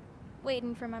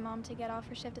 Waiting for my mom to get off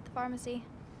her shift at the pharmacy.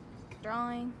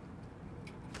 Drawing.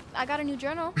 I got a new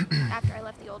journal after I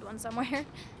left the old one somewhere.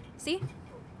 See?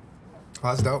 Oh,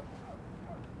 that's dope.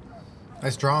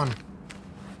 Nice drawn.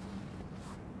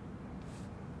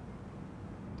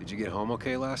 Did you get home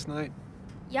okay last night?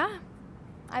 Yeah.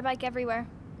 I bike everywhere.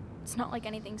 It's not like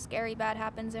anything scary bad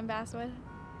happens in Basswood.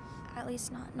 At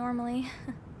least not normally.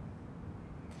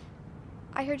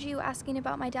 I heard you asking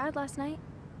about my dad last night.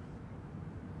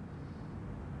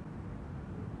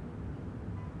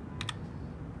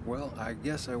 Well, I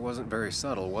guess I wasn't very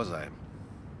subtle, was I?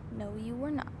 No, you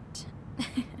were not.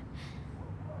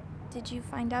 Did you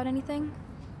find out anything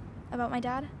about my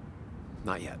dad?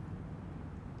 Not yet.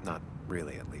 Not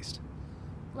really, at least.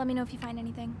 Let me know if you find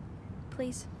anything.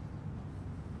 Please.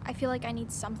 I feel like I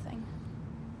need something.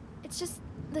 It's just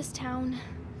this town,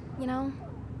 you know?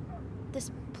 This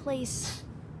place.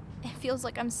 It feels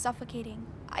like I'm suffocating.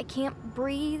 I can't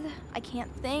breathe. I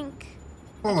can't think.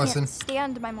 Well, I listen. can't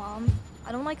stand my mom.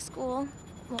 I don't like school.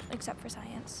 Well, except for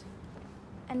science.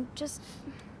 And just...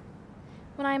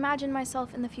 when I imagine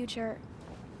myself in the future,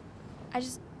 I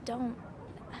just don't...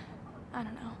 I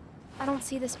don't know. I don't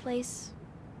see this place.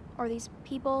 Or these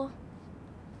people.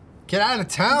 Get out of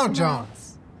town, Joan.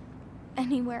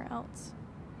 Anywhere else.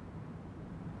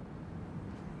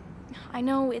 I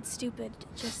know it's stupid,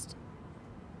 just...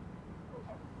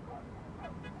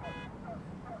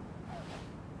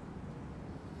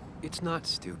 It's not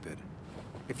stupid.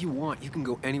 If you want, you can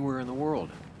go anywhere in the world.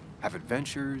 Have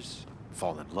adventures,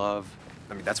 fall in love.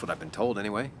 I mean, that's what I've been told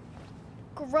anyway.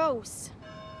 Gross.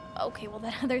 Okay, well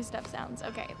that other stuff sounds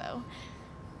okay, though.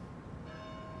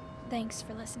 Thanks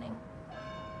for listening.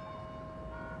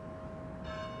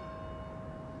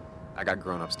 I got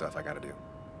grown-up stuff I gotta do.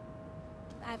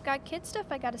 I've got kid stuff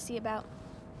I gotta see about.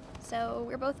 So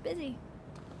we're both busy.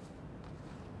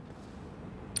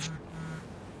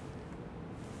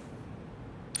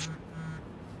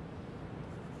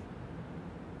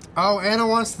 Oh, Anna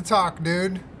wants to talk,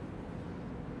 dude.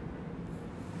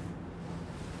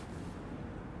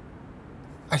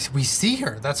 We see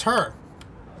her. That's her.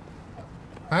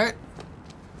 Right?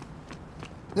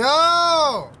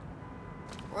 Yo!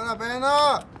 What up,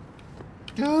 Anna?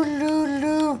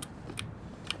 Doo-doo-doo.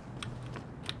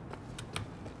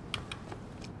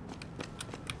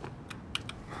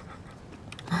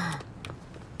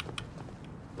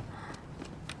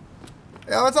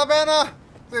 Yo, what's up, Anna?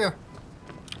 See ya.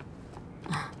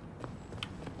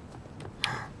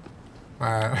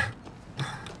 Alright.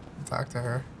 Talk to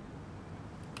her.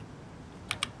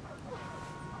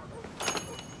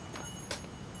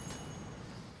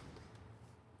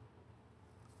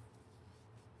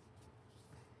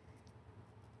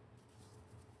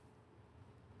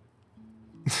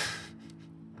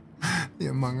 The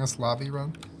Among Us lobby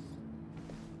run.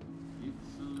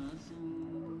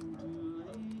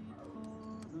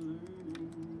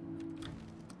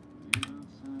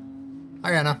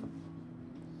 Hi, Anna.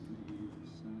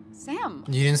 Sam, Sam!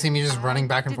 You didn't see me just running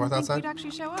back and Didn't forth think outside? you'd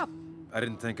actually show up. I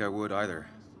didn't think I would either.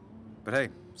 But hey,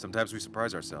 sometimes we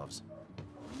surprise ourselves.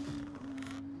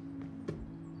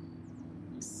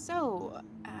 So,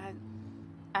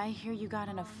 I hear you got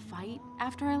in a fight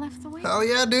after I left the wake? Hell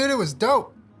yeah, dude, it was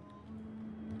dope.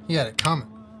 He had it coming.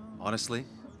 Honestly,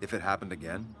 if it happened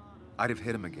again, I'd have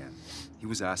hit him again. He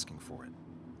was asking for it.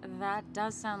 That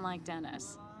does sound like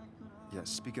Dennis. Yeah,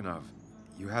 speaking of,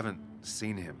 you haven't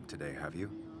seen him today, have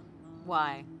you?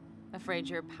 Why? Afraid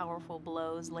your powerful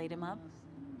blows laid him up?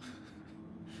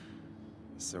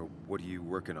 So, what are you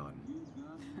working on?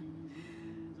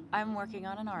 I'm working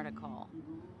on an article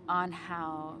on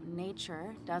how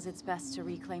nature does its best to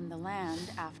reclaim the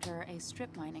land after a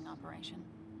strip mining operation.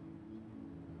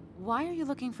 Why are you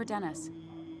looking for Dennis?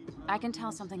 I can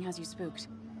tell something has you spooked.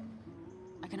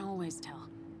 I can always tell.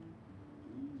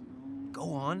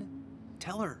 Go on,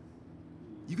 tell her.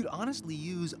 You could honestly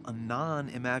use a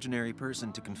non-imaginary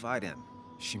person to confide in.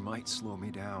 She might slow me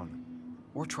down,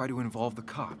 or try to involve the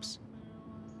cops.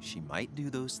 She might do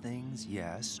those things,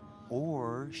 yes,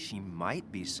 or she might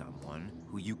be someone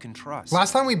who you can trust.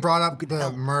 Last time we brought up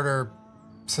the murder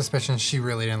suspicion, she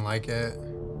really didn't like it.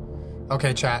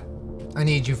 Okay, chat. I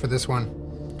need you for this one.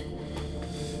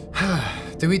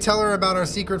 Do we tell her about our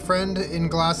secret friend in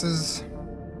glasses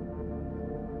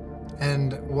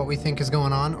and what we think is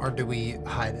going on, or do we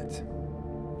hide it?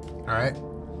 All right.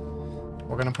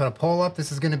 We're gonna put a poll up.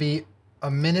 This is gonna be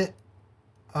a minute,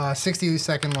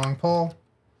 60-second long poll.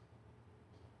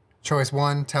 Choice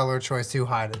 1, tell her. Choice 2,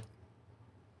 hide it.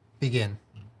 Begin.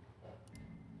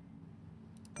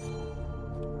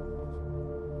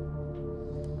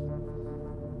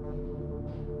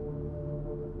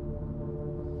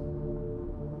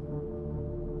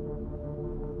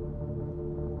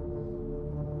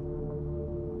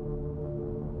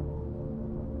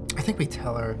 I think we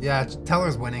tell her. Yeah, tell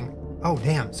her's winning. Oh,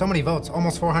 damn. So many votes.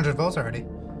 Almost 400 votes already.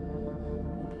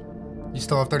 You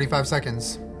still have 35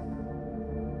 seconds.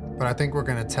 But I think we're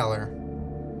gonna tell her.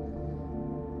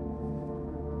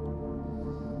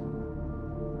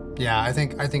 Yeah, I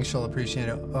think she'll appreciate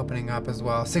it opening up as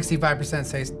well.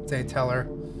 65% say tell her.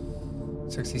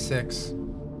 66.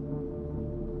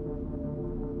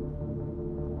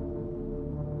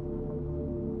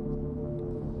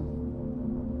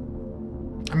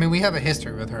 I mean, we have a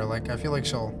history with her. Like, I feel like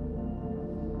she'll...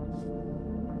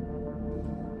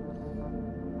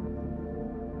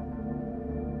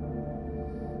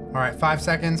 All right, 5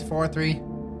 seconds, 4, 3.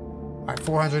 All right,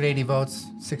 480 votes,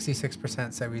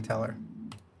 66% say we tell her.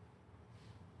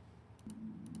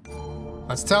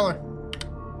 Let's tell her.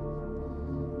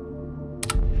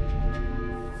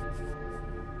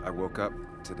 I woke up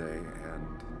today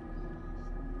and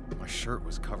my shirt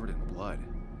was covered in blood.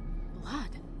 Blood?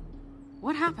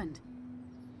 What happened?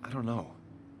 I don't know.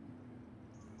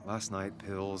 Last night,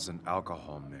 pills and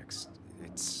alcohol mixed.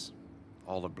 It's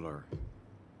all a blur.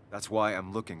 That's why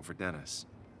I'm looking for Dennis.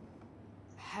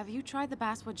 Have you tried the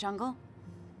Basswood Jungle?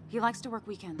 He likes to work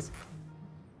weekends.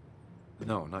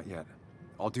 No, not yet.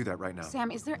 I'll do that right now. Sam,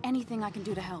 is there anything I can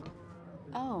do to help?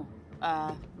 Oh,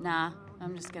 nah.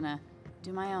 I'm just gonna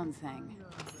do my own thing.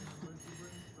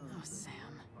 Oh, Sam.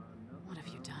 What have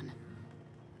you done?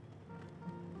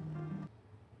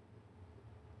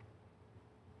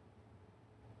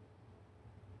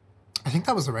 I think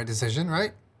that was the right decision,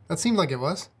 right? That seemed like it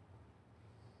was.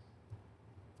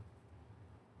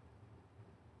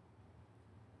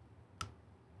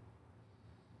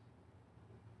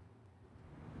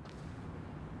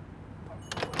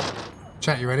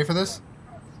 Chat, you ready for this?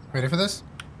 Ready for this?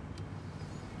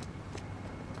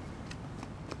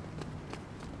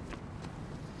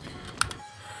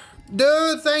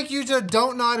 Dude, thank you to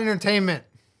Don't Nod Entertainment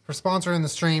for sponsoring the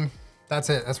stream.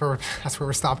 That's it. That's where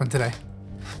we're stopping today.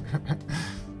 You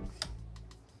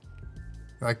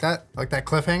like that? Like that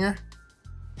cliffhanger?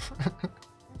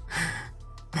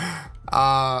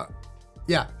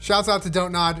 Yeah, shouts out to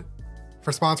Don't Nod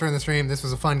for sponsoring the stream. This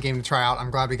was a fun game to try out. I'm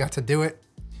glad we got to do it.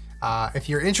 If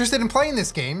you're interested in playing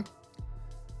this game,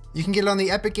 you can get it on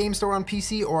the Epic Game Store on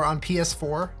PC or on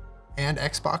PS4 and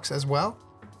Xbox as well.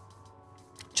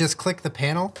 Just click the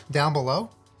panel down below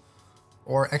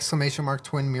or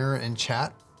 !twin mirror in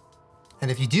chat. And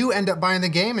if you do end up buying the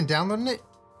game and downloading it,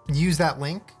 use that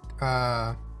link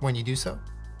when you do so.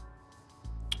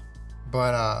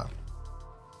 But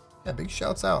yeah, big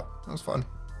shouts out. That was fun.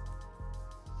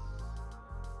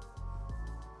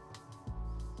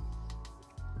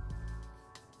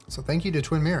 So thank you to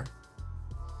Twin Mirror.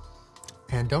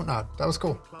 And Don't Nod. That was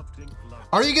cool.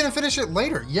 Are you going to finish it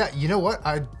later? Yeah, you know what?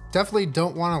 I definitely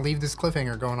don't want to leave this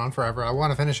cliffhanger going on forever. I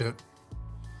want to finish it.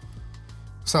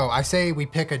 So I say we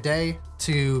pick a day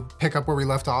to pick up where we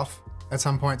left off at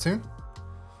some point soon.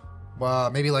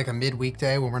 Maybe like a midweek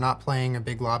day when we're not playing a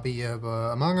big lobby of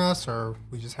Among Us, or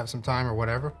we just have some time or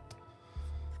whatever.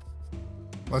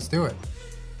 Let's do it.